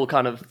Gel will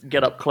kind of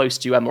get up close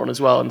to you, Emeron, as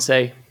well, and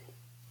say, "Do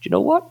you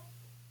know what?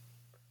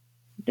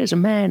 There's a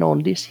man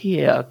on this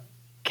here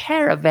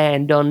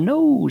caravan done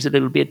knows a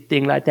little bit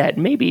thing like that.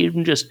 Maybe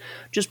even just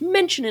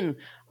mentioning,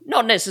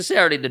 not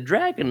necessarily the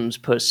dragons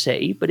per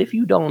se, but if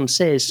you done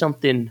says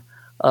something,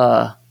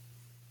 if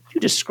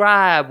you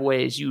describe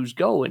where's you's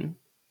going,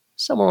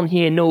 someone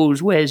here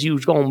knows where's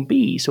you's gonna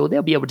be, so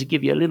they'll be able to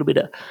give you a little bit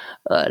of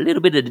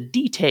the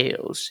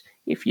details,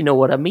 if you know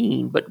what I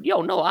mean. But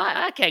no,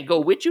 I can't go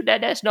with you.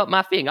 That's not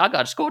my thing. I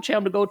got a Scorch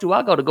Helm to go to.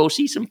 I got to go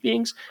see some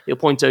things." He'll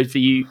point over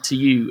to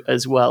you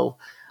as well.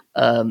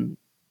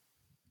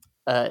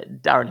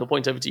 Darren, he'll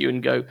point over to you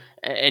and go,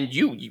 "And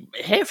you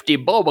hefty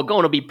Bob are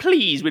going to be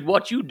pleased with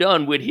what you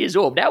done with his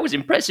orb. That was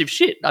impressive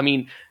shit. I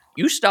mean,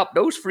 you stopped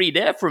those three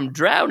there from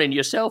drowning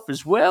yourself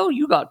as well.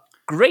 You got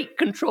great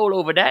control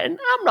over that, and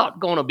I'm not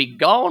going to be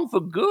gone for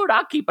good.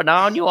 I'll keep an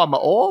eye on you on my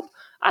orb.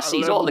 I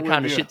sees all the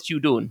kind of shit that you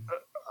doing."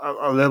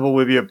 I'll level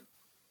with you,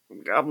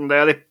 Captain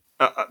Daddy.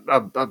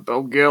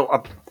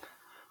 Gil,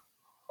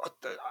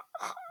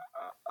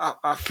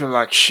 I feel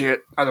like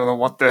shit. I don't know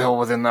what the hell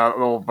was in that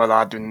orb, but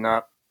I do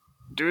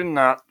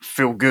not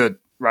feel good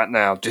right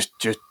now. Just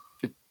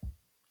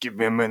give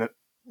me a minute.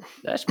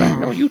 That's right.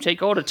 No, you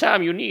take all the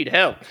time you need.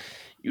 Hell,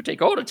 you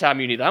take all the time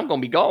you need. I'm going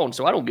to be gone,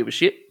 so I don't give a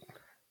shit.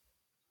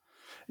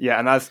 Yeah,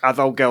 and as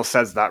old girl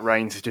says that,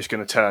 Rains is just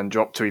going to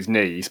drop to his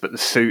knees, but the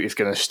suit is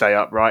going to stay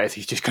upright as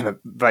he's just going to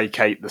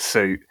vacate the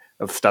suit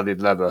of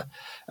studded leather,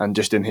 and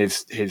just in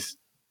his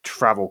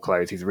travel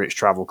clothes, his rich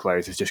travel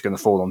clothes, is just going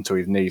to fall onto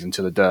his knees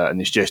into the dirt, and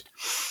he's just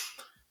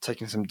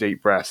taking some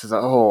deep breaths. He's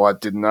like, "Oh, I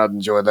did not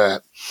enjoy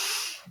that."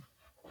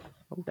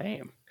 Oh,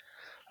 damn.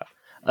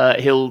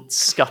 He'll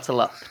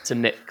scuttle up to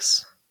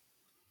Nyx,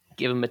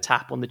 give him a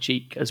tap on the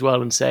cheek as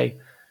well, and say,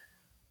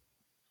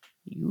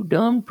 "You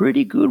done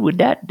pretty good with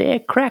that there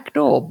cracked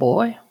door,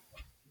 boy.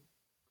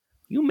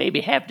 You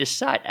maybe have the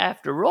sight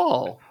after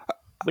all.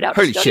 Without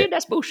Holy studying, shit.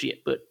 that's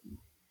bullshit, but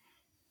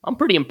I'm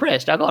pretty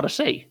impressed, I gotta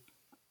say."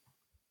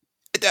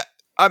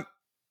 I'm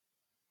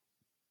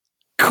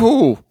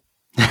cool.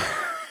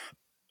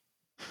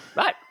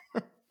 Right.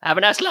 Have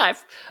a nice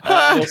life.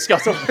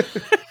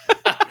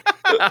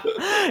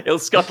 He'll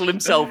scuttle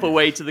himself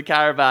away to the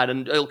caravan,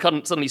 and he'll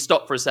suddenly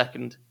stop for a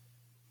second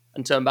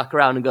and turn back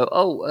around and go,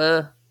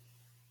 "Oh,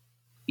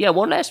 yeah,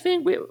 one last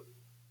thing.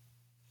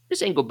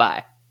 This ain't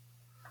goodbye.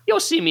 You'll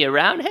see me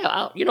around.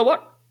 Hell, you know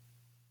what?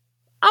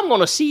 I'm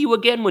going to see you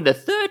again when the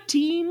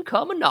 13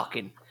 come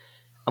a-knocking."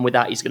 And with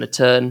that, he's going to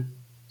turn,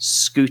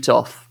 scoot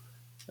off,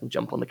 and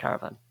jump on the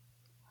caravan.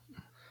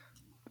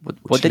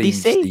 What did he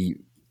say?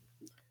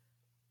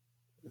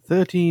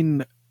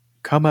 13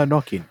 come a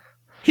knocking.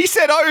 He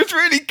said I was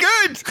really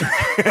good.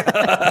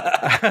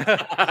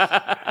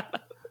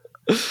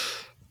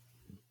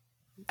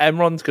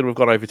 Emron's going to have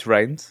gone over to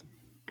Rains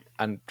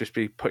and just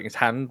be putting his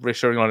hand,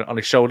 reassuring on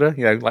his shoulder,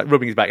 like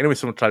rubbing his back. When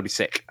someone trying to be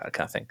sick, that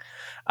kind of thing.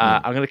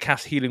 I'm going to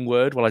cast Healing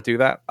Word while I do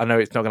that. I know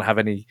it's not going to have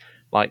any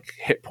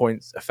hit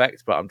points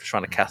effect, but I'm just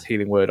trying to cast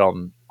Healing Word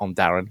on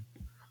Darren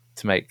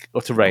to make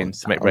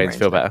Rains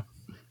feel better.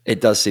 It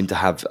does seem to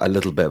have a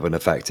little bit of an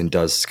effect and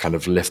does kind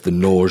of lift the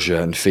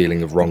nausea and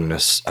feeling of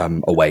wrongness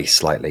away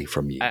slightly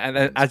from you. And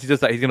then as he does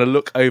that, he's going to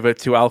look over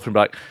to Alpha and be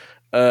like,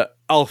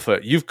 "Alpha,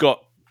 you've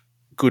got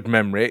good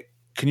memory.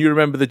 Can you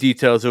remember the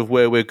details of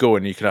where we're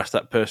going? You can ask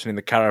that person in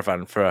the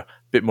caravan for a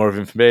bit more of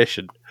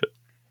information."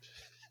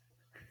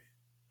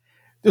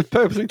 Just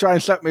purposely try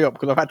and set me up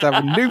because I've had to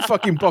have a new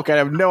fucking book and I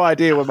have no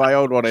idea what my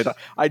old one is.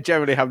 I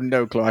generally have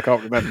no clue. I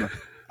can't remember.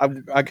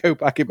 I go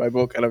back in my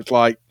book and I was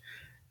like,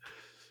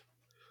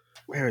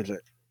 where is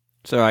it?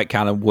 It's all right,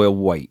 Callum. We'll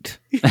wait.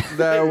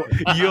 No,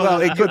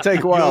 well, it could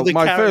take a while.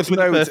 My first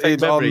note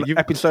is on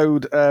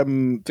episode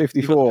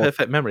 54.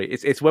 Perfect memory.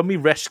 It's when we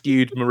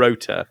rescued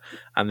Marota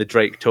and the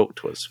Drake talked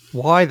to us.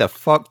 Why the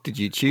fuck did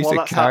you choose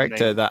a character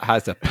happening. that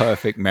has a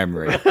perfect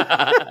memory?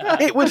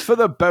 It was for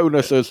the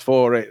bonuses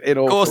for it.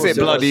 Of course it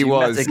bloody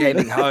was.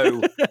 Metagaming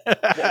ho.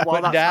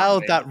 But now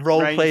that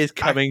role play is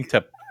coming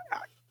to...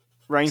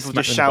 Rains will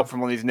just shout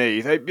from on his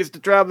knees, "Hey,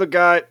 Mr. Traveler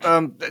guy,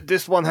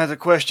 this one has a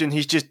question.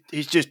 He's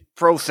just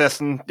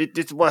processing.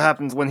 This is what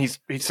happens when he's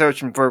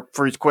searching for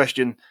his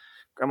question.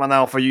 Come on,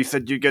 Alpha, you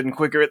said you're getting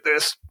quicker at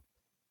this."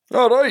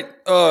 All right,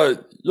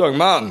 young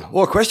man,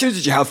 what questions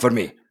did you have for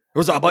me?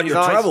 Was that about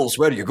your travels?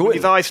 Where are you going?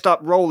 His eyes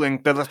stop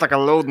rolling. There's like a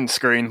loading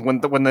screen.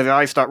 When the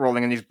eyes start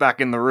rolling and he's back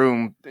in the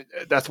room,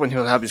 that's when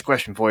he'll have his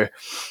question for you.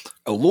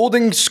 A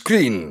loading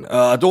screen.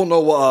 I don't know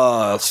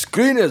what a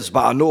screen is,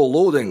 but I know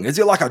loading. Is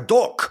it like a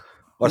dock?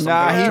 Or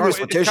Nah, he was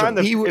It's kind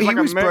of- he it's like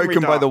a was memory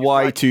broken by the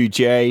dock. It's like-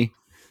 Y2J.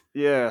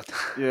 Yeah,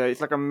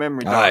 it's like a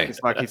memory Aye. dark.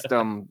 It's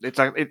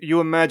like you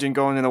imagine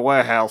going in a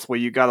warehouse where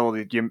you got all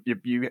the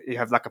you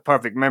have like a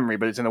perfect memory,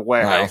 but it's in a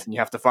warehouse Aye. and you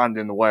have to find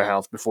it in the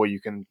warehouse before you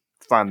can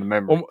find the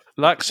memory.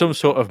 Like some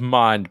sort of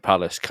mind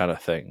palace kind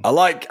of thing.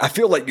 I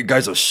feel like you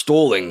guys are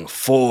stalling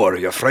for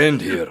your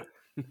friend here.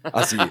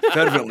 As he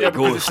fervently Because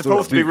goes it's through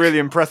supposed to be a book. really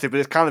impressive, but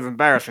it's kind of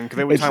embarrassing because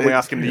every time we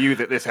ask him to use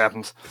it, this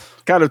happens.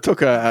 Kind of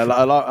took a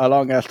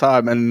long ass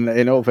time, and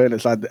in all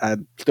fairness,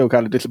 I'm still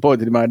kind of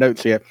disappointed in my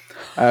notes here.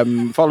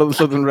 Follow the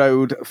southern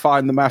road,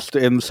 find the master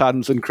in the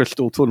sands and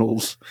crystal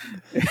tunnels.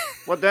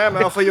 Well, damn,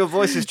 Alpha, your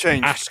voice has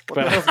changed. Ask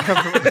What the hell's going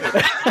on?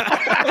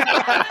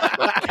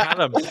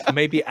 Callum,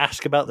 maybe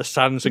ask about the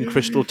sands and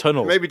crystal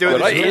tunnels. Maybe do it. Well,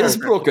 as right, your he is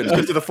character. broken.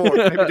 Just to the fore.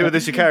 Maybe do it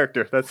as your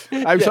character. That's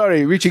I'm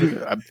sorry, reaching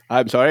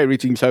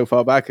so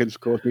far back has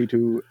caused me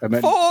to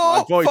amend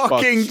my 4 voice box.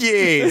 fucking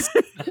years.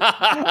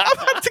 I've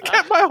had to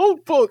get my whole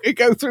book and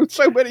go through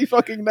so many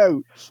fucking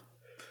notes.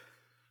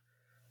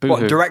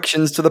 What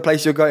directions to the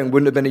place you're going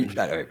wouldn't have been.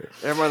 Anyway.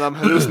 everyone. I'm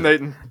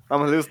hallucinating.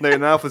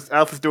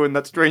 Alpha's doing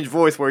that strange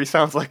voice where he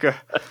sounds like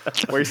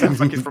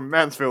he's from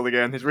Mansfield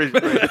again. He's really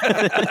strange.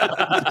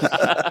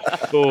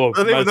 I Oh,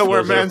 don't even know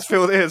where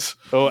Mansfield is.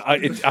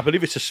 I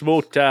believe it's a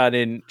small town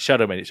in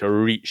Shadowman. It's a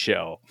reach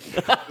shell.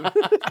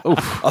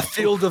 A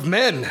field of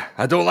men.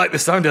 I don't like the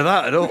sound of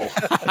that at all.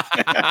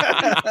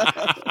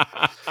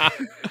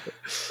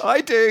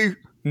 I do.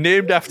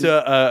 Named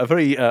after a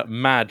very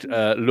mad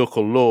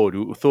local lord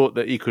who thought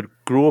that he could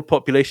grow a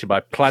population by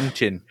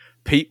planting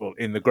people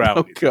in the ground.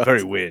 Oh, It's God.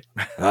 very weird.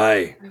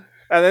 Aye.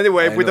 And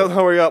anyway, if I we know. don't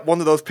hurry up, one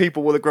of those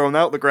people will have grown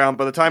out the ground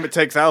by the time it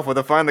takes Alpha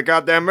to find the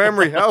goddamn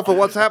memory. Alpha,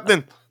 what's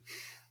happening?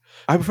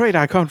 I'm afraid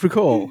I can't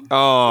recall.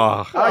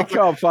 Oh, I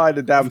can't find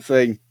a damn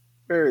thing.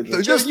 Where is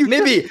it? Just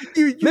maybe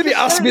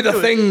ask me the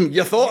thing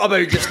you thought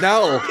about just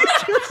now.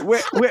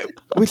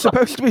 We're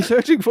supposed to be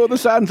searching for the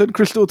sands and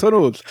crystal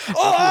tunnels.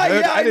 Oh,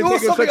 Heard yeah, I know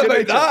anything of something such a about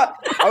nature? that.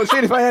 I was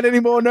seeing if I had any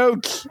more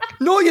notes.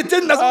 No, you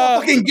didn't. That's what I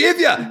fucking gave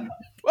you.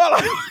 Well,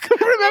 I can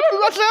remember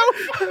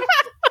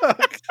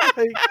myself.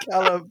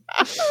 Callum.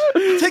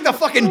 Take the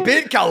fucking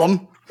bait,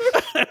 Callum.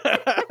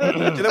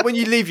 You know when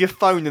you leave your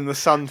phone in the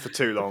sun for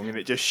too long and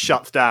it just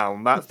shuts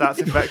down? That's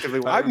effectively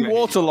what I'm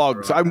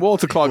waterlogged. I'm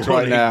waterclogged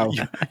right now.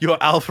 Your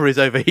alpha is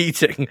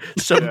overheating.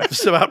 Some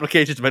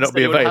applications may not So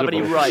be you don't have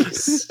available. any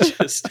rice.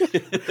 Just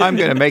I'm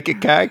going to make a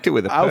character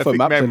with a Alpha perfect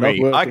maps are not memory.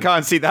 working. I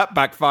can't see that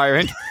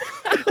backfiring.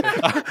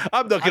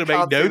 I'm not going to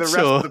make The notes.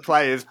 rest Or of the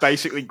players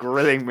basically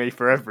grilling me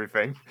for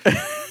everything.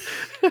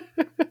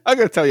 I'm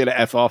going to tell you to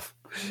F off.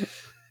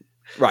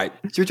 Right.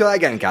 Should we try that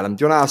again, Callum?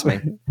 Do you want to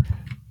ask me?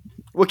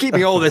 We're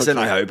keeping all this in,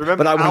 I hope.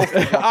 Remember, But I will.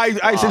 Alpha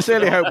I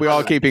sincerely hope we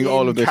are keeping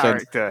all of this in.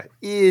 character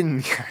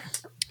in.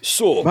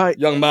 So, Right.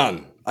 young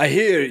man, I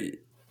hear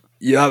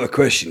you have a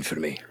question for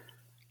me.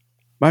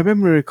 My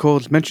memory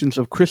records mentions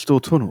of crystal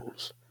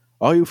tunnels.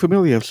 Are you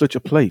familiar with such a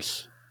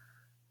place?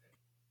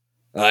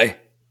 Aye,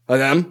 I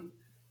am.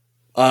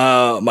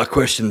 My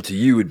question to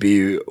you would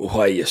be,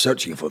 why are you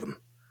searching for them?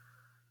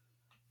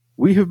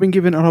 We have been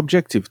given an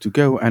objective to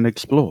go and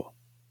explore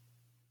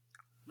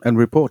and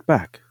report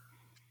back.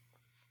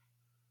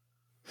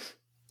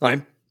 Aye.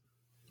 You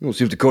don't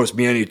seem to cause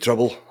me any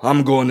trouble.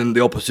 I'm going in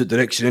the opposite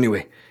direction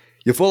anyway.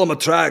 You follow my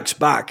tracks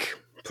back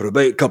for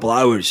about a couple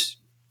hours.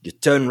 You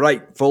turn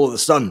right, follow the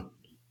sun.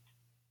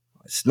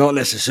 It's not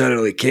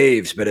necessarily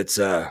caves, but it's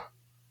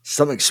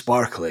something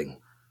sparkling.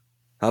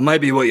 That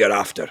might be what you're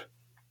after.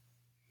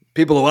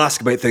 People who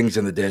ask about things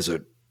in the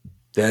desert,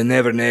 they're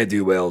never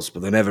ne'er-do-wells,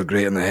 but they're never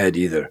great in the head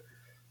either.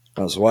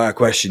 That's why I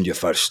questioned you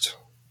first.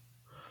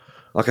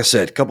 Like I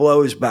said, a couple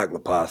hours back the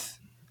path,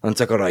 and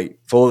take a right,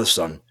 follow the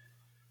sun.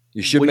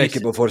 You should When you make it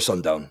s- before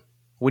sundown.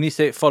 when you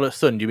say follow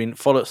sun, do you mean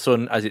follow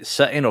sun as it's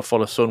setting or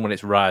follow sun when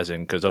it's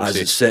rising? Because As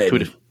obviously it's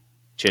setting.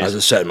 Cheers. As I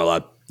said, my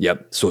lad.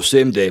 Yep. So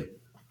same day.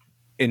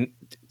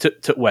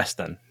 to west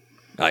then.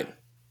 Aye.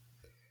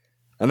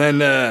 And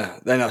then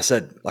I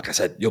said, like I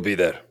said, you'll be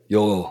there.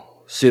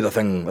 You'll see the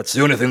thing. That's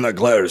the only thing that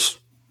glitters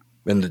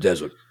in the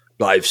desert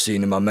that I've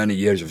seen in my many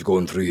years of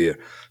going through here.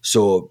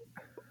 So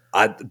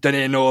I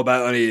didn't know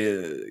about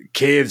any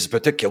caves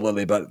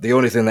particularly, but the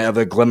only thing that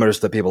ever glimmers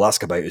that people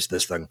ask about is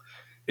this thing.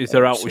 Is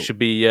there out so- we should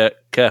be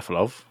careful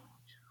of?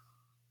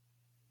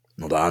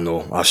 Not that I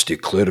know. I stay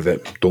clear of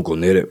it. Don't go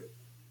near it.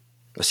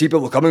 I see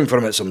people coming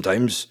from it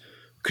sometimes.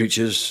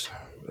 Creatures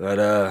that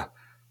I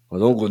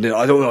don't go near.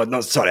 I don't know.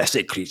 Not sorry. I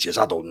say creatures.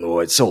 I don't know.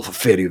 It's all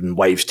fairy and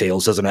wives'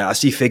 tales, isn't it? I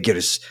see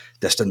figures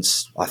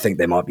distance. I think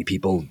they might be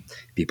people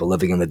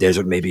living in the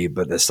desert, maybe.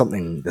 But there's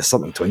something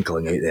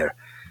twinkling out there.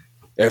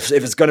 If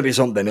it's going to be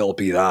something, it'll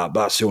be that.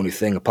 That's the only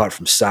thing, apart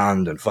from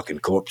sand and fucking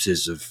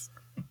corpses of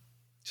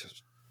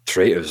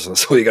traitors.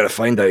 That's all you got to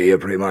find out here,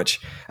 pretty much.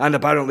 And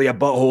apparently a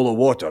butthole of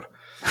water.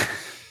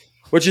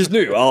 Which is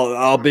new.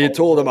 I'll be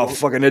told I'm a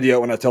fucking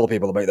idiot when I tell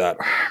people about that.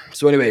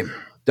 So anyway,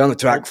 down the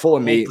track, follow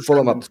me, follow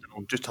them up.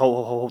 Just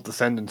hold the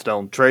sending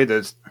stone.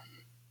 Traders.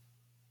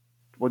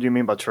 What do you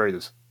mean by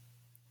traders?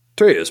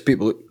 Traders,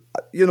 people,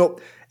 you know,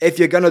 if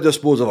you're going to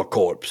dispose of a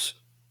corpse,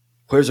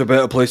 where's a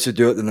better place to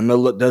do it than the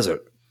middle of the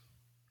desert?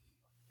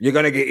 You're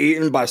going to get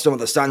eaten by some of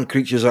the sand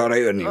creatures that are out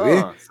in the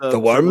way. So The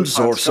worms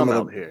we've had or some of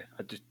out them. here.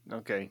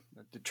 Okay.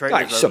 The Aye,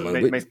 traders some of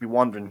it. makes me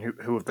wondering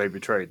who have they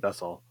betrayed.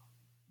 That's all.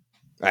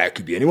 It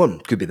could be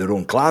anyone. Could be their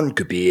own clan.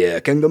 Could be a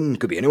kingdom.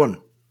 Could be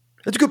anyone.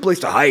 It's a good place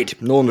to hide.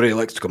 No one really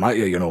likes to come at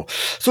you, you know.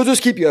 So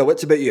just keep your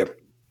wits about you.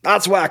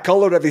 That's why I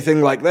colour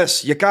everything like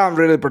this. You can't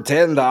really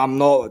pretend that I'm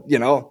not,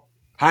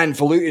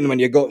 highfalutin when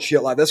you got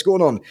shit like this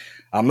going on.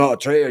 I'm not a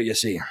traitor, you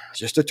see.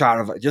 Just a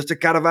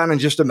caravan and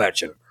just a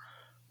merchant.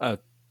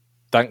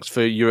 Thanks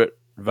for your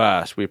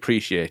advice. We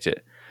appreciate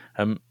it.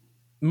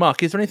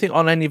 Mark, is there anything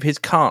on any of his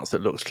carts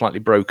that looks slightly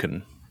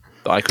broken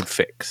that I could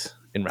fix?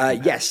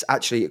 Yes,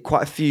 actually,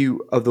 quite a few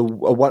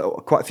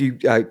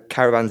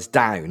caravans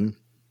down.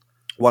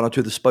 One or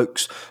two of the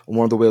spokes on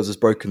one of the wheels is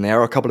broken. There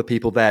are a couple of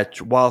people there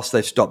whilst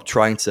they've stopped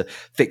trying to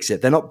fix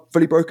it. They're not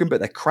fully broken,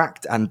 but they're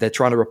cracked, and they're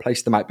trying to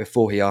replace them out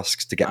before he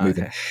asks to get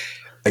moving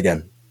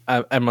again.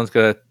 Everyone's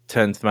going to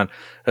turn to the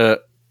man.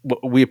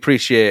 We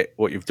appreciate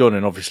what you've done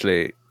and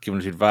obviously given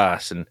us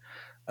advice and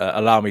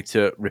allow me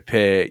to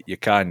repair your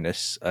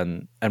kindness.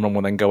 And everyone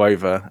will then go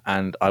over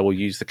and I will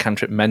use the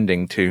cantrip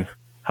mending to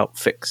help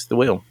fix the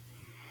wheel.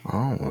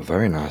 Oh, well,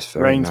 very nice.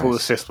 Rains will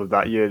assist with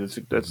that. Yeah,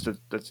 that's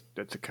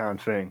a kind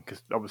thing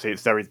because obviously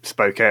it's very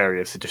bespoke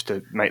area. So just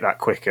to make that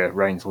quicker,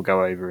 Rains will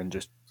go over and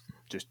just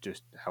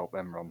help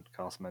Emron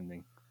cast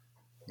mending.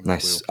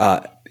 Nice.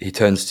 He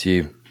turns to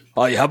you.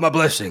 Oh, you have my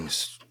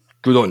blessings.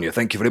 Good on you.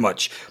 Thank you very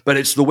much. But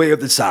it's the way of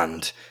the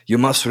sand. You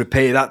must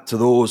repay that to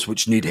those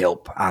which need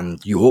help,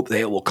 and you hope that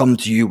it will come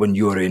to you when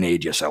you are in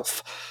aid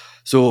yourself.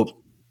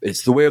 So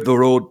it's the way of the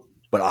road,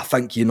 but I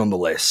thank you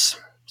nonetheless.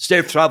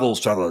 Safe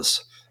travels,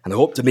 travellers. And I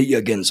hope to meet you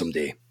again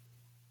someday.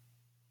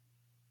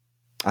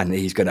 And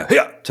he's going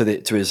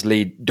to his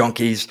lead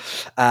donkeys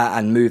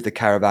and move the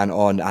caravan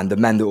on. And the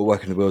men that were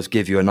working the wheels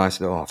give you a nice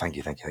little, thank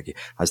you,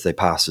 as they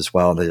pass as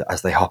well,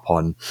 as they hop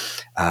on,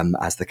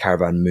 as the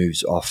caravan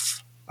moves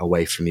off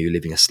away from you,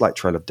 leaving a slight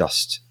trail of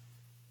dust.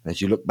 And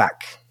as you look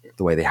back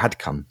the way they had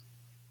come,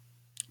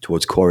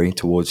 towards Quarry,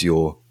 towards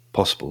your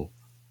possible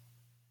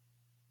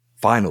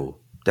final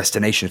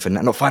destination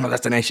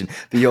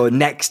but your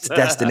next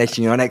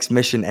destination, your next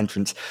mission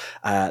entrance.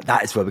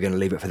 That is where we're going to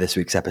leave it for this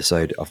week's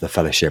episode of the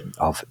Fellowship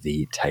of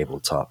the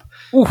Tabletop.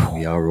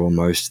 We are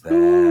almost there.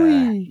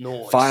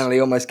 Nice.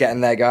 Finally, almost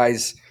getting there,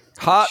 guys.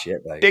 Hot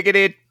Shit, mate.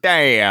 diggity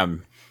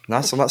damn.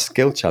 Nice on that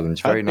skill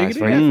challenge. Very nice.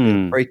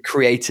 Very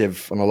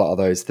creative on a lot of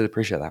those. Did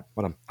appreciate that.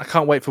 Well done. I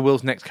can't wait for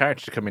Will's next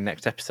character to come in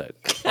next episode.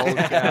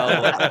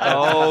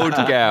 Old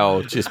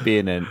gal just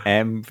being an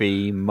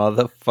MV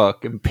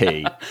motherfucking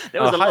P.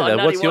 There was a lot Hi of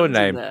there, what's natty your ones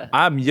in name? there.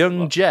 I'm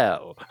Young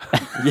Gel.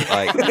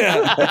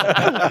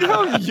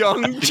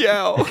 Young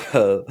Gel.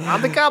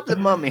 I'm the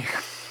goblin mummy.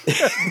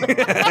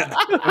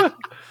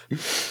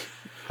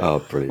 Oh,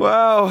 brilliant.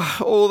 Well,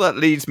 all that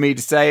leads me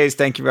to say is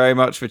thank you very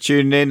much for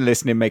tuning in,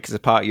 listening, make us a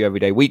part of you every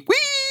day week. We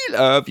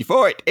love you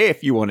for it.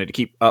 If you wanted to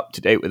keep up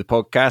to date with the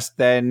podcast,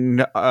 then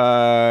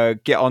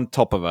get on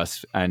top of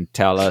us and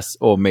tell us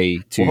or me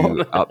to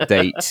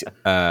update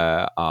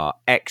our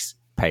X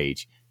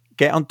page.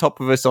 Get on top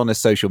of us on a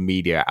social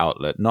media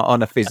outlet, not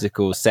on a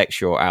physical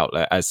sexual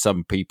outlet, as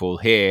some people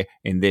here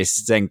in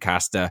this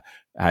Zencaster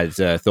has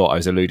thought I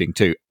was alluding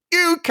to.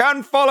 You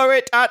can follow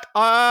it at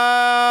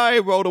I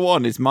Rolled a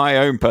One. It's my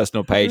own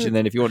personal page. And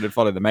then if you wanted to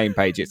follow the main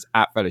page, it's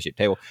at Fellowship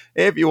Table.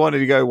 If you wanted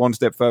to go one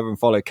step further and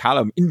follow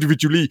Callum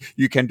individually,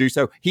 you can do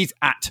so. He's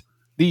at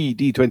The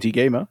D20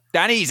 Gamer.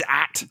 Danny's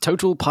at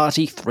Total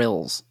Party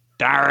Thrills.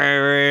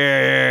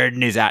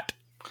 Darren is at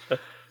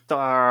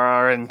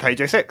Darren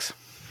page 06.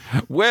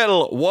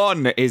 Will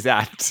 1 is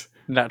at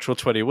Natural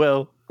 20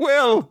 Will.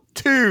 Will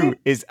 2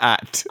 is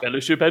at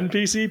Fellowship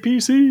NPC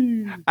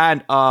PC.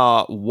 and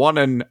our one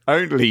and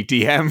only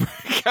DM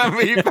can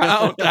be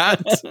found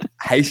at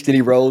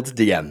Hastily rolled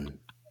DM.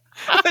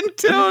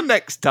 Until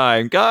next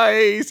time,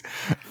 guys.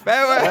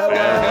 Farewell.